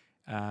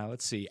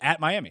 let's see. At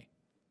Miami.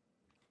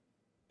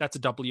 That's a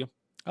W.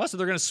 Oh, so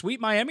they're going to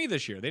sweep Miami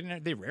this year.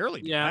 They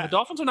rarely do that. The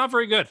Dolphins are not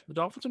very good. The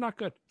Dolphins are not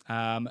good.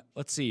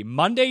 Let's see.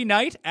 Monday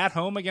night at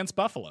home against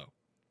Buffalo.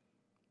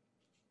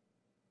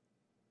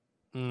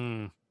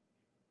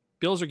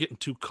 Bills are getting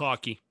too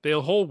cocky. The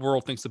whole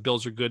world thinks the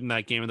Bills are good in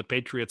that game, and the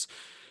Patriots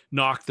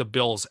knock the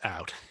Bills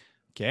out.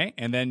 Okay,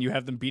 and then you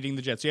have them beating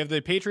the Jets. So you have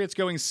the Patriots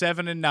going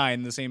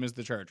 7-9, the same as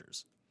the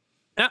Chargers.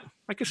 Yeah,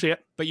 I can see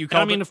it. But you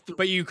call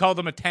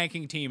them a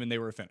tanking team, and they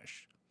were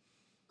finished.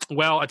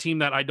 Well, a team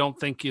that I don't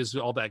think is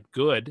all that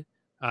good,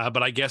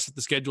 but I guess if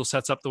the schedule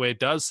sets up the way it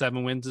does,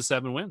 7 wins is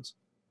 7 wins.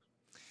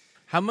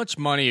 How much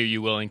money are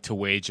you willing to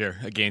wager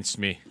against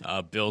me?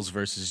 Bills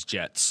versus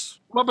Jets.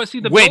 Well, but see,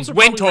 the win Bills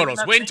are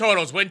totals.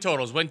 Win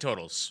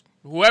totals.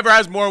 Whoever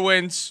has more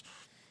wins,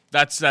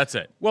 that's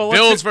it. Well,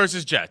 Bills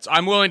versus Jets.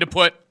 I'm willing to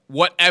put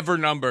whatever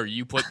number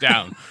you put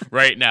down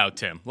right now,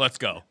 Tim. Let's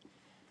go.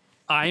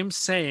 I'm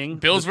saying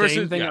Bills the versus.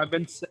 Same thing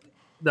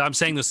I'm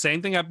saying the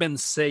same thing I've been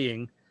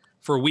saying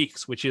for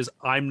weeks, which is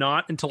I'm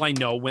not until I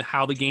know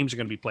how the games are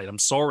going to be played. I'm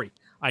sorry.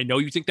 I know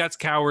you think that's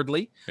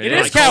cowardly. It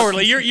is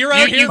cowardly. You're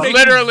out here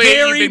making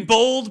very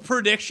bold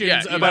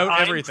predictions about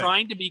everything. I'm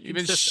trying to be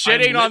consistent.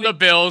 You've been shitting on the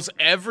Bills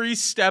every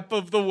step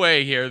of the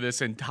way here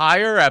this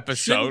entire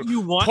episode. Shouldn't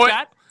you want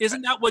that?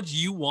 Isn't that what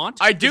you want?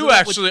 I do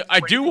actually. I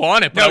do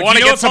want it, but I want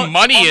to get some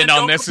money in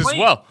on this as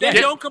well.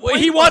 Don't complain.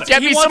 He wants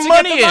get me some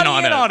money in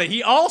on it.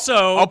 He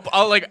also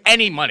I'll like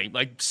any money.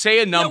 Like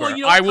say a number.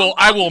 I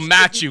will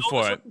match you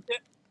for it.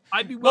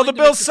 I'd be Well, willing the to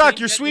Bills make the suck. same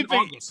You're bet in sweeping.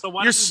 August, so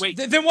why You're don't we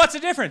wait? Then what's the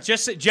difference?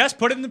 Just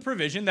put it in the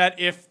provision that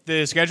if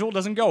the schedule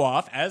doesn't go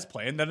off as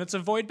planned, then it's a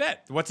void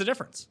bet. What's the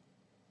difference?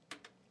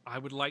 I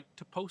would like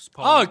to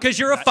postpone. Oh, because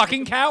you're a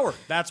fucking coward.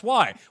 That's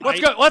why.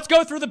 Let's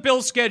go through the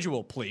Bills'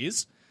 schedule,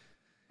 please.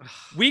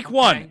 Week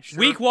one. Sure.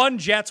 Week 1,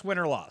 Jets win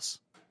or loss.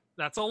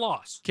 That's a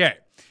loss. Okay.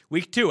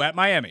 Week 2 at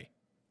Miami.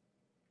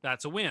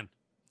 That's a win.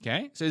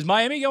 Okay. So is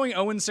Miami going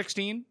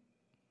 0-16?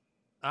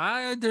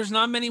 There's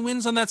not many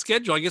wins on that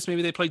schedule. I guess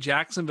maybe they play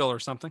Jacksonville or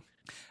something.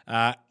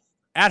 At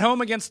home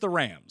against the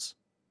Rams.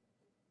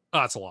 Oh,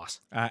 that's a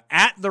loss.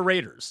 At the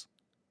Raiders.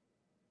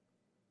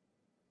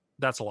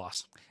 That's a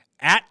loss.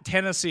 At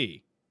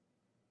Tennessee.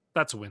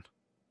 That's a win.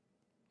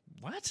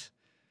 What?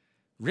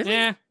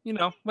 Really?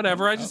 Yeah,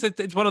 whatever. I just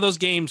it's one of those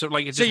games that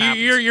So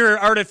you're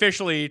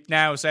artificially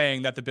now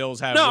saying that the Bills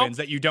have wins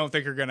that you don't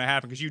think are going to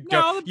happen because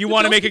you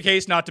want to make a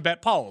case not to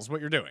bet Paul is what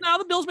you're doing. No,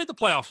 the Bills made the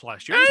playoffs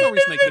last year. There's no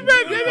reason they couldn't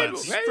make the playoffs.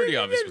 It's pretty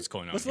obvious what's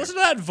going on. Let's listen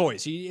to that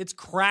voice. It's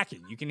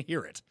cracking. You can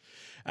hear it.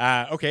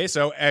 Okay,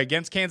 so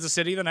against Kansas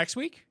City the next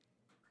week?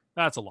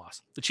 That's a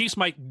loss. The Chiefs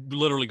might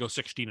literally go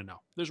 16-0.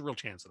 There's a real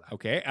chance of that.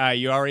 Okay,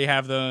 you already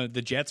have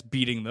the Jets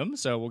beating them,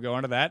 so we'll go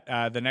on to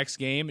that. The next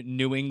game,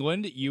 New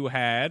England, you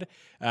had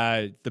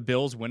the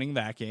Bills winning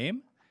that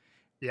game.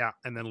 Yeah,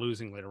 and then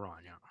losing later on,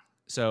 yeah.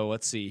 So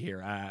let's see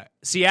here.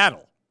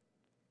 Seattle.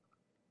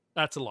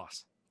 That's a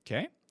loss.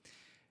 Okay.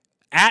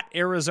 At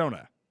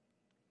Arizona.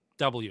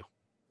 W.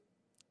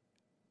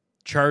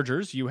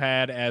 Chargers, you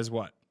had as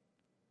what?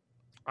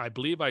 I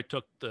believe I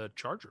took the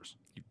Chargers.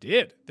 You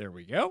did. There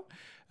we go.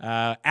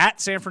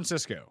 At San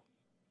Francisco.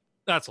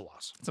 That's a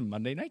loss. It's a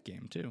Monday night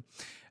game, too.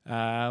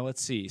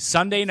 Let's see.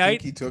 Sunday I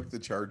night. think he took the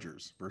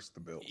Chargers versus the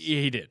Bills.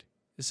 He did.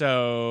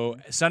 So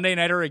Sunday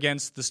nighter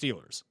against the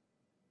Steelers.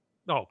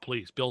 Oh,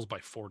 please. Bills by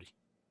 40.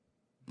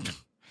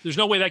 There's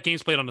no way that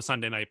game's played on a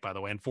Sunday night, by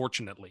the way,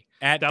 unfortunately.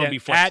 At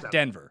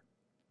Denver.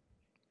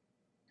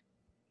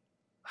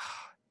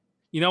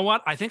 You know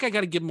what? I think I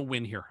got to give them a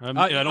win here.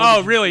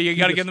 Really? You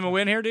got to give them a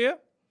win here, do you?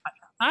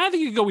 I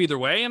think you could go either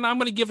way, and I'm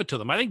going to give it to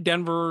them. I think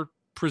Denver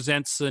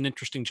presents an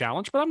interesting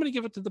challenge, but I'm going to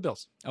give it to the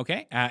Bills.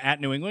 Okay.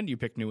 At New England, you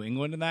picked New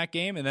England in that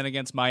game, and then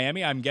against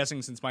Miami, I'm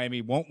guessing since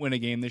Miami won't win a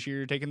game this year,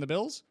 you're taking the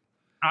Bills?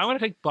 I'm going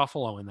to take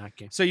Buffalo in that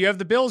game. So you have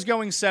the Bills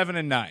going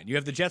 7-9. You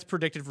have the Jets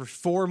predicted for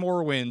 4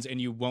 more wins, and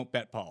you won't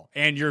bet Paul.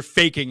 And you're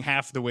faking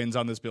half the wins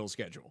on this Bills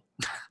schedule.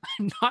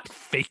 I'm not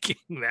faking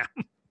them.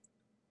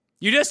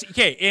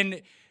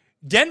 In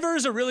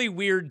Denver's a really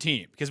weird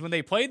team because when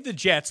they played the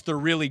Jets, they're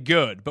really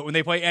good. But when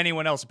they play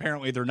anyone else,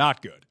 apparently they're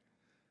not good.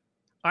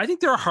 I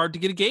think they're hard to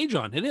get a gauge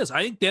on. It is.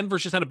 I think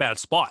Denver's just had a bad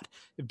spot.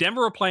 If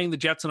Denver were playing the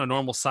Jets on a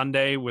normal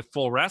Sunday with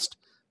full rest,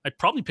 I'd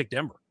probably pick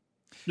Denver.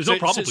 There's no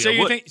problem. So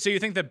you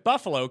think that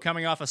Buffalo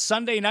coming off a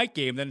Sunday night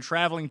game, then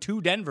traveling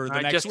to Denver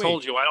the next week? I just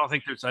told you. I don't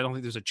think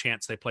there's a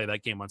chance they play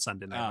that game on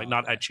Sunday night.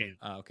 Not a chance.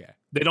 Okay.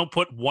 They don't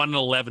put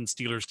 1-11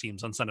 Steelers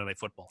teams on Sunday Night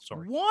Football.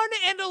 Sorry.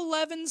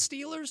 1-11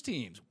 Steelers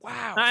teams.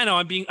 Wow. I know.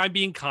 I'm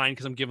being kind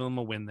because I'm giving them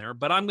a win there,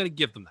 but I'm going to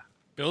give them that.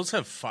 Bills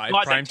have 5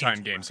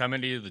 primetime games. How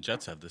many do the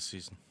Jets have this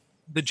season?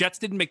 The Jets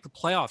didn't make the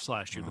playoffs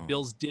last year. The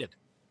Bills did.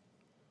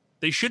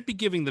 They should be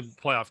giving the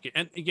playoff game.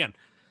 And again,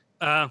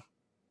 I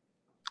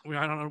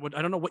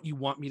don't know what you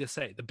want me to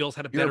say. The Bills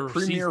had a better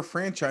premier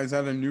franchise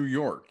out of New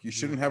York. You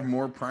shouldn't have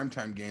more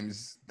primetime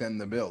games than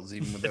the Bills,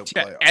 even without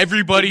playoffs.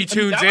 Everybody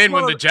tunes in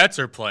when the Jets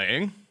are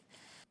playing.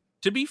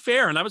 To be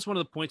fair, and that was one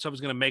of the points I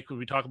was going to make when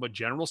we talk about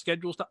general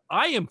schedule stuff,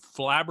 I am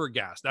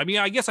flabbergasted. I mean,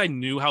 I guess I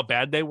knew how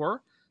bad they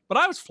were, but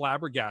I was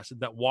flabbergasted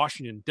that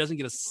Washington doesn't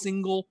get a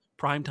single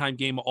primetime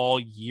game all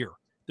year.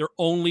 Their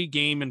only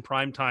game in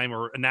primetime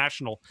or a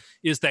national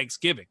is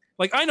Thanksgiving.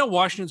 Like, I know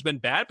Washington's been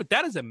bad, but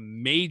that is a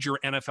major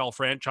NFL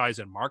franchise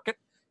and market,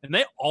 and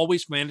they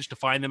always manage to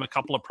find them a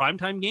couple of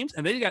primetime games,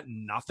 and they got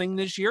nothing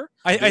this year.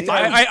 I think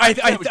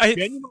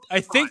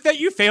that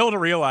you fail to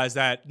realize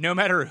that no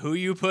matter who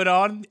you put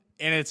on,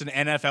 and it's an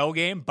NFL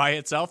game by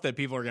itself, that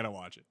people are going to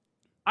watch it.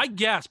 I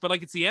guess, but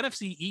like it's the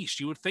NFC East,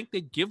 you would think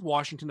they'd give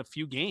Washington a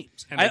few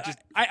games. And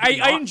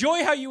I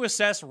enjoy how you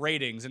assess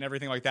ratings and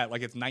everything like that,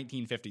 like it's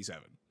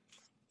 1957.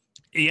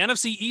 The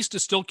NFC East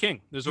is still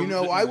king.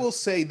 I will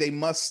say they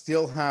must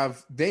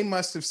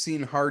have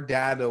seen hard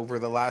data over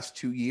the last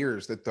 2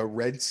 years that the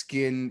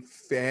Redskin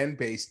fan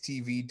base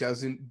TV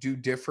doesn't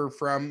differ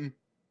from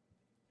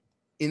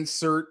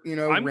insert,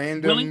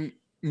 random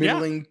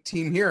middling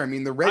team here. I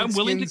mean, the Redskins. I'm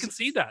willing to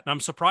concede that. And I'm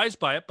surprised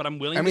by it, but I'm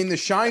willing. I mean, the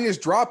shine is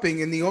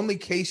dropping, and the only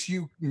case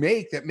you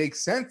make that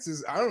makes sense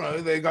is, I don't know,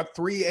 they got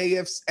 3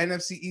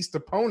 NFC East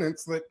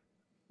opponents that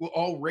will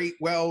all rate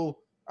well.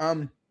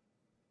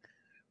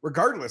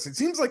 Regardless, it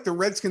seems like the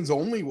Redskins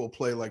only will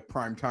play like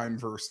primetime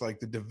versus like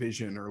the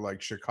division or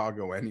like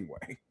Chicago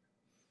anyway.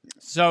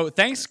 So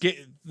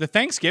the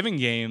Thanksgiving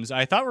games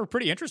I thought were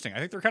pretty interesting. I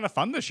think they're kind of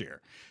fun this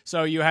year.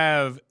 So you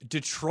have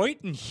Detroit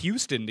and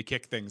Houston to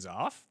kick things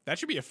off. That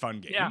should be a fun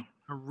game. Yeah,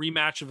 a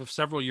rematch of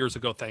several years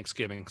ago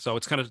Thanksgiving. So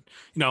it's kind of,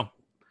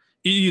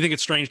 you think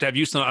it's strange to have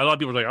Houston. A lot of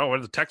people are like, oh, what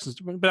are the Texans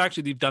doing? But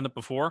actually, they've done it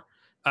before.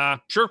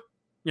 Sure.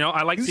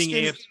 I like seeing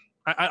AFC.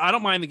 I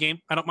don't mind the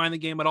game. I don't mind the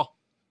game at all.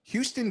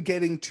 Houston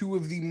getting two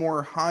of the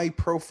more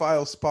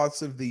high-profile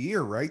spots of the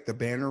year, right? The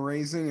banner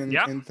raising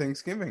and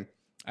Thanksgiving.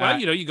 Well,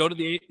 you go to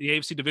the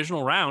AFC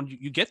divisional round,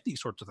 you get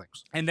these sorts of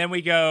things. And then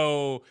we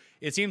go,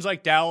 it seems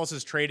like Dallas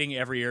is trading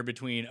every year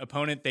between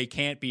opponent they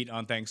can't beat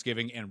on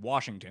Thanksgiving and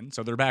Washington.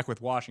 So they're back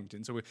with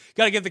Washington. So we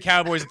got to give the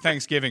Cowboys a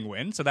Thanksgiving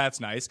win. So that's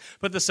nice.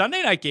 But the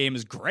Sunday night game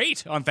is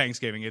great on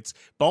Thanksgiving. It's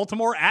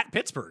Baltimore at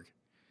Pittsburgh.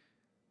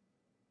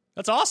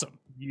 That's awesome.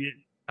 Yeah,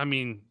 I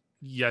mean,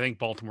 I think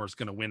Baltimore's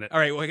going to win it. All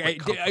right. Well,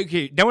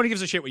 okay. No one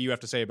gives a shit what you have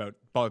to say about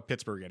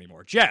Pittsburgh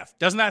anymore. Jeff,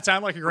 doesn't that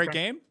sound like a great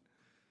game?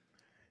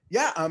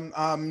 Yeah,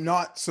 I'm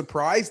not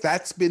surprised.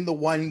 That's been the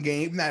one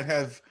game that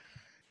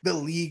the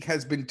league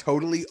has been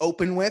totally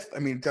open with. I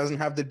mean, it doesn't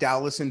have the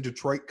Dallas and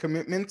Detroit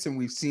commitments, and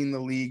we've seen the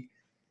league.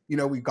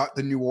 We got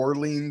the New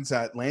Orleans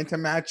Atlanta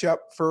matchup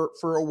for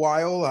a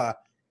while.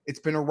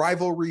 It's been a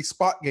rivalry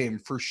spot game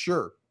for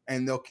sure,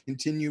 and they'll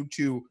continue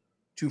to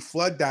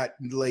flood that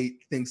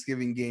late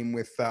Thanksgiving game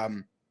with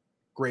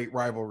great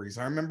rivalries.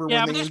 I remember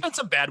but there's been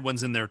some bad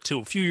ones in there too.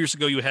 A few years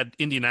ago, you had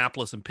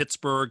Indianapolis and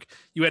Pittsburgh.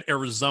 You had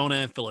Arizona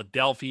and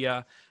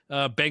Philadelphia,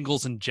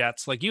 Bengals and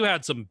Jets. Like, you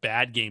had some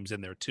bad games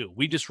in there too.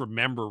 We just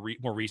remember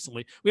more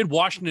recently. We had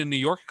Washington and New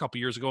York a couple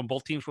years ago, and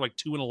both teams were like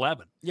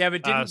 2-11. Yeah,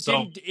 but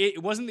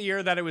it wasn't the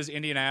year that it was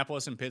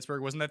Indianapolis and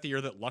Pittsburgh. Wasn't that the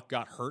year that Luck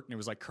got hurt and it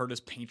was like Curtis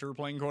Painter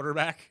playing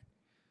quarterback?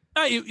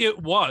 It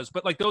was,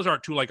 but like those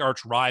aren't two like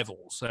arch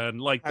rivals,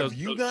 and like have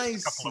you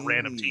guys a couple of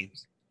random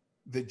teams.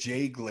 The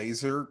Jay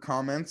Glazer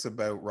comments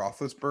about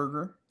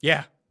Roethlisberger?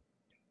 Yeah.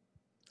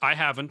 I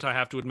haven't, I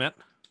have to admit.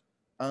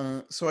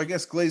 So I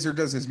guess Glazer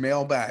does his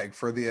mailbag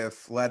for The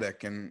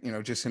Athletic, and,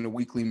 just in a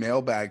weekly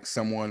mailbag,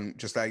 someone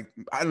I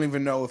don't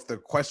even know if the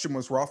question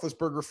was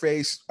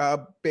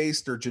Roethlisberger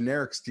based or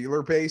generic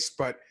Steeler based,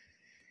 but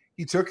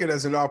he took it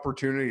as an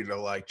opportunity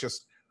to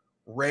just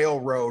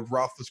railroad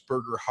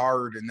Roethlisberger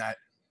hard, and that,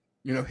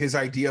 his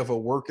idea of a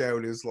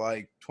workout is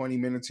 20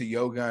 minutes of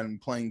yoga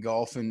and playing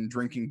golf and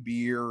drinking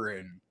beer,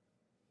 and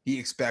he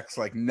expects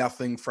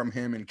nothing from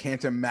him and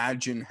can't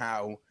imagine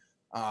how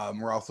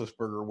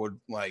Roethlisberger would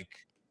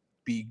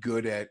be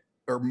good at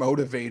or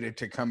motivated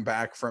to come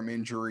back from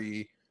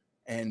injury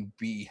and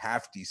be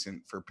half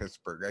decent for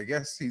Pittsburgh. I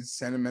guess he's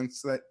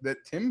sentiments that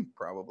Tim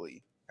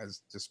probably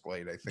has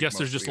displayed. I think. Yes,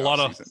 there's just a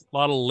lot of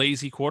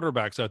lazy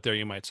quarterbacks out there,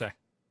 you might say.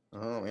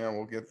 Oh yeah,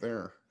 we'll get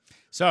there.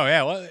 So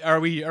yeah, well, are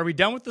we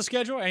done with the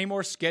schedule? Any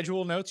more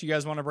schedule notes you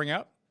guys want to bring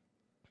up?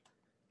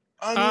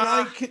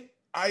 I mean,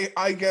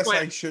 I guess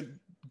I should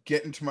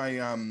get into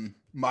my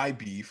my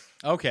beef.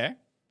 Okay.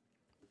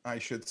 I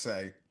should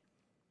say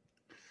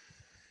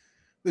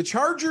the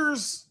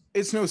Chargers.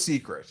 It's no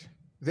secret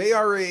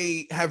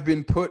they have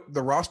been put.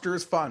 The roster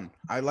is fun.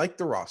 I like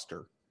the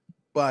roster,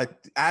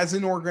 but as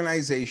an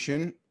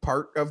organization,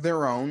 part of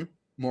their own,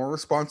 more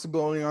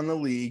responsibility on the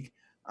league.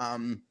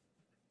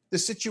 The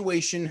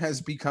situation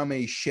has become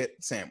a shit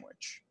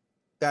sandwich.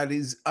 That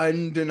is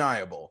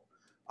undeniable.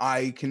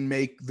 I can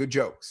make the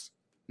jokes.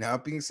 Now,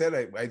 that being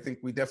said, I think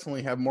we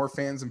definitely have more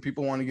fans than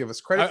people want to give us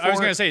credit for. I was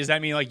going to say, does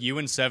that mean you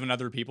and 7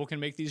 other people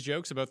can make these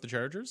jokes about the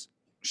Chargers?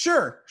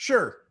 Sure.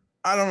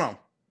 I don't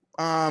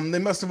know. They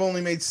must have only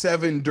made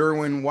 7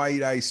 Derwin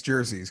White Ice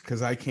jerseys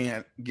because I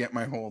can't get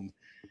my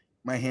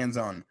hands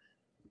on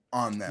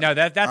them. No,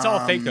 that's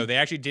all fake, though. They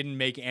actually didn't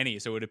make any,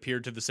 so it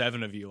appeared to the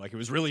 7 of you it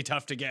was really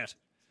tough to get.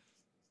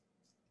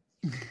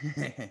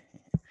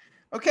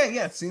 Okay,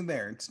 yeah, see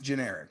there. It's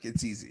generic.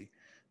 It's easy.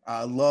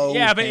 Low.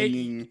 Yeah, but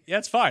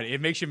that's fine. It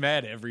makes you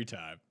mad every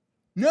time.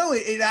 No,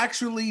 it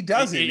actually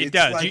doesn't. It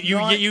does.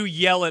 You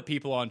yell at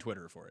people on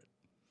Twitter for it.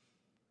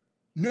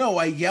 No,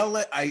 I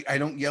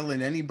don't yell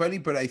at anybody,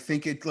 but I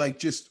think it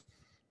just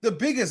the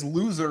biggest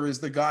loser is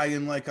the guy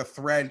in a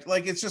thread.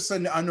 It's just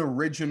an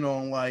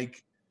unoriginal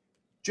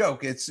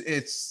joke.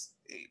 It's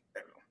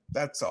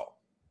that's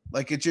all.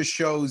 It just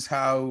shows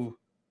how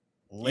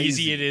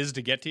easy it is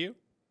to get to you.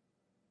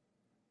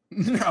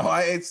 No,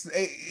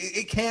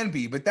 it can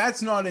be, but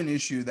that's not an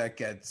issue that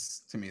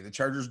gets to me. The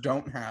Chargers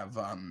don't have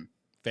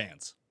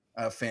fans,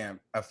 a fan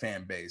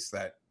base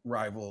that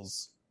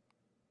rivals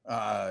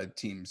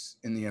teams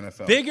in the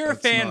NFL. Bigger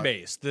fan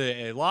base,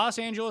 the Los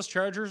Angeles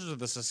Chargers or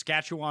the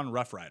Saskatchewan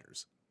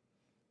Roughriders?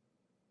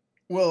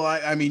 Well,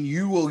 I mean,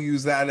 you will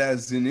use that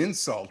as an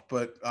insult,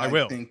 but I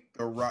think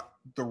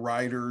the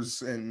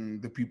Riders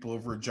and the people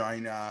of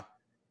Regina.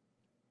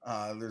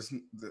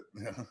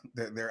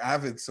 They're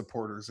avid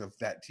supporters of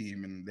that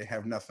team, and they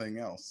have nothing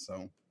else.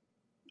 So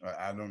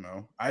I don't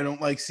know. I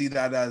don't see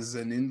that as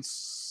an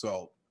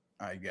insult.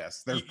 I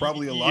guess there's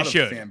probably a lot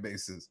of fan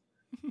bases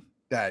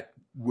that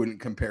wouldn't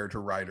compare to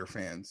Rider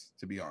fans,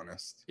 to be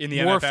honest. In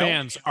the more NFL?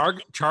 Fans,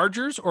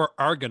 Chargers or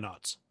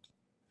Argonauts?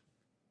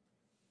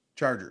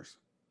 Chargers.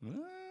 I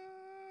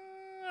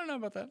don't know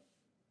about that.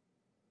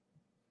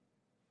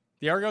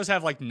 The Argos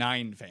have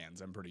 9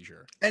 fans, I'm pretty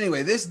sure.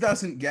 Anyway, this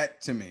doesn't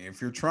get to me.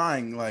 If you're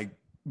trying,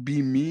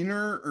 be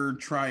meaner or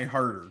try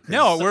harder.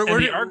 No,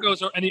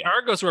 the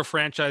Argos are a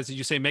franchise that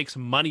you say makes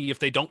money if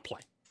they don't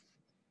play.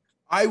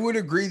 I would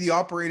agree. The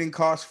operating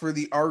cost for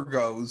the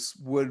Argos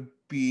would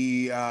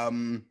be,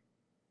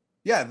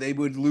 they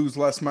would lose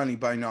less money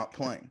by not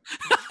playing.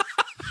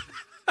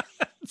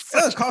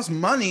 It costs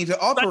money to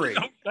operate.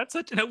 That's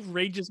such an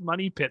outrageous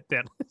money pit.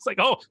 Then it's like,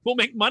 oh, we'll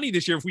make money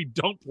this year if we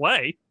don't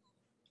play.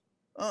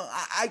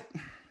 I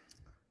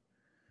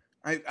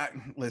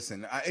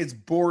listen. It's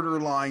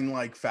borderline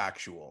like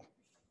factual.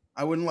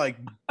 I wouldn't like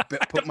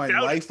put my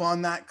life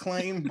on that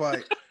claim,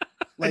 but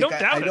like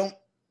I don't.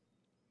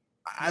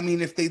 I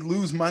mean, if they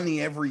lose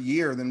money every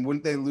year, then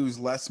wouldn't they lose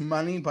less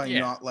money by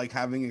not like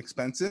having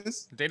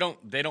expenses? They don't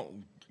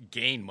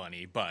gain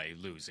money by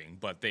losing,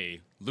 but they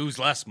lose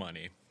less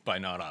money by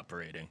not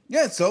operating.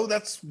 Yeah, so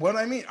that's what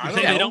I mean.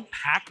 They don't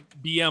hack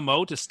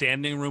BMO to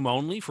standing room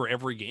only for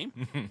every game.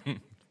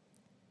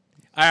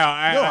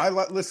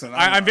 Listen.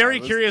 I'm very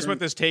curious what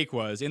this take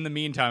was. In the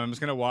meantime, I'm just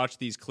going to watch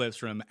these clips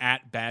from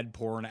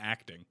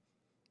 @badpornacting.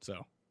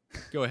 So,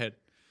 go ahead.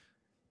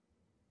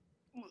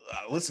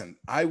 Listen,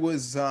 I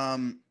was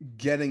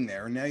getting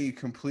there. Now you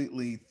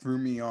completely threw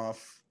me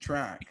off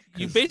track.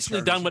 You've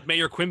basically done what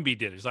Mayor Quimby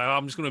did. Is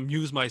I'm just going to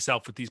amuse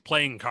myself with these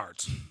playing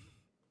cards.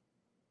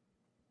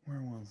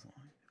 Where was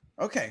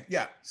I? Okay,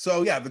 yeah.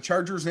 So, the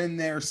Chargers in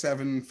there,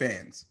 7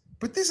 fans.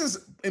 But this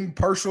is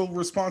impartial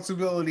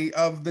responsibility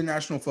of the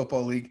National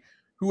Football League,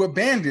 who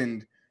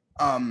abandoned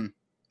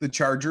the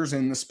Chargers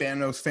and the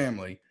Spanos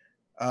family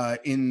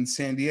in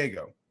San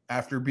Diego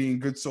after being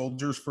good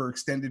soldiers for an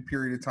extended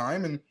period of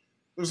time. And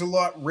there's a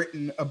lot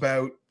written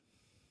about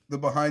the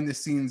behind the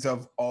scenes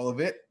of all of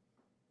it.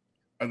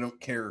 I don't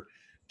care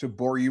to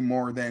bore you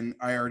more than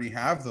I already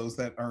have. Those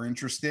that are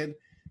interested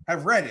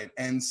have read it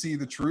and see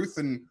the truth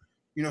and,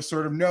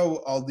 sort of know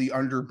all the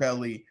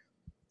underbelly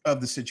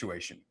of the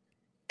situation.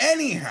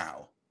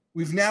 Anyhow,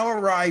 we've now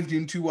arrived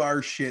into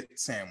our shit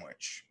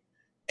sandwich.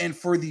 And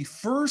for the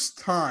first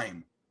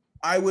time,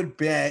 I would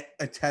bet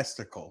a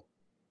testicle.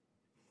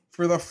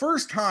 For the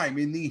first time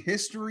in the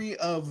history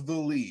of the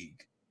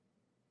league,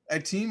 a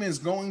team is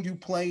going to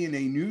play in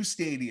a new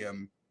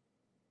stadium.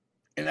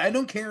 And I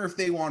don't care if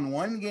they won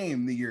one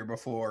game the year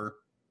before,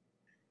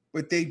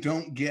 but they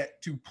don't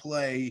get to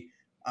play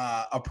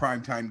a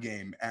primetime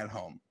game at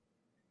home.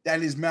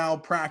 That is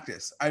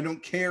malpractice. I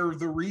don't care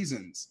the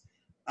reasons.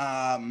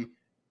 I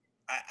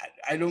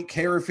don't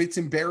care if it's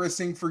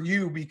embarrassing for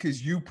you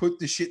because you put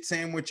the shit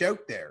sandwich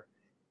out there.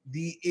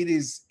 It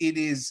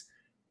is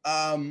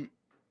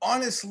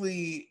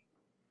honestly,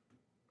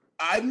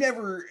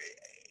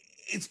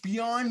 it's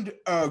beyond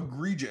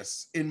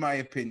egregious in my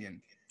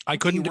opinion. I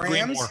couldn't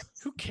agree more.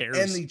 Who cares?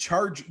 And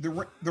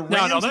the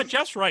Rams. No, that's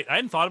just right. I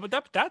hadn't thought about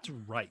that, but that's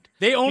right.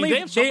 They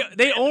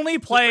only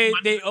play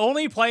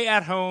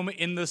at home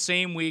in the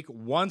same week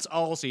once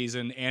all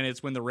season, and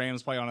it's when the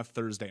Rams play on a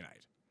Thursday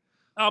night.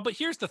 But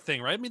here's the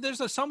thing, right? I mean,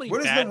 there's so many.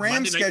 What does the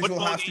Rams schedule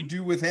have to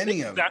do with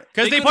any of it?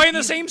 Because they play in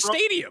the same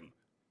stadium.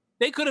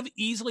 They could have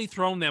easily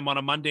thrown them on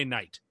a Monday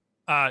night.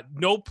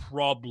 No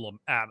problem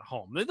at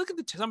home. Look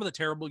at some of the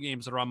terrible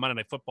games that are on Monday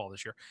Night Football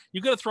this year.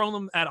 You could have thrown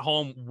them at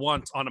home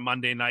once on a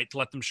Monday night to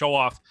let them show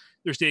off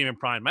their stadium in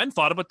prime. I hadn't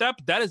thought about that,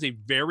 but that is a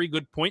very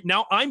good point.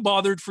 Now, I'm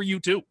bothered for you,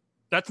 too.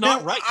 That's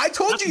not right. I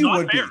told you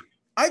would be.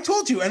 I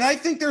told you. And I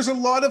think there's a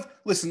lot of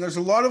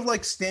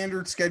like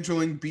standard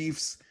scheduling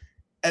beefs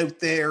out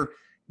there.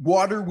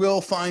 Water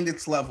will find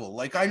its level.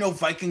 Like I know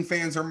Viking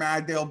fans are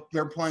mad.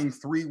 They're playing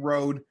 3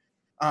 road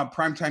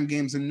primetime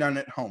games and none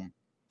at home.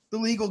 The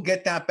league will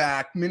get that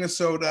back.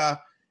 Minnesota,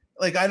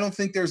 like I don't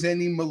think there's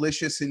any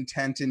malicious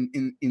intent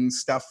in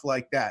stuff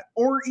like that,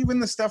 or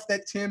even the stuff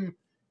that Tim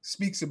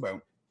speaks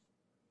about.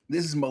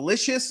 This is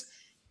malicious,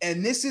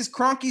 and this is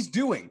Kroenke's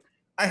doing.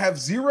 I have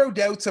zero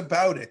doubts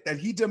about it that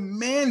he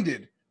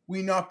demanded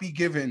we not be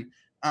given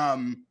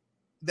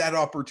that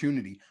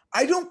opportunity.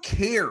 I don't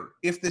care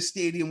if the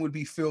stadium would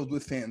be filled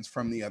with fans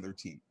from the other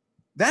team.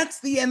 That's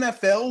the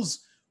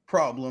NFL's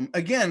problem,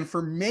 again,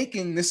 for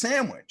making the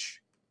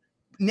sandwich.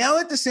 Now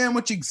that the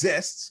sandwich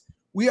exists,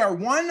 we are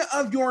one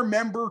of your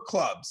member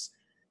clubs.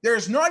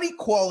 There's not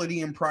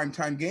equality in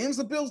primetime games.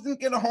 The Bills didn't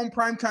get a home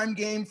primetime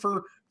game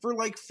for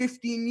like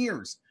 15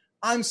 years.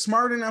 I'm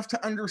smart enough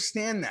to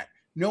understand that.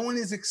 No one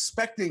is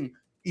expecting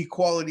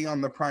equality on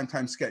the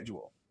primetime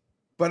schedule.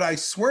 But I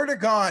swear to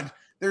God,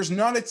 there's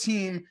not a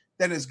team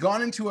that has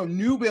gone into a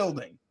new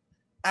building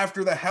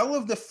after the hell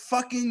of the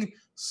fucking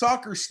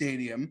soccer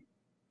stadium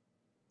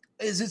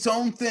is its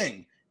own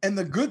thing. And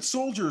the good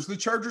soldiers the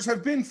Chargers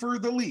have been for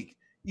the league.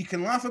 You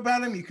can laugh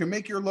about them. You can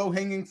make your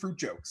low-hanging fruit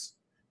jokes.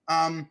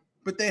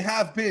 But they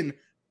have been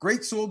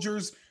great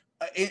soldiers,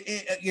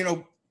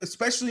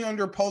 especially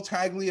under Paul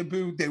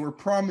Tagliabue. They were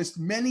promised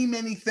many,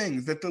 many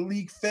things that the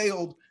league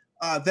failed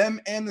them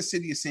and the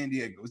city of San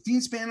Diego. Is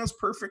Dean Spanos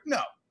perfect?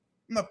 No.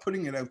 I'm not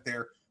putting it out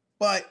there.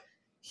 But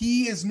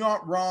he is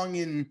not wrong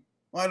in,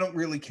 well, I don't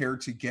really care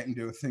to get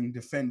into a thing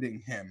defending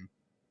him.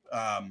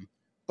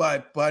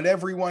 But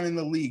everyone in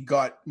the league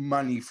got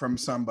money from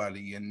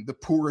somebody, and the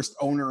poorest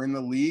owner in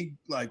the league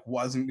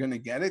wasn't going to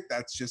get it.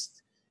 That's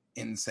just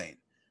insane.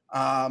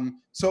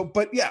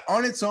 But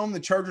on its own,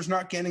 the Chargers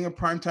not getting a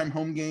primetime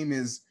home game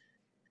is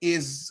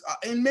is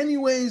in many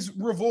ways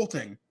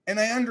revolting. And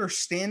I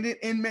understand it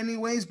in many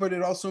ways, but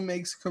it also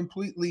makes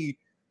completely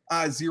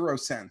zero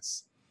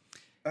sense.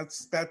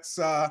 That's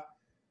all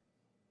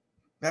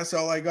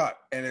I got.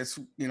 And it's,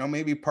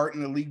 maybe part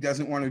in the league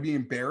doesn't want to be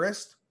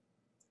embarrassed,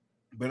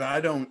 but I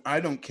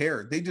don't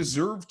care. They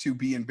deserve to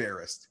be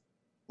embarrassed.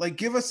 Like,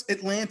 give us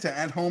Atlanta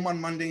at home on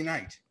Monday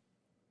night.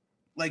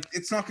 Like,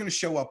 it's not going to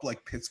show up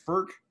like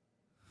Pittsburgh.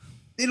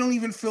 They don't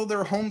even fill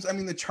their homes. I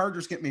mean, the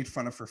Chargers get made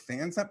fun of for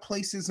fans. That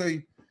place is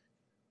an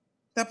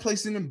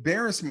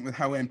embarrassment with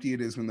how empty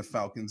it is when the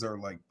Falcons are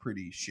like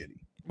pretty shitty.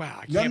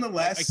 Wow.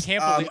 Nonetheless,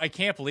 I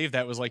can't believe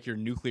that was like your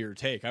nuclear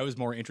take. I was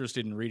more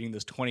interested in reading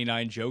this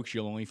 29 jokes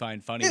you'll only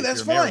find funny. Yeah,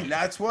 that's fine.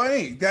 That's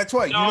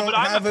why. No, but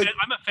I'm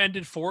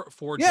offended for.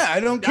 Yeah, I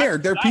don't care.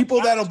 There are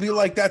people that'll be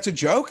like, that's a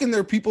joke, and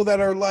there are people that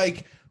are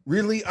like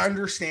really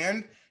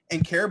understand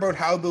and care about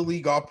how the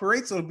league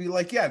operates. It'll be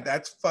like, yeah,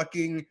 that's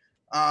fucking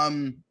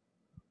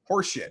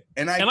horseshit.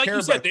 And I care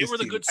about this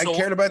team. I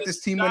cared about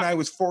this team when I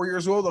was 4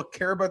 years old. I'll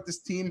care about this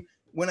team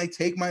when I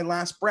take my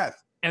last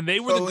breath. And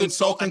they were the good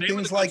insulting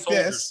things like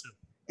this.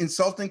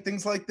 Insulting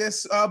things like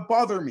this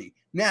bother me.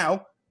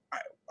 Now,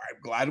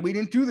 I'm glad we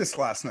didn't do this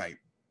last night.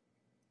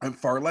 I'm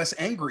far less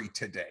angry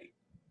today.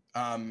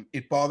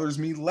 It bothers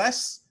me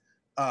less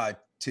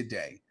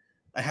today.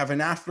 I have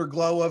an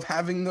afterglow of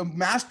having the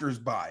Masters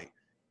bye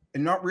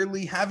and not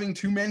really having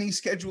too many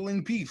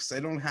scheduling beefs.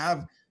 I don't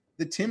have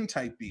the Tim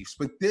type beefs,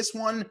 but this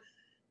one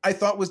I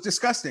thought was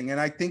disgusting,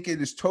 and I think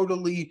it is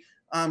totally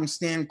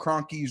Stan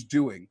Kroenke's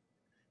doing.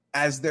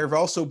 As there have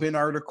also been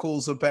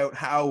articles about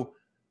how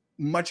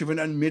much of an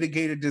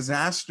unmitigated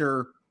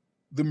disaster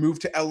the move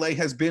to LA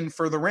has been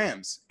for the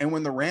Rams. And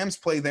when the Rams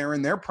play there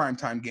in their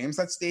primetime games,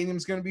 that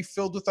stadium's going to be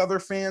filled with other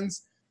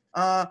fans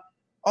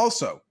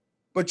also.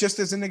 But just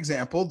as an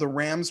example, the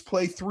Rams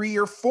play 3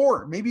 or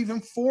 4, maybe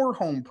even 4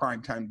 home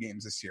primetime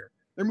games this year.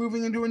 They're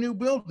moving into a new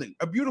building,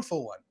 a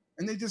beautiful one,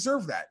 and they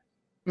deserve that.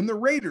 And the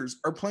Raiders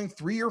are playing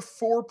 3 or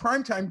 4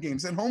 primetime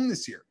games at home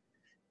this year,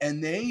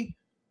 and they,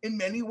 in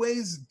many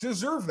ways,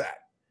 deserve that.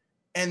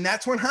 And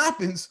that's what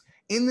happens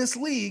in this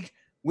league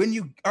when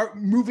you are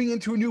moving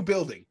into a new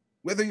building,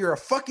 whether you're a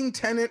fucking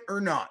tenant or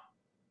not.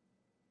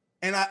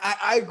 And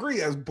I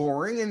agree, that's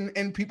boring,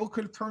 and people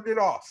could have turned it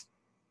off.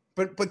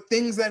 But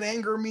things that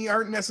anger me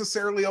aren't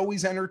necessarily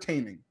always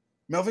entertaining.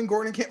 Melvin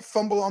Gordon can't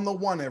fumble on the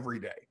one every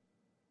day.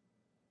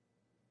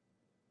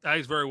 That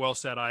is very well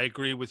said. I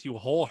agree with you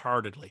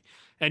wholeheartedly.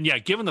 And yeah,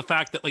 given the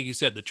fact that, like you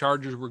said, the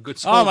Chargers were good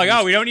soldiers. Oh my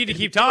God, we don't need to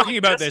keep talking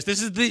about this.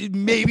 This is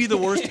maybe the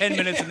worst 10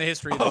 minutes in the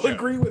history of the show. I'll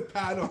agree with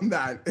Pat on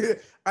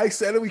that. I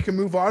said it, we can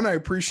move on. I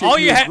appreciate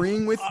you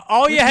agreeing with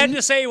all you had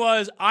to say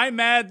was, I'm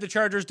mad the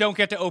Chargers don't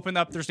get to open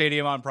up their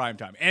stadium on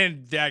primetime.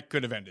 And that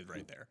could have ended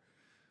right there.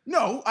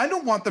 No, I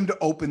don't want them to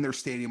open their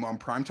stadium on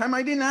primetime.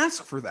 I didn't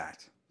ask for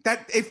that.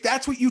 That if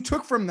that's what you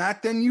took from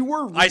that, then you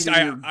were. I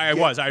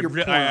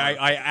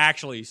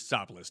actually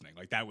stopped listening.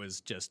 Like, that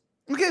was just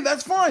okay.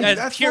 That's fine.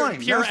 That's fine.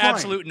 Pure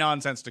absolute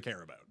nonsense to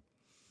care about.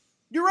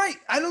 You're right.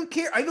 I don't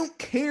care. I don't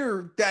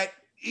care that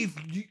if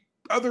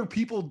other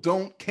people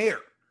don't care.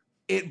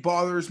 It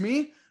bothers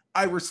me.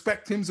 I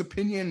respect Tim's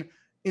opinion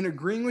in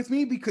agreeing with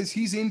me because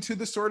he's into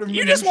the sort of.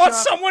 You just want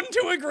someone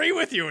to agree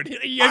with you. I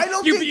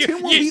don't think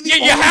Tim will be the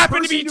only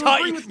person to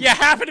agree with me. You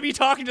happen to be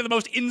talking to the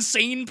most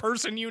insane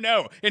person you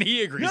know, and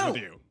he agrees with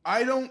you.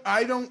 I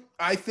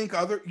think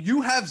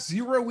you have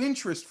zero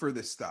interest for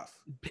this stuff.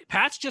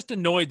 Pat's just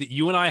annoyed that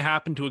you and I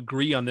happen to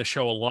agree on this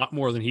show a lot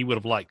more than he would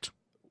have liked.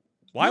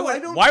 Why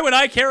would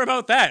I care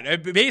about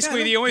that?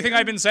 Basically, the only thing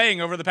I've been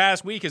saying over the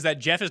past week is that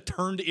Geoff has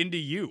turned into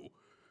you.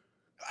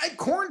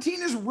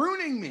 Quarantine is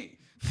ruining me.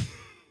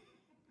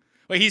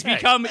 Well, he's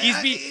become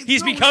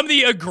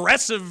the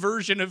aggressive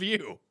version of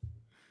you.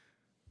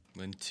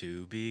 When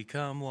two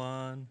become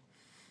one.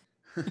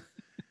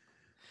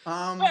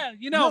 Well,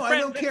 I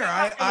don't care.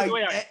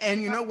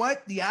 And you know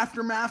what? The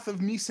aftermath of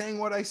me saying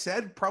what I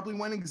said probably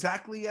went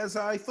exactly as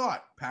I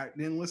thought. Pat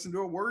didn't listen to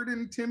a word,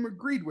 and Tim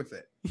agreed with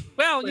it.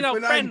 Well,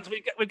 friends,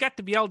 we got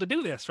to be able to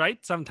do this, right?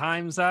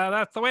 Sometimes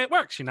that's the way it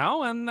works,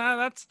 and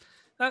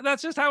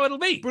that's just how it'll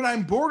be. But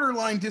I'm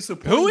borderline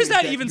disappointed. Who is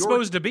that even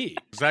supposed to be?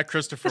 Is that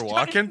Christopher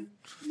Walken?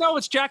 No,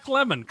 it's Jack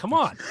Lemmon. Come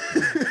on.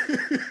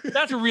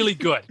 That's really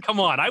good. Come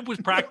on. I was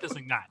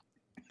practicing that.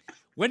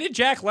 When did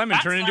Jack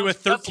Lemmon turn into a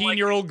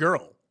 13-year-old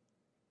girl?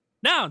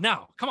 No.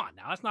 Come on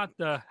now. That's not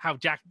how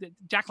Jack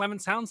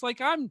Lemmon sounds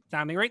like I'm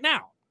sounding right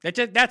now.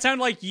 That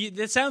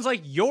sounds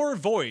like your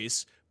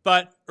voice,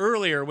 but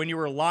earlier when you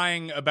were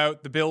lying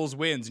about the Bills'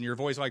 wins and your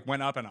voice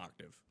went up an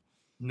octave.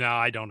 No,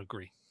 I don't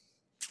agree.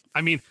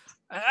 I mean,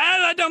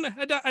 I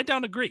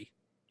don't agree.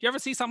 You ever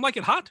see something like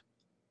it hot?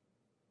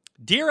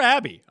 Dear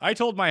Abby, I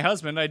told my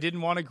husband I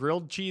didn't want a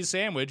grilled cheese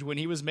sandwich when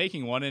he was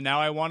making one, and now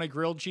I want a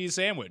grilled cheese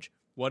sandwich.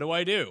 What do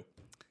I do?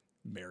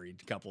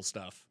 Married couple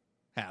stuff.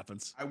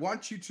 Happens. I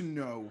want you to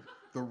know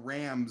the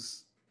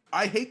Rams.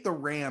 I hate the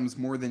Rams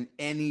more than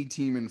any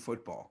team in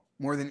football,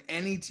 more than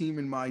any team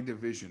in my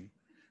division.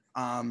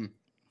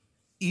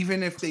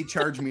 Even if they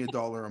charge me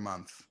 $1 a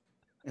month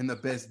and the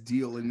best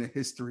deal in the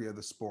history of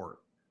the sport.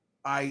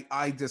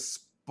 I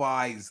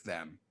despise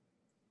them.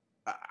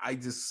 I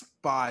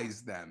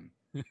despise them.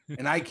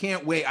 And I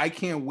can't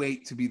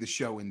wait to be the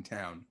show in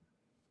town.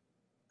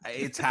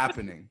 It's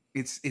happening.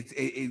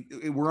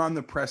 We're on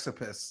the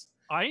precipice.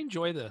 I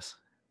enjoy this.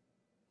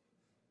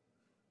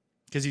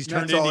 Because he's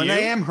turned That's all. into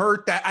And you.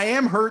 I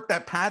am hurt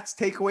that Pat's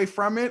takeaway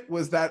from it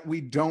was that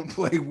we don't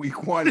play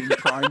week 1 in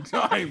prime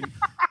time.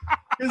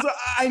 Because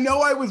I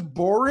know I was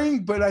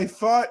boring, but I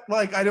thought,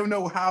 like, I don't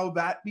know how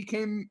that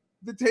became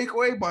the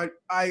takeaway, but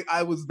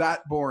I was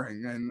that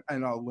boring,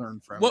 and I'll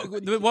learn from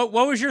it. What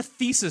was your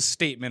thesis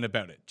statement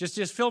about it?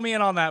 Just fill me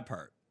in on that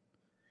part.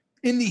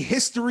 In the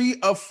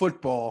history of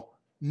football,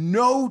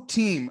 no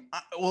team,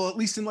 well, at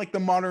least in like the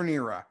modern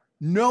era,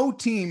 no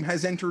team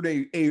has entered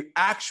a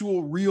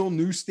actual real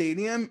new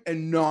stadium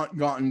and not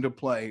gotten to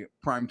play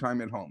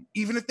primetime at home.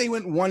 Even if they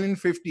went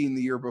 1-15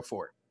 the year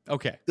before.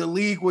 Okay. The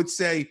league would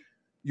say,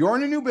 you're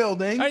in a new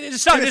building.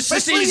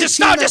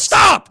 Just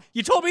stop.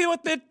 You told me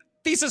what the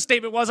thesis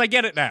statement was. I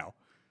get it now.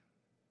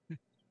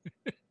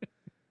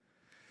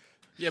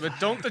 Yeah, but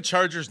don't the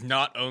Chargers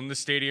not own the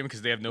stadium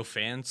because they have no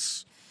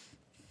fans?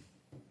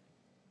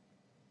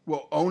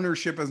 Well,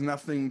 ownership has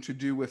nothing to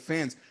do with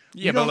fans.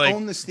 Yeah, we don't but like,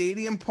 own the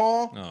stadium,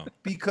 Paul,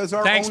 because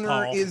our Thanks, owner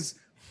Paul. is...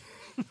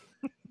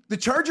 The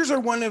Chargers are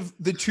one of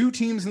the 2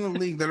 teams in the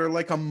league that are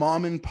like a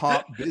mom and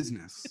pop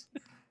business.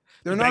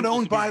 They're not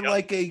owned by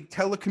like a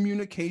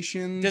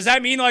telecommunications. Does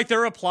that mean like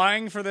they're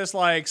applying for this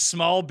like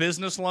small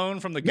business loan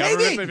from the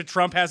government, but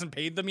Trump hasn't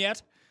paid them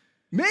yet?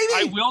 Maybe.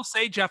 I will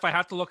say, Jeff, I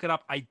have to look it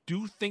up. I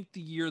do think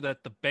the year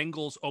that the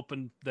Bengals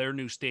opened their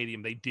new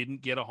stadium, they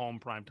didn't get a home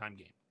primetime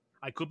game.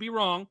 I could be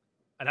wrong.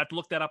 I'd have to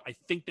look that up. I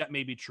think that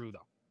may be true,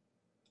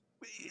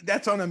 though.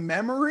 That's on a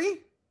memory?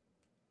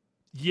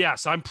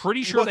 Yes, I'm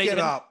pretty sure Look they it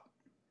up.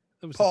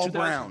 It was Paul 2000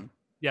 Brown.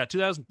 Yeah,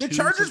 2002. The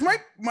Chargers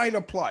might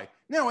apply.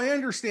 Now, I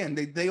understand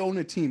they own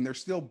a team. They're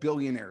still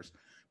billionaires.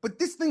 But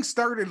this thing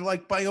started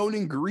like by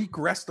owning Greek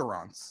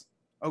restaurants.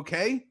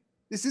 Okay?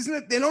 This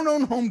isn't they don't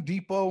own Home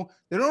Depot.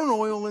 They don't own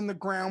oil in the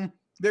ground.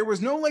 There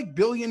was no like $1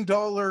 billion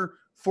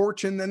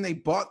fortune. Then they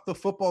bought the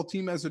football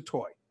team as a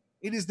toy.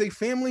 It is a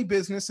family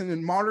business, and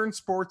in modern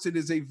sports, it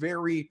is a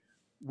very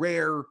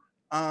rare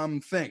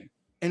thing.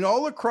 And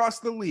all across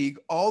the league,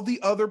 all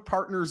the other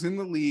partners in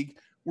the league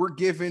were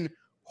given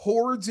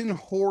hordes and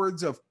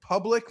hordes of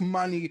public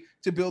money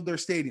to build their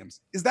stadiums.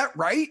 Is that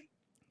right?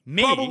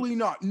 Probably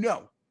not.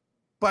 No.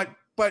 But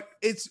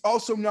it's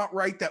also not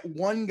right that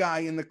one guy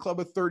in the club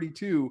of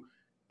 32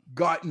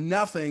 got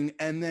nothing,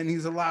 and then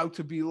he's allowed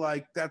to be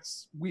like,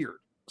 that's weird.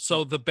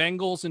 So the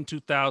Bengals in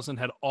 2000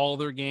 had all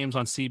their games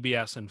on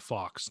CBS and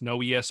Fox. No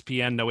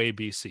ESPN, no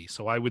ABC.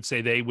 So I would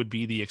say they would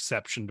be the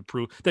exception to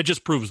prove. That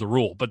just proves the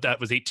rule, but that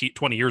was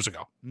 20 years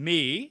ago.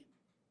 Me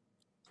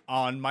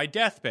on my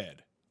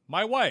deathbed.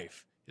 My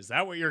wife. Is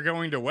that what you're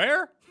going to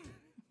wear?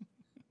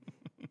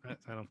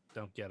 I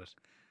don't get it.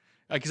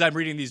 Because I'm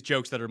reading these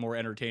jokes that are more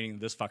entertaining than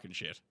this fucking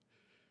shit.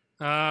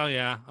 Oh,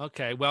 yeah.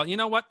 Okay. Well, you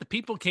know what? The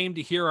people came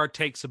to hear our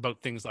takes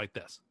about things like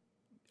this.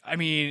 I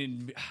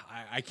mean,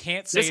 I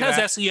can't say this has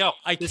that. SEO.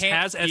 This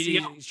has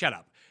SEO. Shut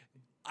up.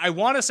 I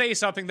want to say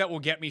something that will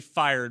get me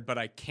fired, but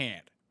I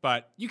can't.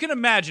 But you can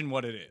imagine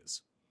what it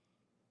is.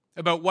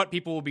 About what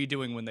people will be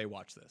doing when they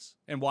watch this.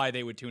 And why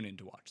they would tune in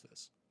to watch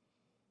this.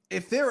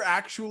 If they're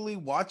actually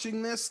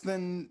watching this,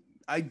 then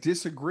I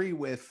disagree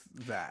with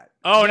that.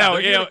 Oh,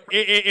 yeah, no.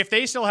 If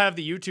they still have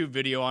the YouTube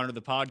video on or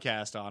the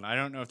podcast on, I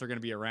don't know if they're going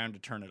to be around to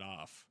turn it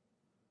off.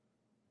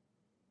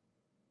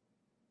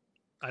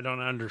 I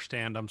don't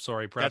understand. I'm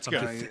sorry, Brett.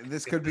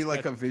 This could be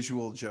like a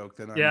visual joke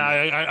that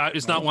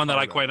it's not one that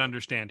I quite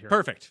understand here.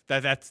 Perfect.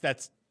 That's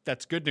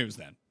good news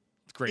then.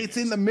 It's great. It's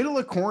in the middle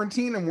of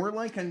quarantine, and we're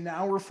like an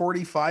hour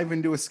 45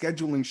 into a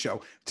scheduling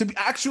show. To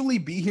actually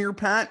be here,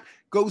 Pat,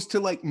 goes to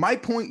like my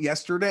point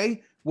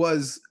yesterday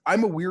was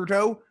I'm a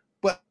weirdo,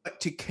 but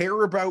to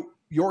care about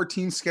your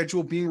team's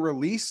schedule being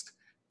released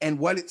and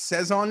what it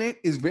says on it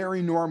is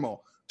very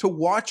normal. To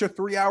watch a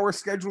 3-hour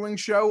scheduling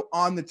show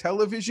on the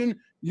television,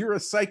 you're a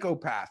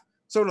psychopath.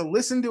 So to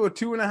listen to a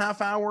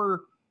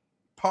 2.5-hour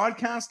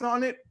podcast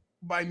on it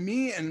by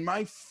me and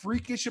my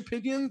freakish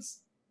opinions,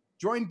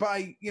 joined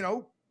by,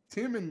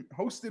 Tim and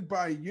hosted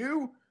by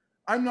you,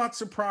 I'm not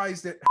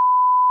surprised that.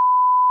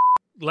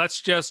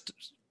 Let's just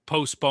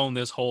postpone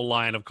this whole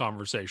line of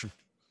conversation.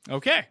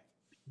 Okay.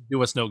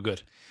 Do us no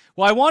good.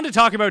 Well, I wanted to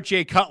talk about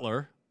Jay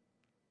Cutler,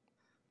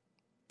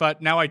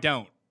 but now I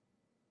don't.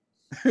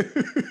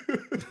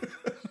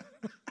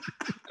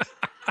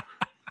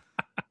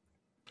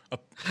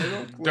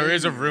 There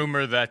is a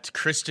rumor that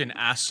Kristen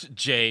asked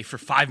Jay for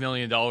 $5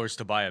 million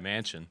to buy a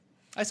mansion.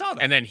 I saw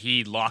that. And then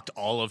he locked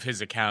all of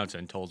his accounts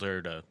and told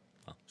her to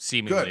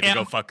seemingly to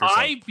go fuck herself.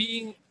 I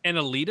being an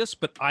elitist,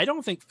 but I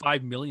don't think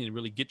 $5 million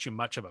really gets you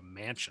much of a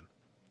mansion.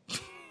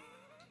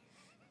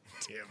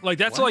 Tim, like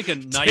that's like a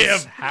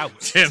nice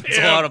house. Tim, it's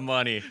a lot of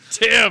money.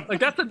 Tim, like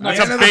that's a Man nice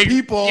of the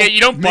people. Yeah,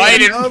 you don't buy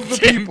it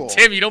in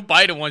Tim, you don't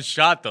buy it in one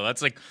shot though.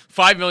 That's like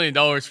 $5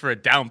 million for a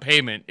down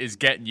payment is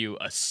getting you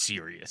a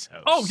serious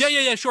house. Oh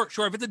yeah, sure.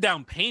 If it's a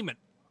down payment,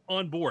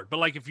 on board. But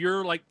like if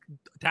you're like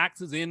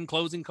taxes in,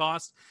 closing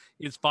costs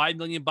is $5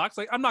 million,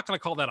 like I'm not going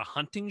to call that a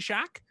hunting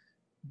shack.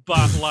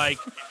 But like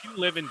if you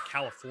live in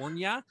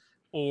California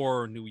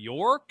or New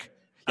York,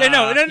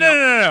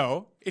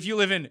 no. If you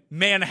live in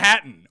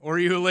Manhattan or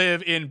you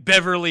live in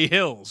Beverly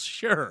Hills,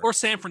 sure, or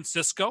San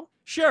Francisco,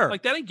 sure,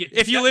 like that ain't get.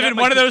 If you live in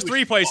one of those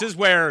three places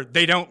where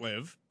they don't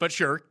live, but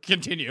sure,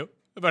 continue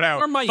about how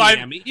or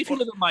Miami. If you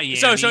live in Miami,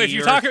 so if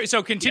you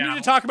continue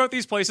to talk about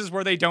these places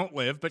where they don't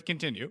live, but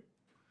continue.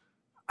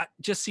 It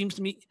just seems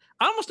to me,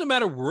 almost no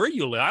matter where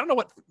you live. I don't know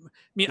what. I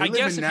mean, I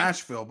guess in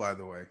Nashville, by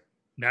the way.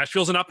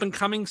 Nashville's an up and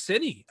coming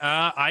city.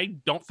 I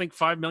don't think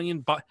 $5 million,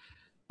 but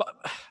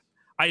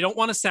I don't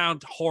want to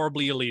sound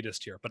horribly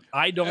elitist here, but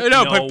I don't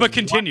know. But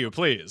continue,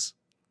 please.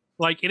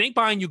 Like, it ain't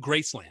buying you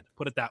Graceland.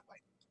 Put it that way.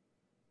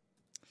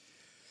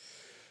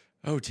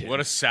 Oh, Tim. What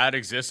a sad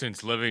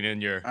existence living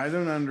in your. I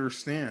don't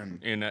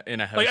understand. In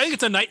a house. Like, I think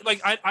it's a night. Like,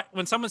 I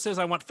when someone says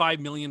I want $5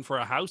 million for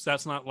a house,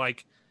 that's not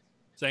like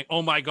saying,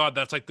 "Oh my God,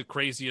 that's like the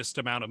craziest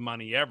amount of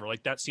money ever."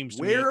 Like, that seems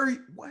to me. Where are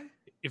you? What?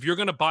 If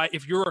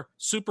you're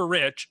super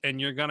rich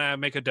and you're gonna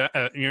make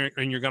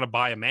you're gonna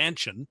buy a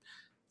mansion,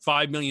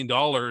 $5 million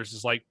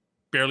is like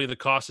barely the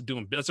cost of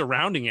doing. That's a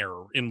rounding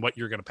error in what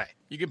you're gonna pay.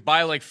 You could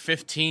buy like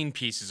 15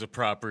 pieces of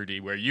property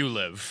where you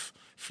live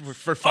for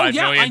 $5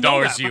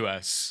 million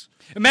US.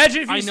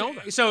 Imagine if you I know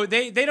that. So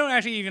they don't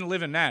actually even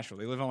live in Nashville.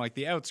 They live on like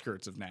the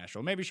outskirts of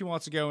Nashville. Maybe she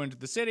wants to go into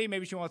the city.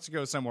 Maybe she wants to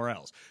go somewhere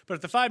else. But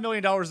if the $5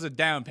 million is a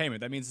down payment,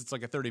 that means it's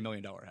like a $30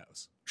 million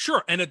house.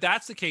 Sure, and if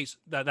that's the case,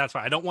 that's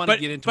fine. I don't want to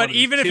get into. But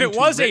even if it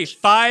was a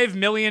 $5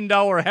 million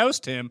house,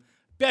 Tim,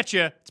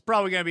 betcha it's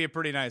probably going to be a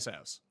pretty nice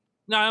house.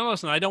 No,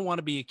 listen, I don't want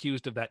to be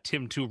accused of that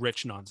Tim Too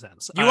Rich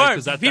nonsense. You are.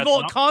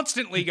 People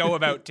constantly go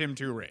about Tim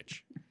Too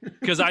Rich.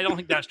 Because I don't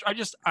think that's.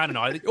 I don't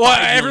know. I think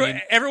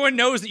everyone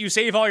knows that you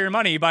save all your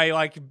money by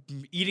like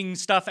eating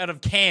stuff out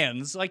of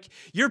cans. Like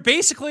you're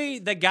basically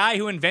the guy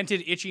who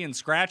invented Itchy and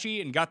Scratchy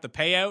and got the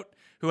payout.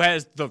 Who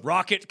has the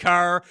rocket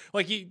car?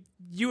 Like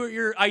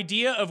your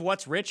idea of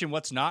what's rich and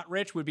what's not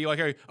rich would be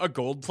like a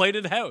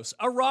gold-plated house,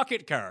 a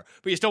rocket car,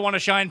 but you still want to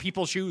shine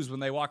people's shoes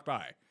when they walk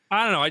by.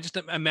 I don't know. I just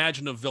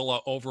imagine a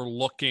villa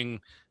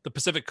overlooking the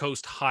Pacific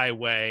Coast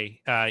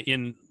Highway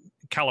in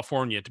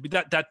California to be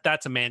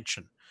that's a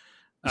mansion.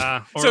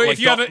 So if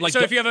you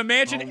have a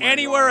mansion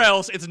anywhere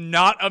else, it's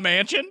not a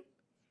mansion.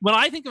 When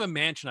I think of a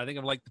mansion, I think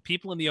of like the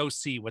people in the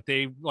OC, what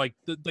they like,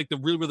 the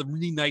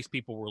really nice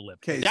people were living.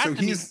 Okay, so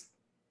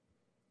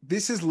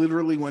this is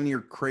literally one of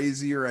your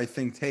crazier, I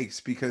think,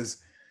 takes because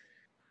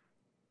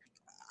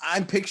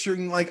I'm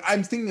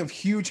thinking of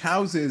huge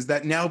houses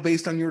that now,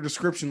 based on your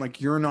description,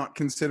 like you're not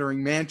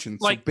considering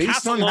mansions. Like so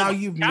based on how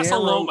you've Casa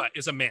Loma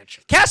is a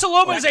mansion. Casa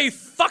Loma is a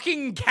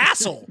fucking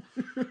castle.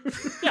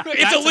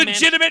 It's a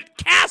legitimate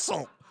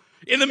castle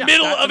in the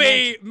middle of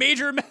a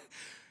major.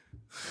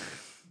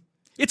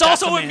 It's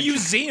also a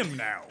museum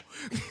now.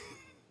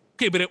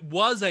 Okay, but it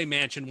was a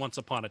mansion once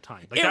upon a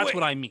time. Like that's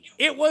what I mean.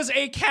 It was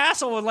a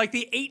castle in like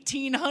the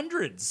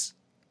 1800s.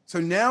 So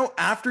now,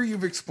 after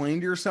you've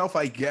explained yourself,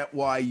 I get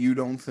why you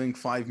don't think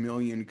 $5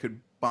 million could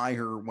buy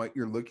her what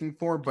you're looking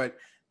for. But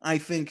I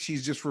think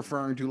she's just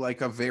referring to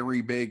like a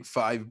very big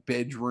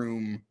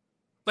 5-bedroom.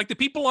 Like the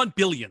people on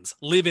Billions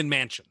live in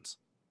mansions.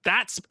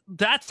 That's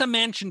a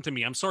mansion to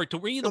me. I'm sorry to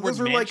read the word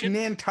mansion. Those are like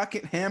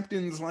Nantucket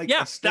Hamptons, like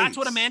yes, that's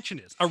what a mansion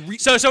is.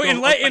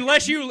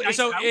 Unless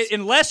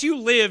you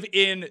live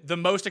in the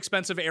most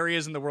expensive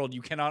areas in the world,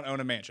 you cannot own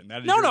a mansion.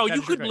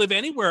 You could live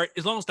anywhere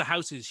as long as the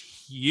house is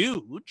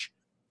huge.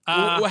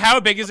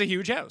 How big is a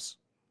huge house?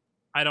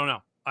 I don't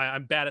know.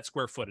 I'm bad at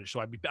square footage, so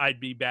I'd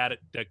be bad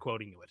at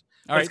quoting you it.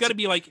 All right, it's got to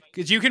be like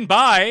because you can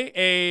buy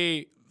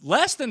a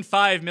less than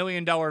 $5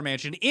 million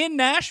mansion in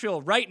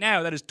Nashville right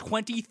now that is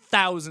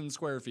 20,000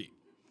 square feet.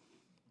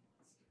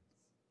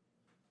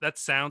 That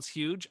sounds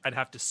huge. I'd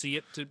have to see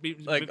it to be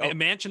like a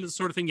mansion is the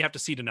sort of thing you have to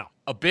see to know.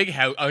 A big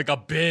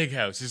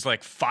house, is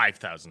like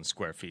 5,000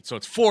 square feet, so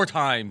it's 4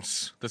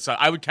 times the size.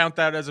 I would count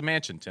that as a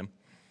mansion, Tim.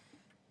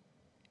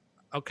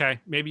 Okay,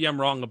 maybe I'm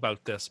wrong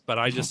about this, but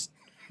I just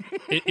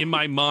in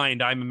my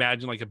mind I'm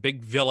imagining like a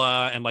big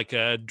villa and like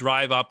a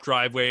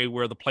driveway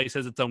where the place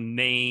has its own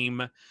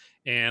name.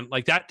 And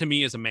like that to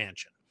me is a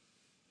mansion.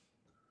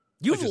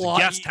 You've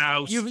lost a guest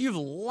house. You've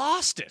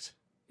lost it.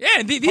 Yeah,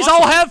 and these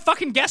all have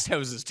fucking guest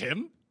houses,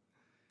 Tim.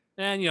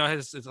 And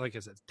it's like I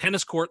said,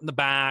 tennis court in the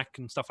back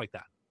and stuff like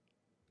that.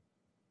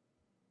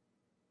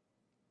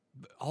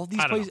 All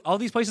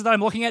these places that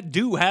I'm looking at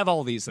do have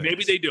all these things.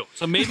 Maybe they do.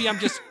 So maybe I'm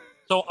just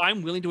so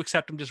I'm willing to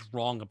accept I'm just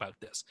wrong about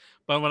this.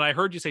 But when I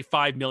heard you say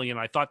 $5 million,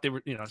 I thought they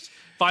were, $5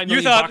 million.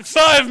 You thought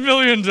 $5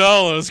 million?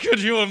 Could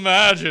you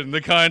imagine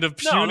the kind of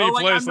puny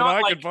place that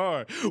I could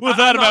buy with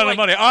that amount of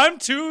money? I'm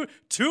too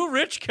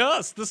rich,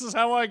 cuss. This is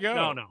how I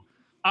go. No.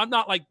 I'm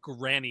not like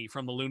Granny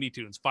from the Looney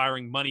Tunes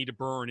firing money to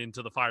burn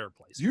into the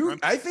fireplace.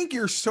 I think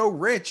you're so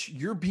rich,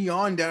 you're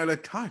beyond out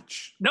of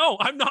touch. No,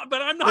 I'm not.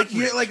 But I'm not.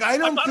 I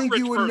don't think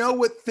you would know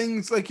what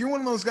things like. You're one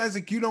of those guys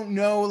like you don't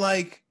know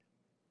like.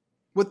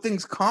 what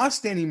things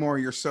cost anymore.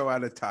 You're so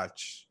out of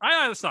touch.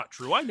 That's not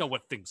true. I know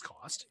what things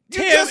cost. You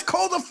just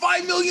called a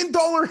 $5 million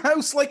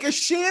house like a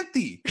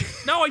shanty.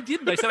 No, I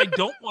didn't. I said I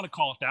don't want to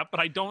call it that, but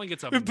I don't think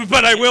it's a.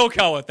 But I will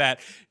call it that.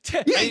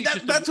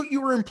 That's what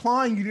you were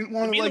implying. You didn't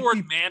want to like the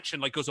word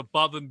mansion like goes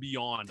above and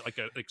beyond like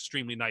an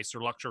extremely nice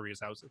or luxurious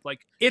house. It's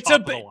like it's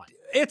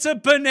a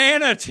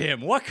banana,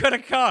 Tim. What could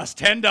it cost?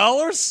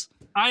 $10?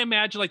 I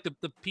imagine like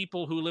the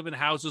people who live in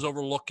houses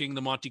overlooking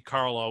the Monte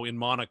Carlo in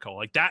Monaco.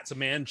 Like that's a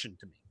mansion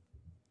to me.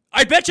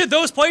 I bet you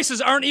those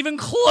places aren't even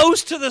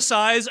close to the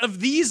size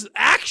of these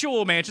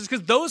actual mansions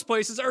because those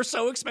places are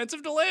so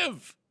expensive to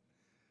live.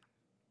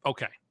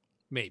 Okay,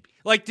 maybe.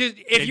 Like,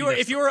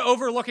 if you were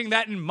overlooking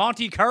that in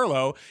Monte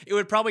Carlo, it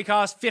would probably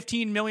cost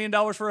 $15 million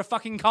for a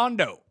fucking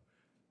condo.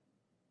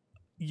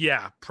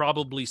 Yeah,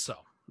 probably so.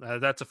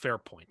 That's a fair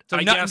point. So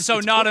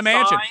not a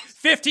mansion.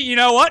 50. You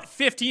know what?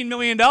 $15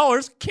 million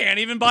can't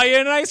even buy you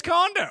a nice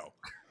condo.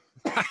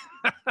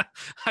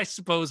 I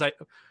suppose I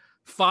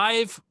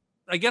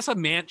guess a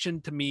mansion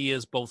to me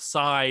is both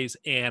size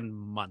and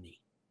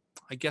money.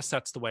 I guess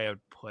that's the way I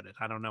would put it.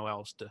 I don't know how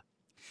else to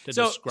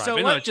describe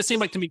it. It just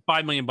seemed like to me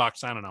 $5 million. I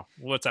don't know.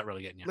 What's that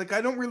really getting you? Like,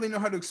 I don't really know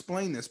how to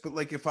explain this, but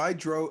like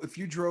if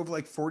you drove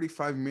like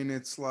 45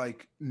 minutes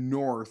like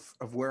north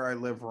of where I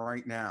live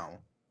right now,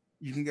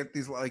 you can get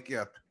these like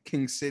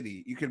King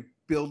City. You could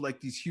build like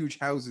these huge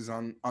houses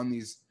on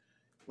these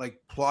like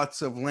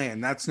plots of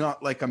land. That's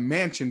not like a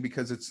mansion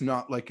because it's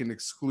not like an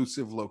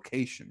exclusive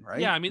location, right?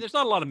 Yeah, I mean, there's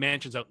not a lot of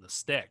mansions out in the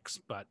sticks,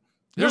 but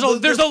there's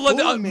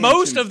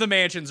most of the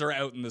mansions are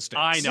out in the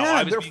sticks. I know.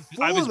 Yeah,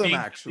 I was being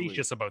actually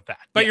facetious about that.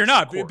 But you're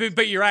not.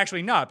 But you're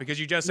actually not because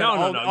you just said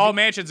all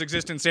mansions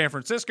exist in San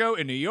Francisco,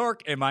 in New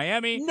York, in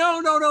Miami.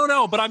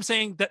 No. But I'm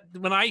saying that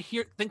when I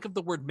think of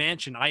the word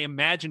mansion, I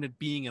imagine it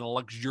being in a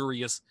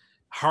luxurious,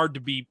 hard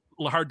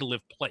to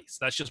live place.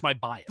 That's just my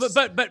bias.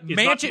 But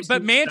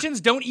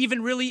mansions don't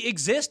even really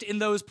exist in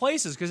those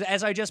places because,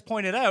 as I just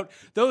pointed out,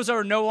 those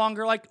are no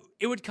longer like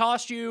it would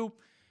cost you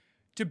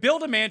to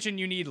build a mansion.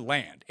 You need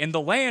land, and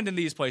the land in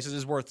these places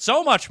is worth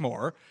so much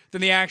more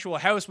than the actual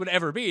house would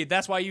ever be.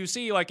 That's why you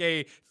see like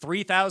a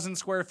 3,000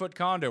 square foot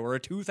condo or a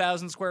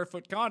 2,000 square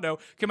foot condo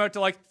come out to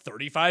like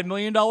 $35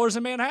 million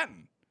in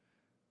Manhattan.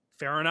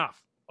 Fair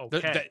enough.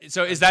 Okay.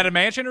 So is that a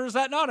mansion or is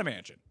that not a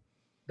mansion?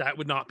 That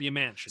would not be a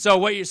mansion.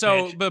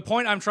 The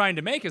point I'm trying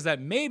to make is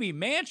that maybe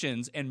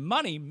mansions and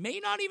money may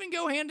not even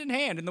go hand in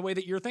hand in the way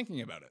that you're thinking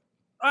about it.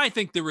 I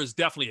think there is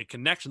definitely a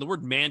connection. The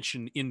word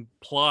mansion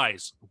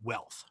implies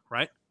wealth,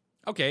 right?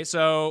 Okay,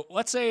 so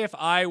let's say if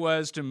I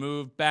was to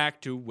move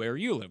back to where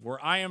you live,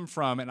 where I am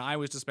from, and I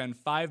was to spend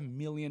 $5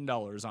 million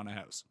on a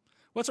house.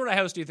 What sort of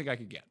house do you think I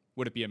could get?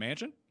 Would it be a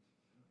mansion?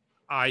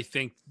 I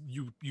think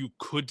you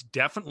could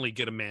definitely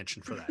get a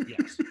mansion for that,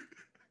 yes.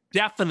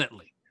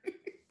 Definitely.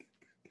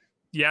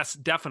 Yes,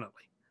 definitely.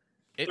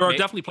 There are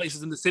definitely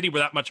places in the city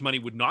where that much money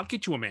would not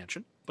get you a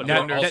mansion. But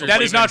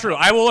that is not true.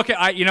 I will look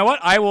at. You know what?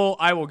 I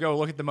will go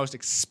look at the most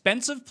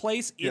expensive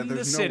place in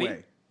the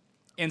city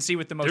and see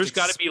what the most. There's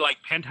got to be like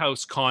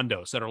penthouse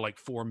condos that are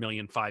like $4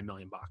 million, $5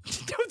 million.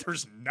 No,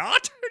 there's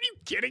not. Are you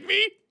kidding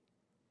me?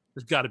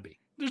 There's got to be.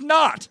 There's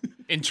not.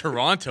 In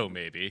Toronto,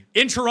 maybe.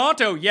 In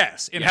Toronto,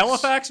 yes. In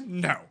Halifax,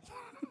 no.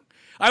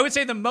 I would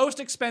say the most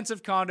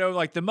expensive condo,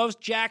 like the most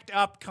jacked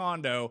up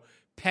condo.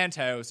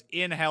 Penthouse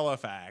in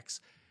Halifax,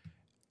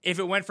 if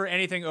it went for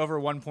anything over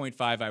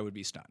 1.5, I would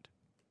be stunned.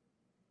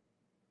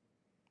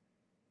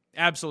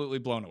 Absolutely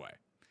blown away.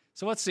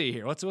 So let's see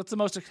here. What's the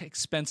most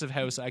expensive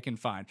house I can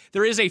find?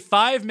 There is a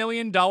 $5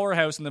 million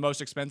house in the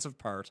most expensive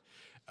part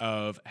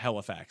of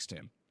Halifax,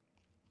 Tim.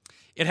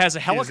 It has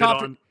a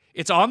helicopter.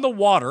 It's on the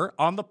water,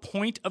 on the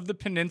point of the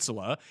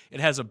peninsula.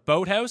 It has a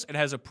boathouse, it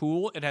has a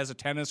pool, it has a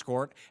tennis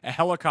court, a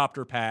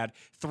helicopter pad,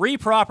 3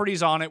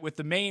 properties on it with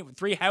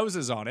 3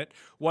 houses on it,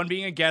 one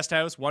being a guest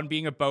house, one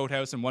being a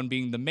boathouse, and one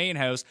being the main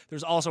house.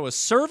 There's also a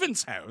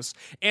servant's house,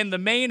 and the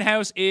main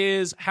house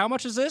is, how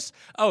much is this?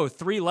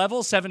 3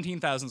 levels,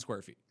 17,000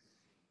 square feet.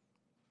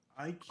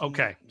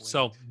 Okay,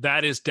 so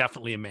that is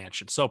definitely a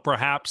mansion. So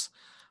perhaps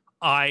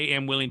I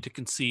am willing to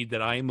concede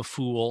that I am a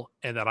fool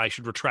and that I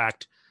should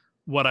retract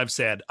what I've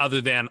said, other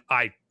than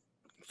 $5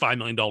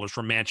 million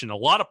for a mansion. A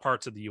lot of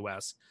parts of the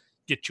U.S.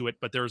 get you it,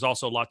 but there's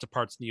also lots of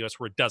parts in the U.S.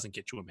 where it doesn't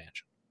get you a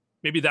mansion.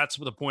 Maybe that's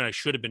the point I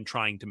should have been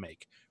trying to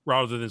make,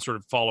 rather than sort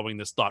of following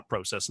this thought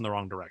process in the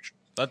wrong direction.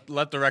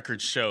 Let the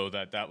record show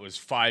that was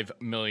 $5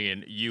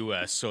 million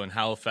U.S. So in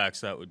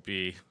Halifax, that would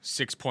be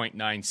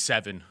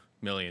 $6.97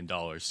 million.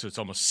 So it's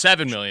almost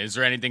 $7 million. Is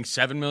there anything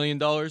 $7 million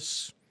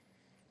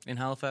in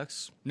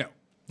Halifax? No.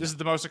 This is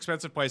the most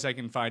expensive place I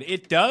can find.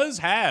 It does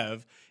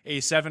have a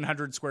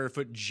 700 square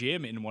foot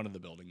gym in one of the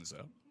buildings,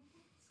 though.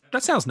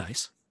 That sounds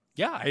nice.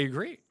 Yeah, I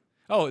agree.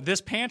 Oh,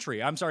 this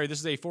pantry. I'm sorry. This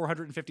is a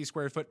 450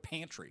 square foot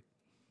pantry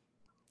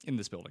in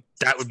this building.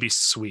 That would be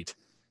sweet.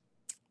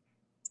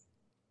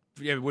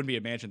 Yeah, it wouldn't be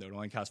a mansion, though. It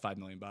only costs $5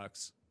 million. I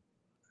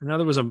know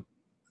there was a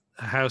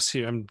house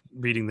here. I'm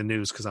reading the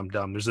news because I'm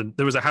dumb.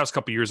 There was a house a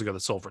couple years ago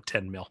that sold for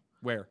 $10 million.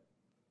 Where?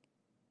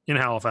 in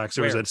Halifax.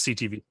 There was Where? a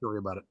CTV story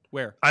about it.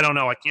 Where? I don't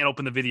know. I can't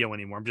open the video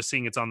anymore. I'm just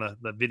seeing it's on the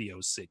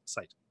videos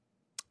site.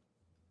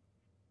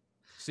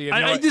 So you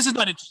have This is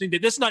not interesting.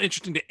 This is not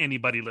interesting to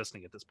anybody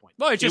listening at this point.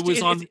 Well, it's just it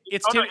was on.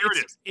 it's oh, Tim, no, here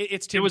it is.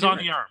 it's Tim It was on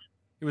Timmer. the arm.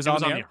 It was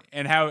on the arm.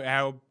 And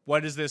how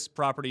what does this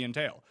property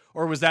entail?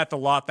 Or was that the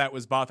lot that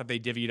was bought that they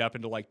divvied up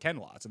into like 10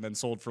 lots and then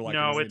sold for like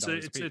No, $1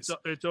 million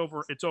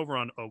it's over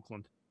on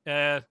Oakland.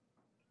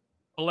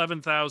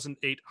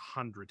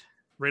 11,800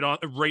 right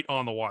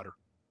on the water,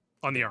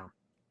 on the arm.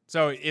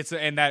 So it's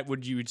and that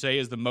you would say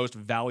is the most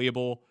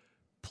valuable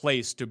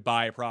place to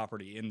buy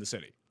property in the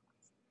city.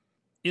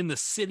 In the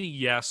city,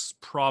 yes.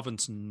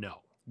 Province,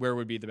 no. Where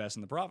would be the best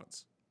in the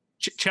province?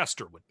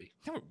 Chester would be.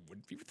 No, it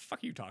wouldn't be. What the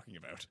fuck are you talking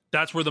about?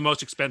 That's where the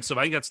most expensive.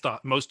 I think that's the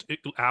most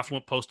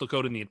affluent postal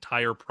code in the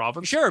entire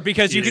province. Sure,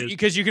 because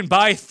you can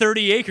buy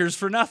 30 acres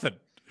for nothing.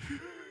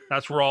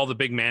 That's where all the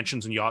big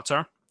mansions and yachts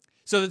are.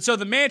 So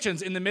the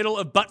mansions in the middle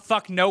of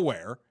butt-fuck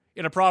nowhere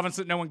in a province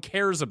that no one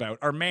cares about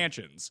are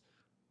mansions.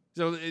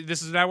 So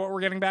this is now what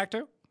we're getting back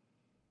to?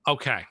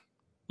 Okay.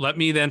 Let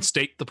me then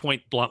state the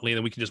point bluntly, and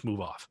then we can just move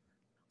off.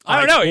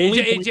 I don't know.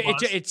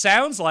 It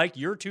sounds like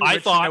you're too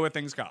rich to know what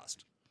things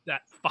cost.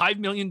 That $5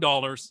 million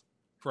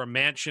for a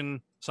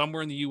mansion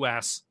somewhere in the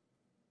U.S.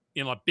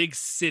 in a big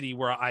city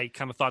where I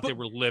kind of thought they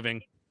were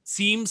living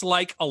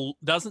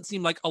doesn't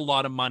seem like a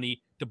lot of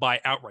money to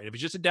buy outright. If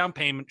it's just a down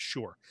payment,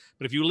 sure.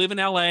 But if you live in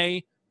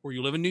L.A. or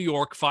you live in New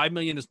York, $5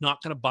 million is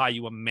not going to buy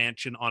you a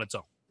mansion on its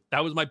own.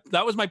 That was my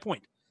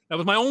point. That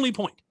was my only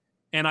point.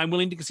 And I'm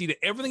willing to concede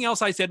that everything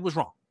else I said was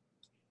wrong.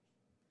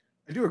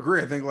 I do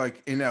agree. I think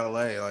like in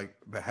LA, like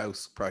the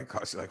house probably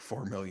costs you like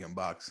 $4 million.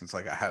 It's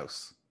like a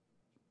house.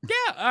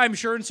 Yeah, I'm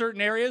sure in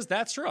certain areas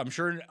that's true. I'm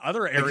sure in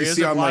other areas, like you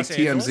see on like Los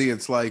Angeles, TMZ,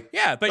 it's like,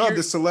 yeah, but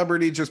the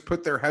celebrity just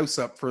put their house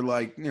up for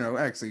like,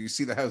 actually you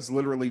see the house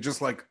literally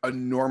just like a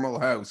normal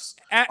house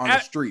on the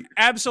street.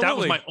 Absolutely, that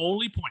was my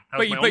only point.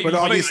 But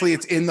obviously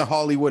it's in the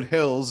Hollywood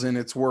Hills and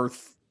it's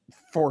worth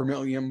 $4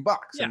 million.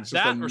 Yeah,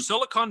 that or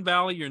Silicon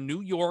Valley or New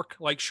York,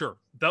 like sure,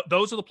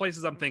 those are the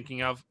places I'm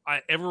thinking of.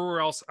 Everywhere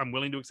else, I'm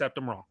willing to accept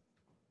them wrong.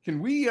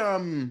 Can we?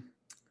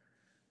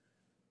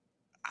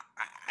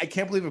 I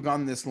can't believe I've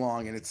gone this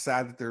long, and it's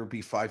sad that there will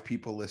be 5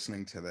 people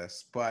listening to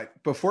this. But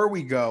before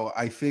we go,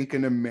 I think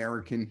an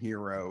American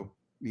hero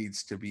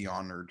needs to be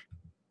honored.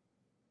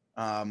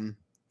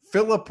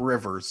 Philip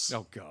Rivers.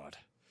 Oh God.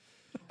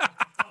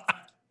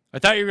 I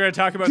thought you were going to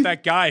talk about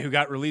that guy who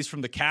got released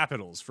from the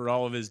Capitals for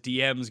all of his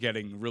DMs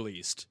getting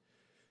released.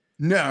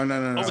 No.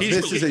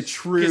 This is a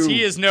true. Because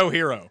he is no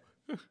hero.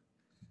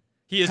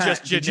 He is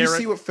just generic. Did you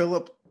see what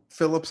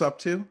Philip's up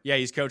to? Yeah,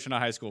 he's coaching a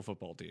high school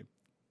football team.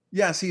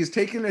 Yes, he has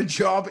taken a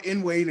job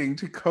in waiting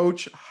to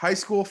coach high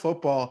school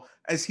football,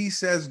 as he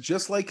says,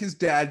 just like his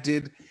dad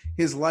did,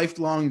 his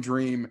lifelong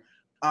dream,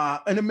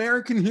 an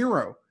American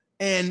hero.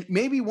 And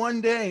maybe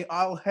one day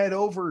I'll head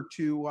over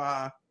to,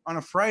 on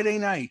a Friday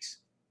night,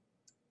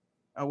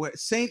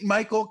 St.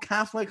 Michael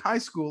Catholic High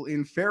School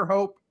in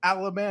Fairhope,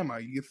 Alabama.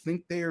 You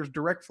think there's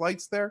direct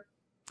flights there?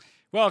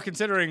 Well,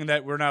 considering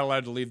that we're not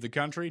allowed to leave the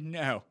country,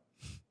 no.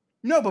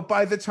 No, but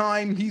by the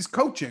time he's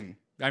coaching.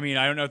 I mean,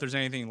 I don't know if there's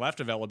anything left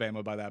of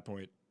Alabama by that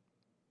point.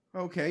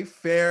 Okay,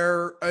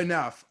 fair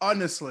enough.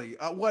 Honestly,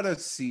 what a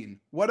scene.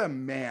 What a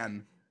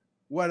man.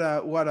 What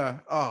a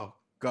oh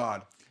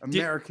God.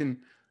 American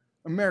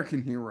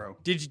hero.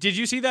 Did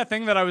you see that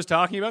thing that I was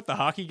talking about, the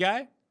hockey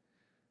guy?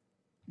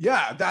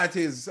 Yeah, that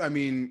is, I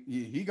mean,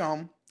 he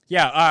gone.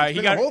 Yeah,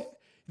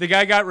 the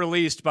guy got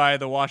released by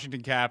the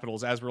Washington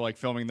Capitals as we're like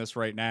filming this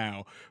right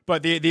now.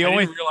 But I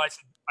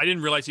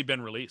didn't realize he'd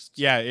been released.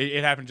 Yeah,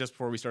 it happened just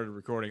before we started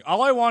recording.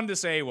 All I wanted to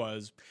say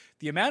was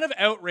the amount of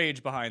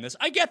outrage behind this.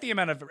 I get the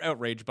amount of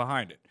outrage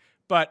behind it.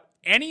 But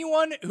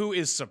anyone who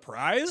is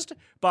surprised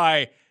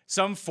by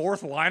some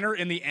fourth liner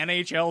in the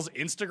NHL's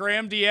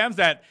Instagram DMs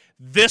that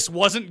this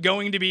wasn't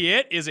going to be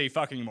it is a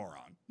fucking moron.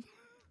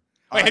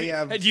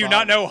 Wait, do you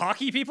not know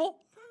hockey people?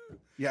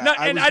 Yeah, no,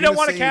 and I don't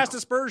want to cast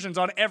aspersions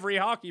on every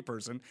hockey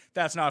person.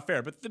 That's not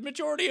fair. But the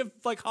majority of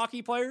like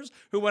hockey players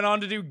who went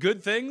on to do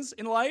good things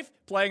in life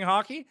playing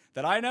hockey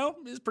that I know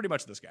is pretty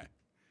much this guy.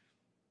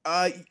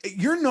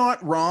 You're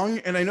not wrong.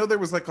 And I know there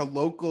was like a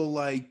local,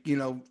 like,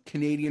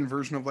 Canadian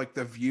version of like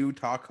the View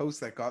talk host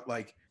that got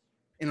like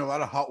in a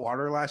lot of hot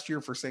water last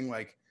year for saying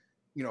like,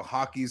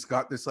 hockey's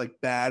got this like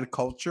bad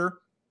culture.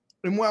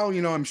 And well,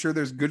 I'm sure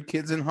there's good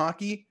kids in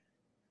hockey.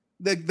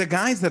 The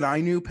guys that I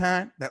knew,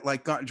 Pat, that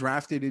like got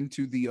drafted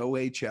into the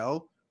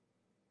OHL,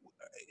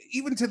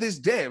 even to this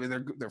day, I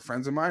mean, they're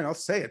friends of mine. I'll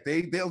say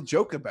it. They'll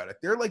joke about it.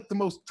 They're like the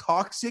most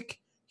toxic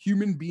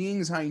human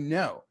beings I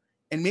know,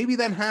 and maybe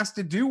that has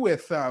to do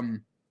with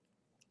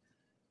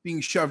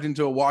being shoved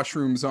into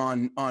washrooms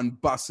on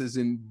buses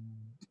and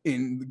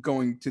in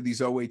going to these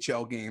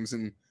OHL games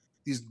and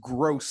these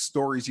gross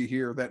stories you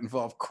hear that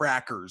involve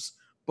crackers.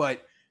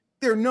 But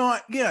they're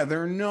not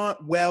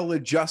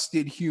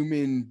well-adjusted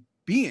human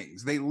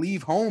beings. They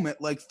leave home at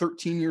like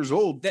 13 years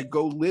old to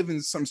go live in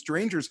some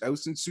stranger's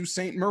house in Sault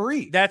Ste.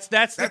 Marie. That's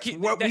the key.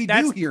 What we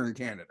do here in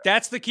Canada.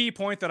 That's the key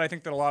point that I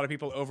think that a lot of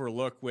people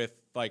overlook with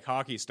like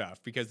hockey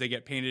stuff, because they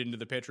get painted into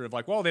the picture of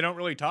like, well, they don't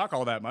really talk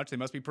all that much. They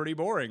must be pretty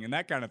boring and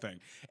that kind of thing.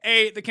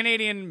 The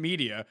Canadian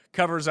media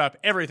covers up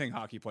everything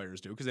hockey players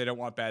do because they don't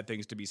want bad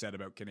things to be said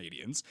about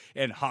Canadians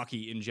and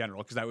hockey in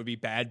general, because that would be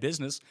bad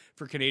business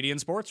for Canadian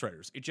sports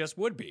writers. It just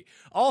would be.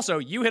 Also,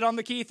 you hit on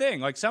the key thing.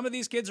 Like, some of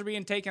these kids are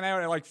being taken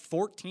out at like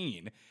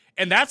 14,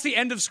 and that's the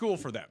end of school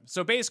for them.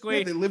 So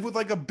basically, they live with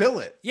like a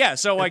billet. Yeah.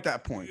 So like at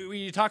that point,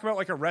 you talk about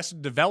like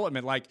Arrested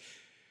Development, like,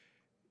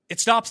 it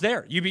stops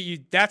there.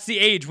 That's the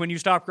age when you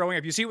stop growing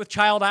up. You see it with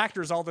child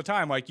actors all the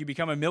time. Like, you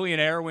become a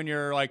millionaire when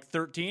you're like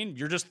 13.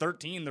 You're just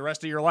 13 the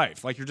rest of your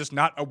life. Like, you're just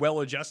not a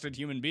well-adjusted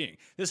human being.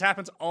 This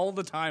happens all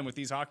the time with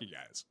these hockey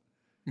guys.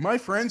 My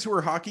friends who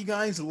are hockey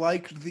guys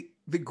liked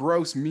the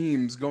gross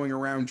memes going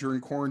around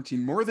during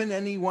quarantine more than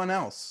anyone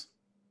else.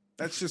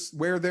 That's just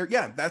where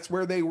that's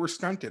where they were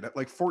stunted at,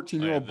 like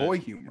 14-year-old boy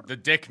humor. The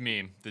dick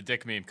meme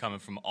coming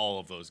from all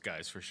of those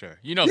guys for sure.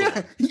 You know the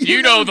one.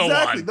 You know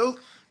exactly. The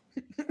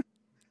one.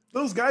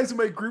 Those guys in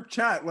my group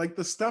chat, like,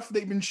 the stuff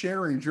they've been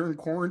sharing during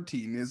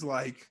quarantine is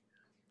like,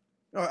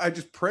 oh, I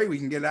just pray we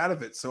can get out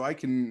of it so I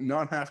can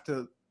not have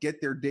to get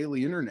their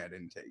daily internet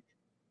intake.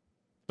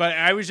 But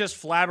I was just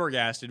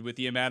flabbergasted with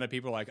the amount of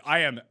people like, I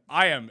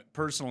am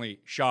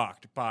personally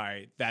shocked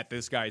by that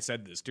this guy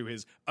said this to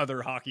his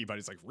other hockey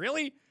buddies. Like,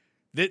 really?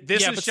 But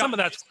some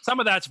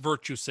of that's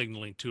virtue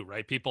signaling too,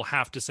 right? People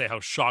have to say how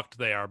shocked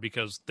they are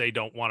because they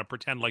don't want to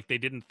pretend like they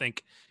didn't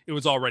think it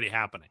was already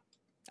happening.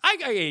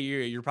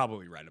 You're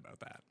probably right about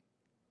that.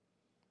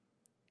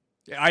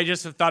 I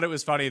just thought it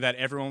was funny that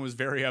everyone was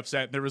very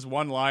upset. There was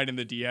one line in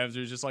the DMs that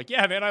was just like,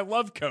 yeah, man, I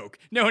love Coke.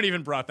 No one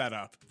even brought that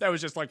up. That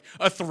was just like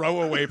a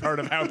throwaway part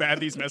of how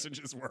bad these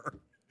messages were.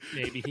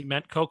 Maybe he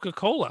meant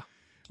Coca-Cola.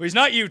 Well, he's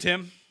not you,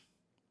 Tim.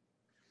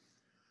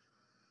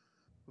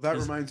 That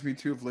reminds me,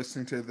 too, of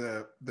listening to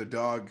the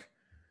Dog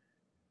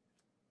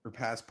or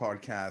Pass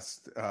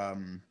podcast.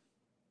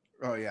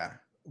 Oh, yeah.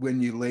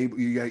 When you label,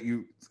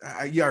 you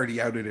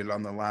already outed it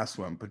on the last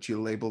one, but you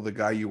label the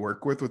guy you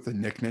work with the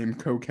nickname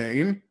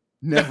Cocaine.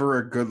 Never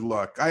a good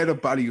look. I had a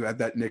buddy who had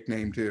that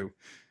nickname too,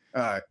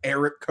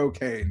 Eric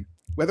Cocaine.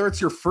 Whether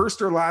it's your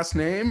first or last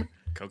name,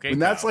 Cocaine. When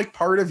that's like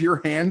part of your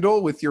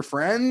handle with your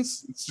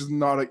friends, it's just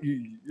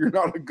you're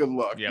not a good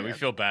look. Yeah, man. We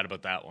feel bad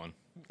about that one.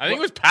 I think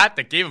it was Pat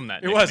that gave him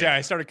that. It was, yeah.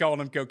 I started calling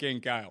him Cocaine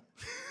Kyle.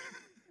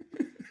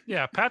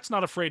 Yeah, Pat's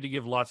not afraid to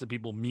give lots of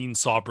people mean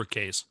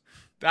sobriquets.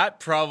 That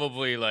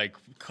probably like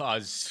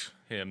caused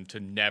him to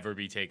never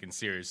be taken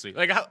seriously.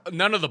 Like,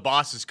 none of the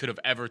bosses could have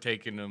ever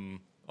taken him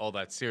all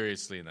that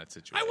seriously in that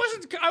situation.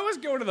 I was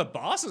going to the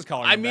bosses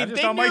calling him. I mean, that.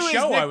 they on knew my his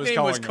show nickname I was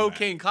calling was him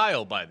Cocaine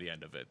Kyle by the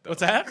end of it. Though.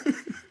 What's that?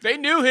 They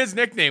knew his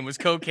nickname was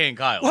Cocaine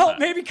Kyle. Well,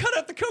 maybe cut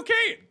out the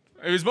cocaine.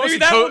 It was mostly,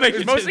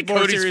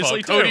 Cody's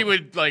fault. Cody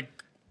would like,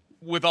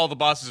 with all the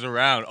bosses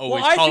around,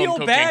 always call him Cocaine Kyle. I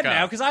feel bad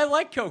now because I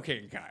like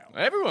Cocaine Kyle.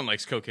 Everyone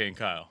likes Cocaine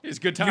Kyle. It's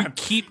a good time. You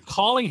keep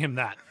calling him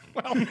that.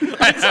 Well,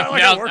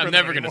 I'm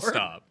never going to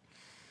stop.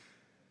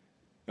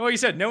 Well, you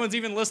said no one's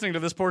even listening to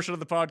this portion of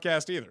the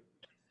podcast either.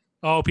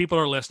 Oh, people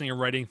are listening and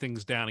writing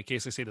things down in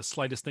case I say the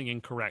slightest thing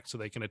incorrect so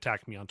they can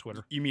attack me on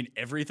Twitter. You mean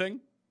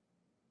everything?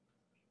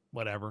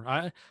 Whatever.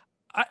 I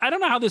don't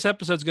know how this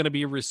episode's going to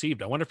be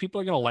received. I wonder if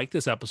people are going to like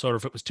this episode or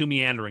if it was too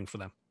meandering for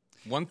them.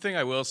 One thing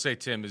I will say,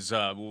 Tim, is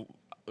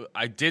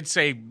I did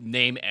say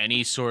name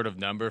any sort of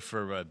number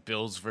for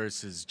Bills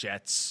versus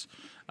Jets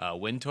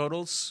win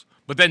totals.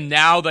 But then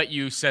now that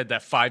you said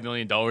that $5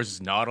 million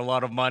is not a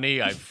lot of money,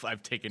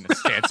 I've taken a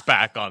stance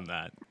back on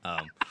that.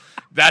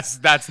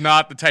 That's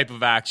not the type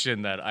of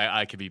action that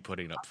I could be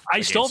putting up.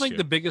 I still think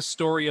the biggest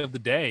story of the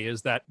day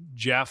is that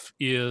Geoff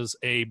is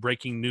a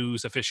breaking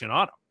news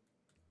aficionado.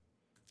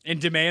 And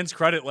demands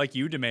credit like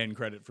you demand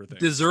credit for things.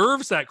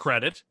 Deserves that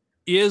credit.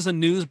 Is a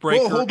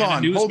newsbreaker. Well, hold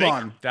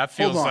on. That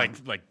feels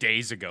like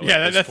days ago.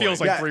 Yeah, that feels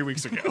like 3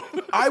 weeks ago.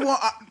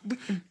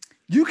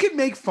 You can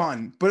make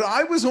fun, but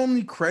I was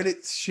only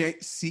credit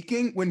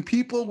seeking when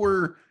people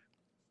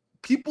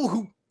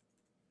who,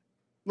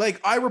 like,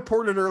 I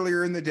reported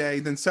earlier in the day,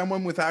 then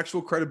someone with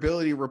actual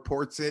credibility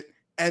reports it,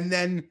 and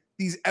then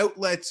these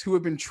outlets who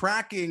have been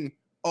tracking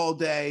all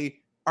day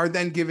are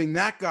then giving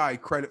that guy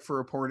credit for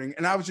reporting.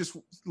 And I was just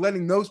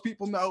letting those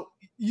people know,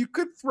 you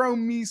could throw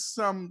me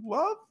some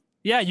love.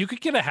 Yeah, you could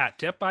give a hat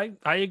tip. I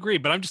agree.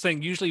 But I'm just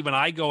saying, usually when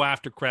I go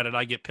after credit,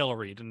 I get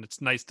pilloried. And it's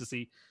nice to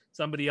see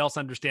somebody else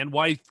understand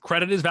why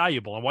credit is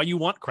valuable and why you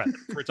want credit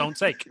for its own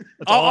sake.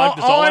 That's all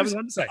I was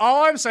going to say.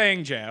 All I'm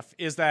saying, Geoff,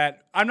 is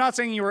that I'm not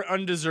saying you were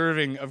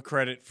undeserving of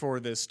credit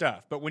for this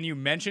stuff. But when you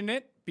mention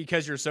it,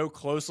 because you're so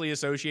closely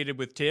associated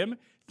with Tim,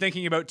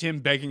 thinking about Tim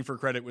begging for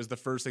credit was the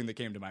first thing that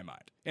came to my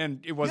mind.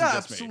 And it wasn't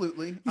just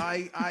absolutely. me.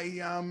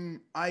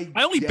 I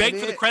only beg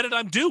for the credit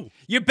I'm due.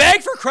 You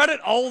beg for credit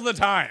all the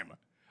time.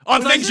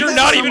 On things you're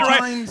not even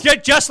right. Yeah,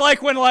 just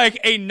like when like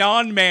a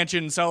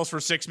non-mansion sells for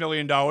 $6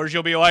 million,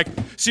 you'll be like,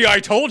 see, I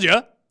told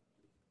you.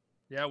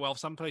 Yeah, well, if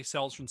somebody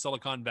sells from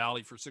Silicon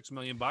Valley for $6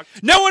 million.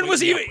 No one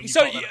was even.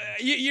 So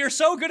you're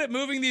so good at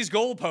moving these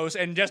goalposts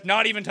and just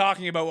not even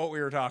talking about what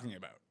we were talking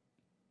about.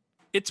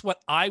 It's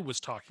what I was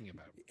talking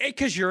about.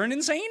 Because you're an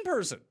insane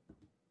person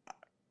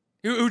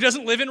who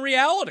doesn't live in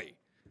reality.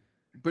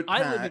 But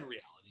I Pat, live in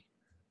reality.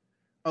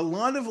 a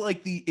lot of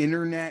like the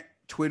internet,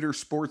 Twitter,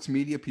 sports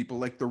media people,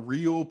 like the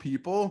real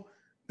people,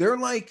 they're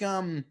like,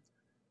 I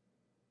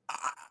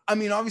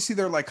mean, obviously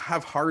they're like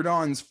have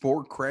hard-ons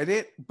for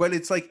credit, but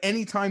it's like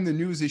anytime the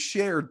news is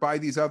shared by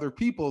these other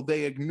people,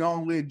 they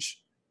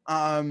acknowledge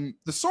the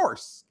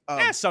source.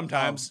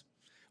 Sometimes.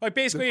 Like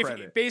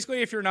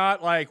basically if you're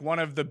not like one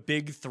of the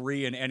big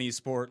three in any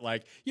sport,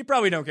 like you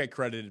probably don't get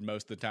credited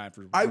most of the time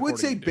for. I would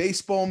say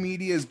baseball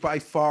media is by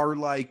far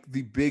like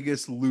the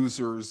biggest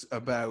losers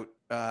about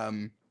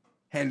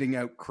handing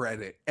out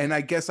credit. And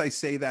I guess I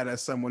say that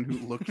as someone who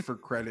looked for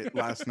credit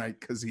last night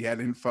because he had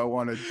info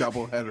on a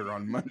doubleheader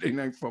on Monday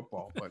Night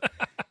Football. But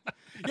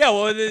yeah,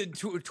 well, the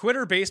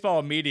Twitter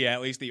baseball media,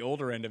 at least the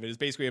older end of it, is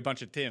basically a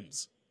bunch of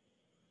Tims.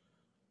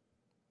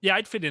 Yeah,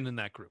 I'd fit in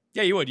that group.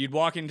 Yeah, you would. You'd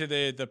walk into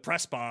the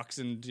press box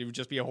and it would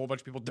just be a whole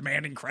bunch of people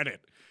demanding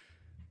credit.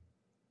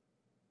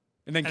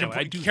 And then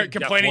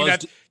complaining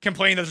that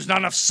there's not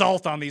enough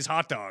salt on these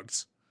hot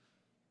dogs.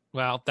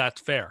 Well, that's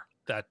fair.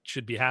 That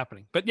should be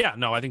happening. But yeah,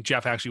 no, I think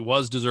Geoff actually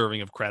was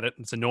deserving of credit.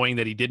 It's annoying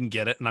that he didn't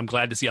get it. And I'm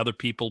glad to see other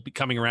people be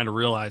coming around to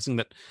realizing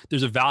that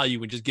there's a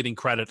value in just getting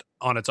credit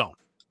on its own.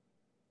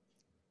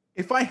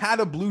 if I had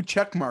a blue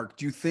check mark,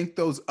 do you think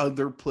those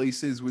other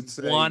places would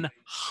say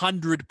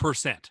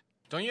 100%?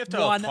 Don't you have to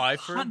apply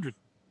for? 100.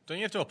 Don't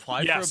you have to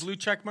apply for a blue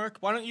check mark?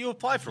 Why don't you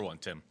apply for one,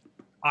 Tim?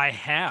 I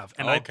have,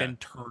 and I've been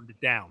turned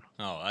down.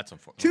 Oh, that's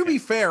unfortunate. To be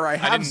fair, I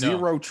have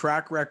zero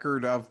track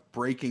record of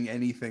breaking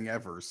anything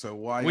ever. So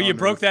why? Well, you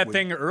broke that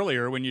thing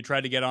earlier when you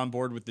tried to get on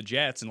board with the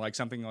Jets and like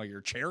something like your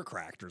chair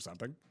cracked or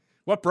something.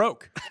 What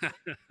broke?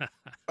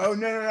 Oh,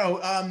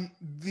 no.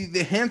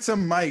 The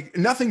handsome mic,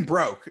 nothing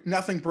broke.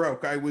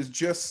 I was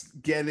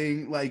just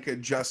getting like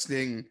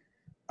adjusting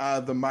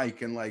the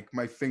mic and like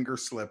my finger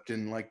slipped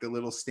and like the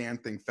little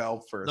stand thing fell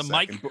for a second. The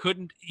mic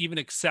couldn't even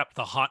accept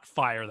the hot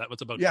fire that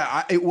was about to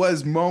happen. It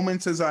was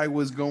moments as I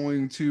was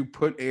going to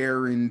put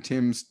air in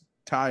Tim's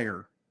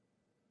tire.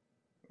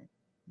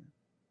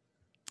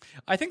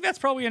 I think that's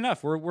probably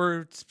enough.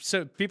 We're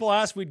so people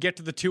asked we'd get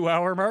to the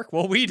 2-hour mark.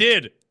 Well, we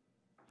did.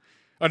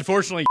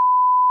 Unfortunately,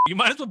 you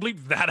might as well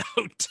bleep that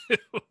out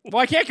too.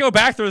 Well, I can't go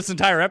back through this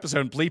entire episode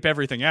and bleep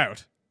everything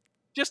out.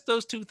 Just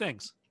those two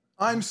things.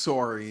 I'm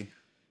sorry.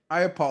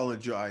 I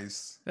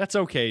apologize. That's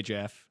okay,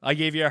 Geoff. I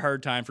gave you a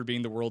hard time for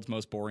being the world's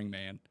most boring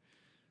man.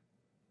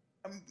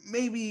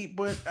 Maybe,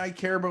 but I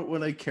care about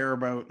what I care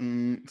about,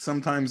 and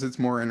sometimes it's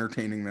more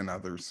entertaining than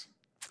others.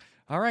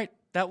 All right,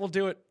 that will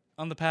do it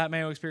on the Pat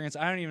Mayo Experience.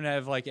 I don't even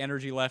have like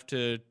energy left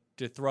to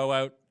throw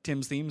out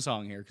Tim's theme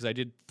song here because I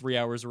did 3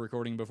 hours of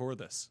recording before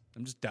this.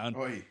 I'm just done.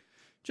 Oy.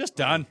 Just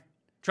done.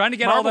 Trying to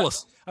get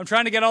Marvelous. all that. I'm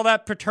trying to get all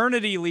that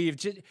paternity leave.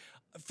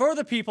 For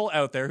the people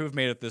out there who've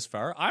made it this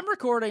far, I'm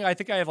recording. I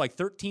think I have like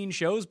 13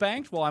 shows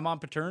banked while I'm on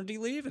paternity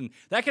leave, and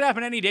that could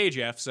happen any day,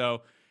 Geoff.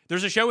 So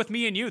there's a show with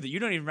me and you that you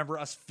don't even remember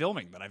us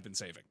filming that I've been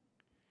saving.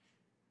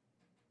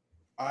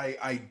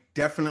 I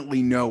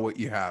definitely know what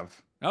you have.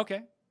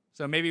 Okay.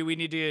 So maybe we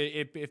need to,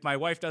 if my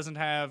wife doesn't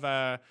have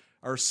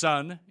our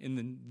son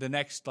in the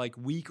next like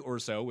week or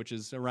so, which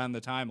is around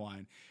the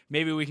timeline,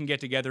 maybe we can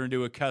get together and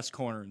do a cuss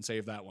corner and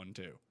save that one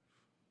too.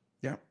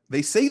 Yeah.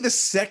 They say the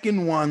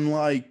second one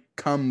like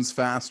comes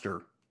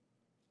faster.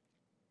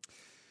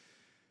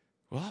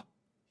 Well,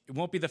 it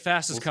won't be the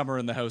fastest comer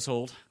in the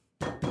household.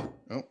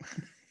 Oh.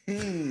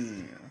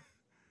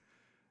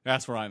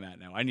 That's where I'm at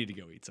now. I need to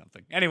go eat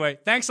something. Anyway,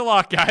 thanks a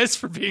lot, guys,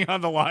 for being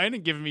on the line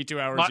and giving me 2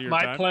 hours of your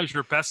time. My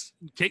pleasure. Best.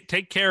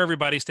 Take care,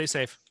 everybody. Stay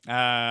safe.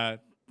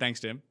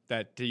 Thanks, Tim.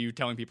 That you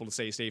telling people to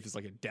stay safe is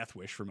like a death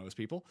wish for most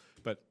people,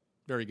 but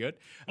very good.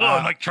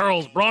 Like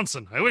Charles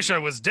Bronson. I wish I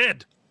was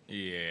dead.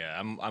 Yeah,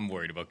 I'm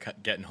worried about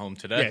getting home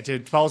today. Yeah,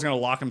 Paul's going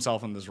to lock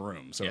himself in this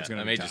room, so it's going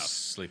to be tough. I may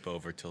just sleep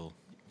over till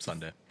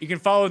Sunday. You can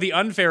follow the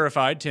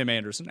unverified Tim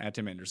Anderson at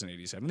Tim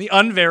Anderson87. The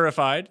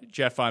unverified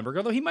Geoff Fienberg,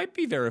 although he might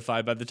be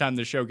verified by the time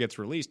the show gets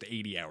released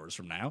 80 hours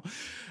from now,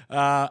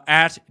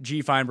 at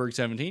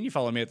GFienberg17. You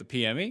follow me at the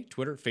PME,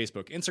 Twitter,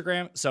 Facebook,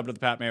 Instagram. Sub to the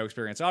Pat Mayo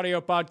Experience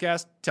audio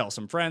podcast. Tell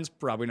some friends.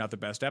 Probably not the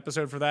best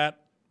episode for that.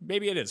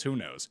 Maybe it is. Who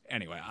knows?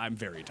 Anyway, I'm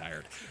very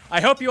tired.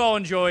 I hope you all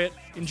enjoy it.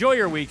 Enjoy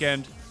your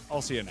weekend.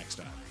 I'll see you next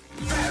time.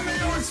 Pat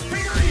Mayo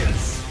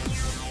Experience.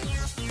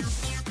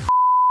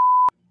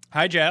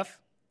 Hi, Geoff.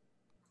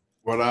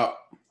 What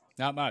up?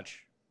 Not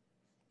much.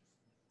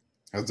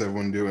 How's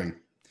everyone doing?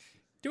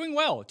 Doing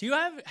well.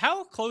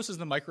 How close is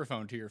the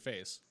microphone to your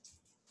face?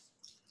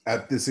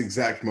 At this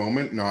exact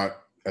moment, not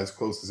as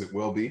close as it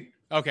will be.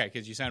 Okay,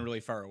 because you sound really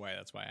far away.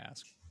 That's why I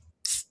asked.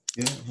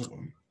 Yeah, hold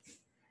on.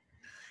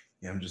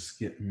 Yeah, I'm just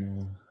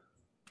getting...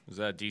 Was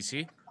that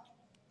DC?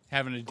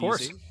 Having a DC?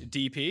 Course.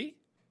 DP?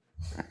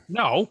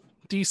 No,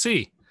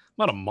 DC. I'm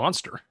not a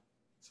monster.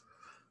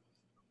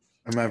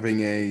 I'm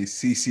having a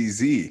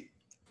CCZ.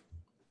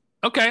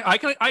 Okay, I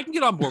can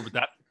get on board with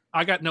that.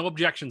 I got no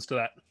objections to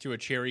that. To a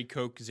cherry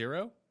Coke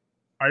Zero?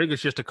 I think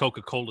it's just a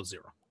Coca-Cola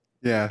Zero.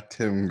 Yeah,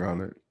 Tim got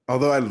it.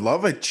 Although I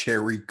love a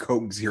cherry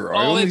Coke Zero.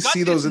 I only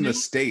see those in the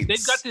States.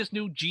 They've got this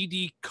new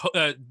GD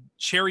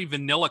cherry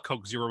vanilla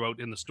Coke Zero out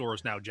in the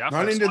stores now, Jeff.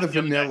 Not into the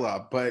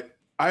vanilla, but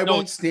I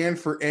won't stand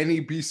for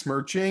any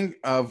besmirching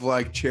of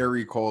like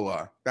cherry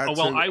cola.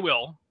 I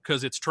will,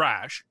 because it's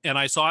trash. And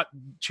I saw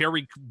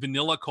cherry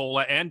vanilla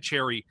cola and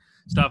cherry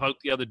stuff out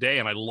the other day,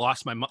 and I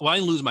lost my mind. Well, I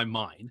didn't lose my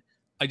mind.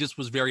 I just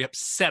was very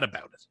upset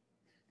about it.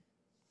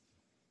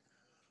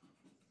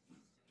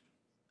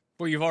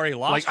 Well, you've already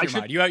lost your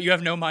mind. You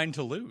have no mind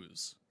to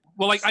lose.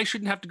 Well, like I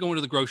shouldn't have to go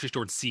into the grocery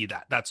store and see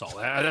that. That's all.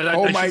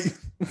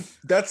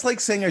 That's like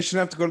saying I shouldn't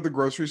have to go to the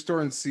grocery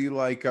store and see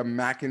like a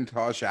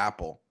Macintosh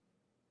apple.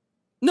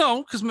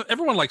 No, because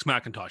everyone likes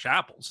Macintosh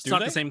apples. It's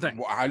not the same thing.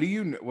 Well, how do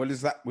you? What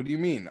is that? What do you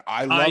mean?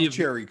 I love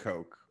cherry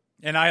Coke,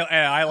 and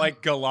I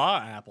like Gala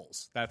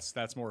apples.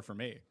 That's more for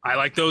me. I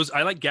like those.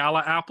 I like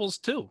Gala apples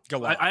too.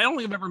 Gala. I don't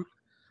think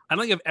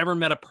I've ever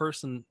met a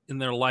person in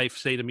their life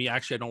say to me,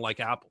 "Actually, I don't like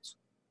apples."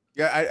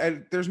 Yeah,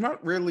 there's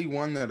not really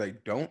one that I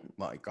don't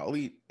like. I'll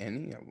eat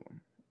any of them.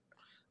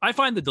 I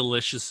find the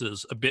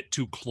deliciouses a bit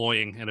too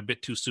cloying and a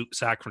bit too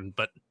saccharine,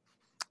 but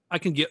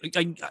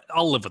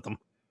I'll live with them.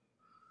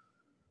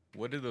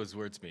 What do those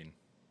words mean?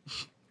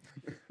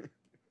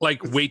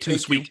 Like way too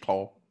sweet, you,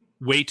 Paul.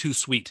 Way too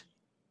sweet.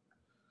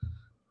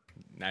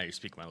 Now you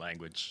speak my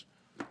language.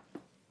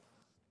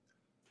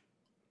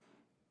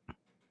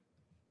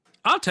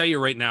 I'll tell you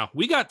right now,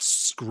 we got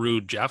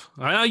screwed, Jeff.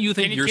 I know you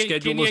think your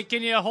schedule was...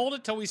 Can you hold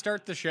it till we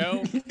start the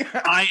show?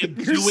 I am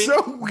You're doing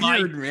so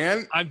weird,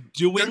 man. I'm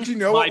doing. Don't you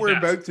know what we're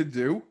best. about to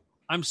do?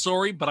 I'm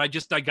sorry, but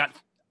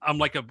I'm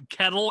like a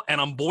kettle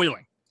and I'm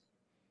boiling.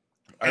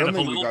 And if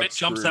a little bit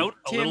jumps out,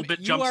 a little bit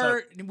jumps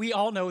out. We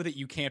all know that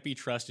you can't be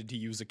trusted to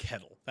use a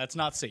kettle. That's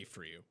not safe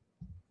for you.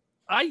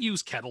 I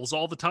use kettles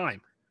all the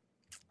time.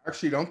 I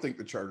actually don't think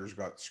the Chargers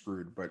got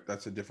screwed, but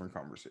that's a different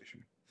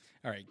conversation.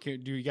 All right. Do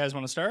you guys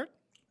want to start?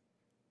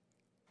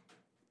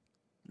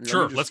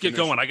 Sure, let's get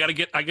going. I gotta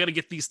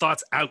get these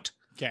thoughts out.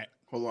 Okay.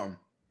 Hold on.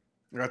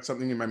 I got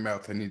something in my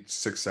mouth. I need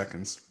 6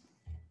 seconds.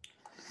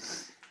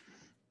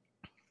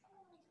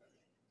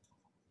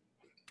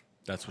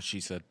 That's what she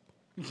said.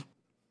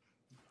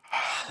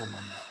 Hold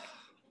on.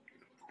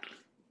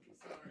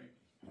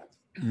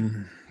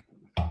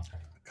 God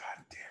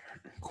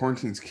damn it.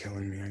 Quarantine's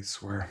killing me, I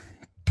swear.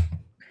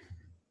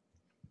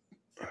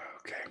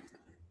 Okay.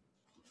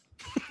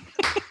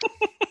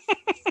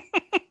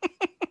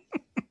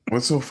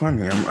 What's so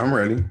funny? I'm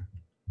ready.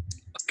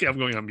 Okay, I'm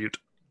going on mute.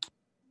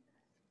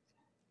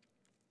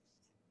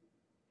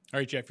 All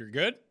right, Jeff, you're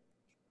good?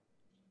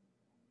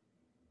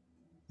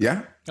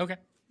 Yeah? Okay.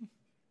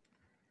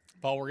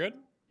 Paul, we're good?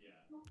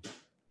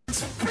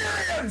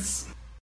 Experience!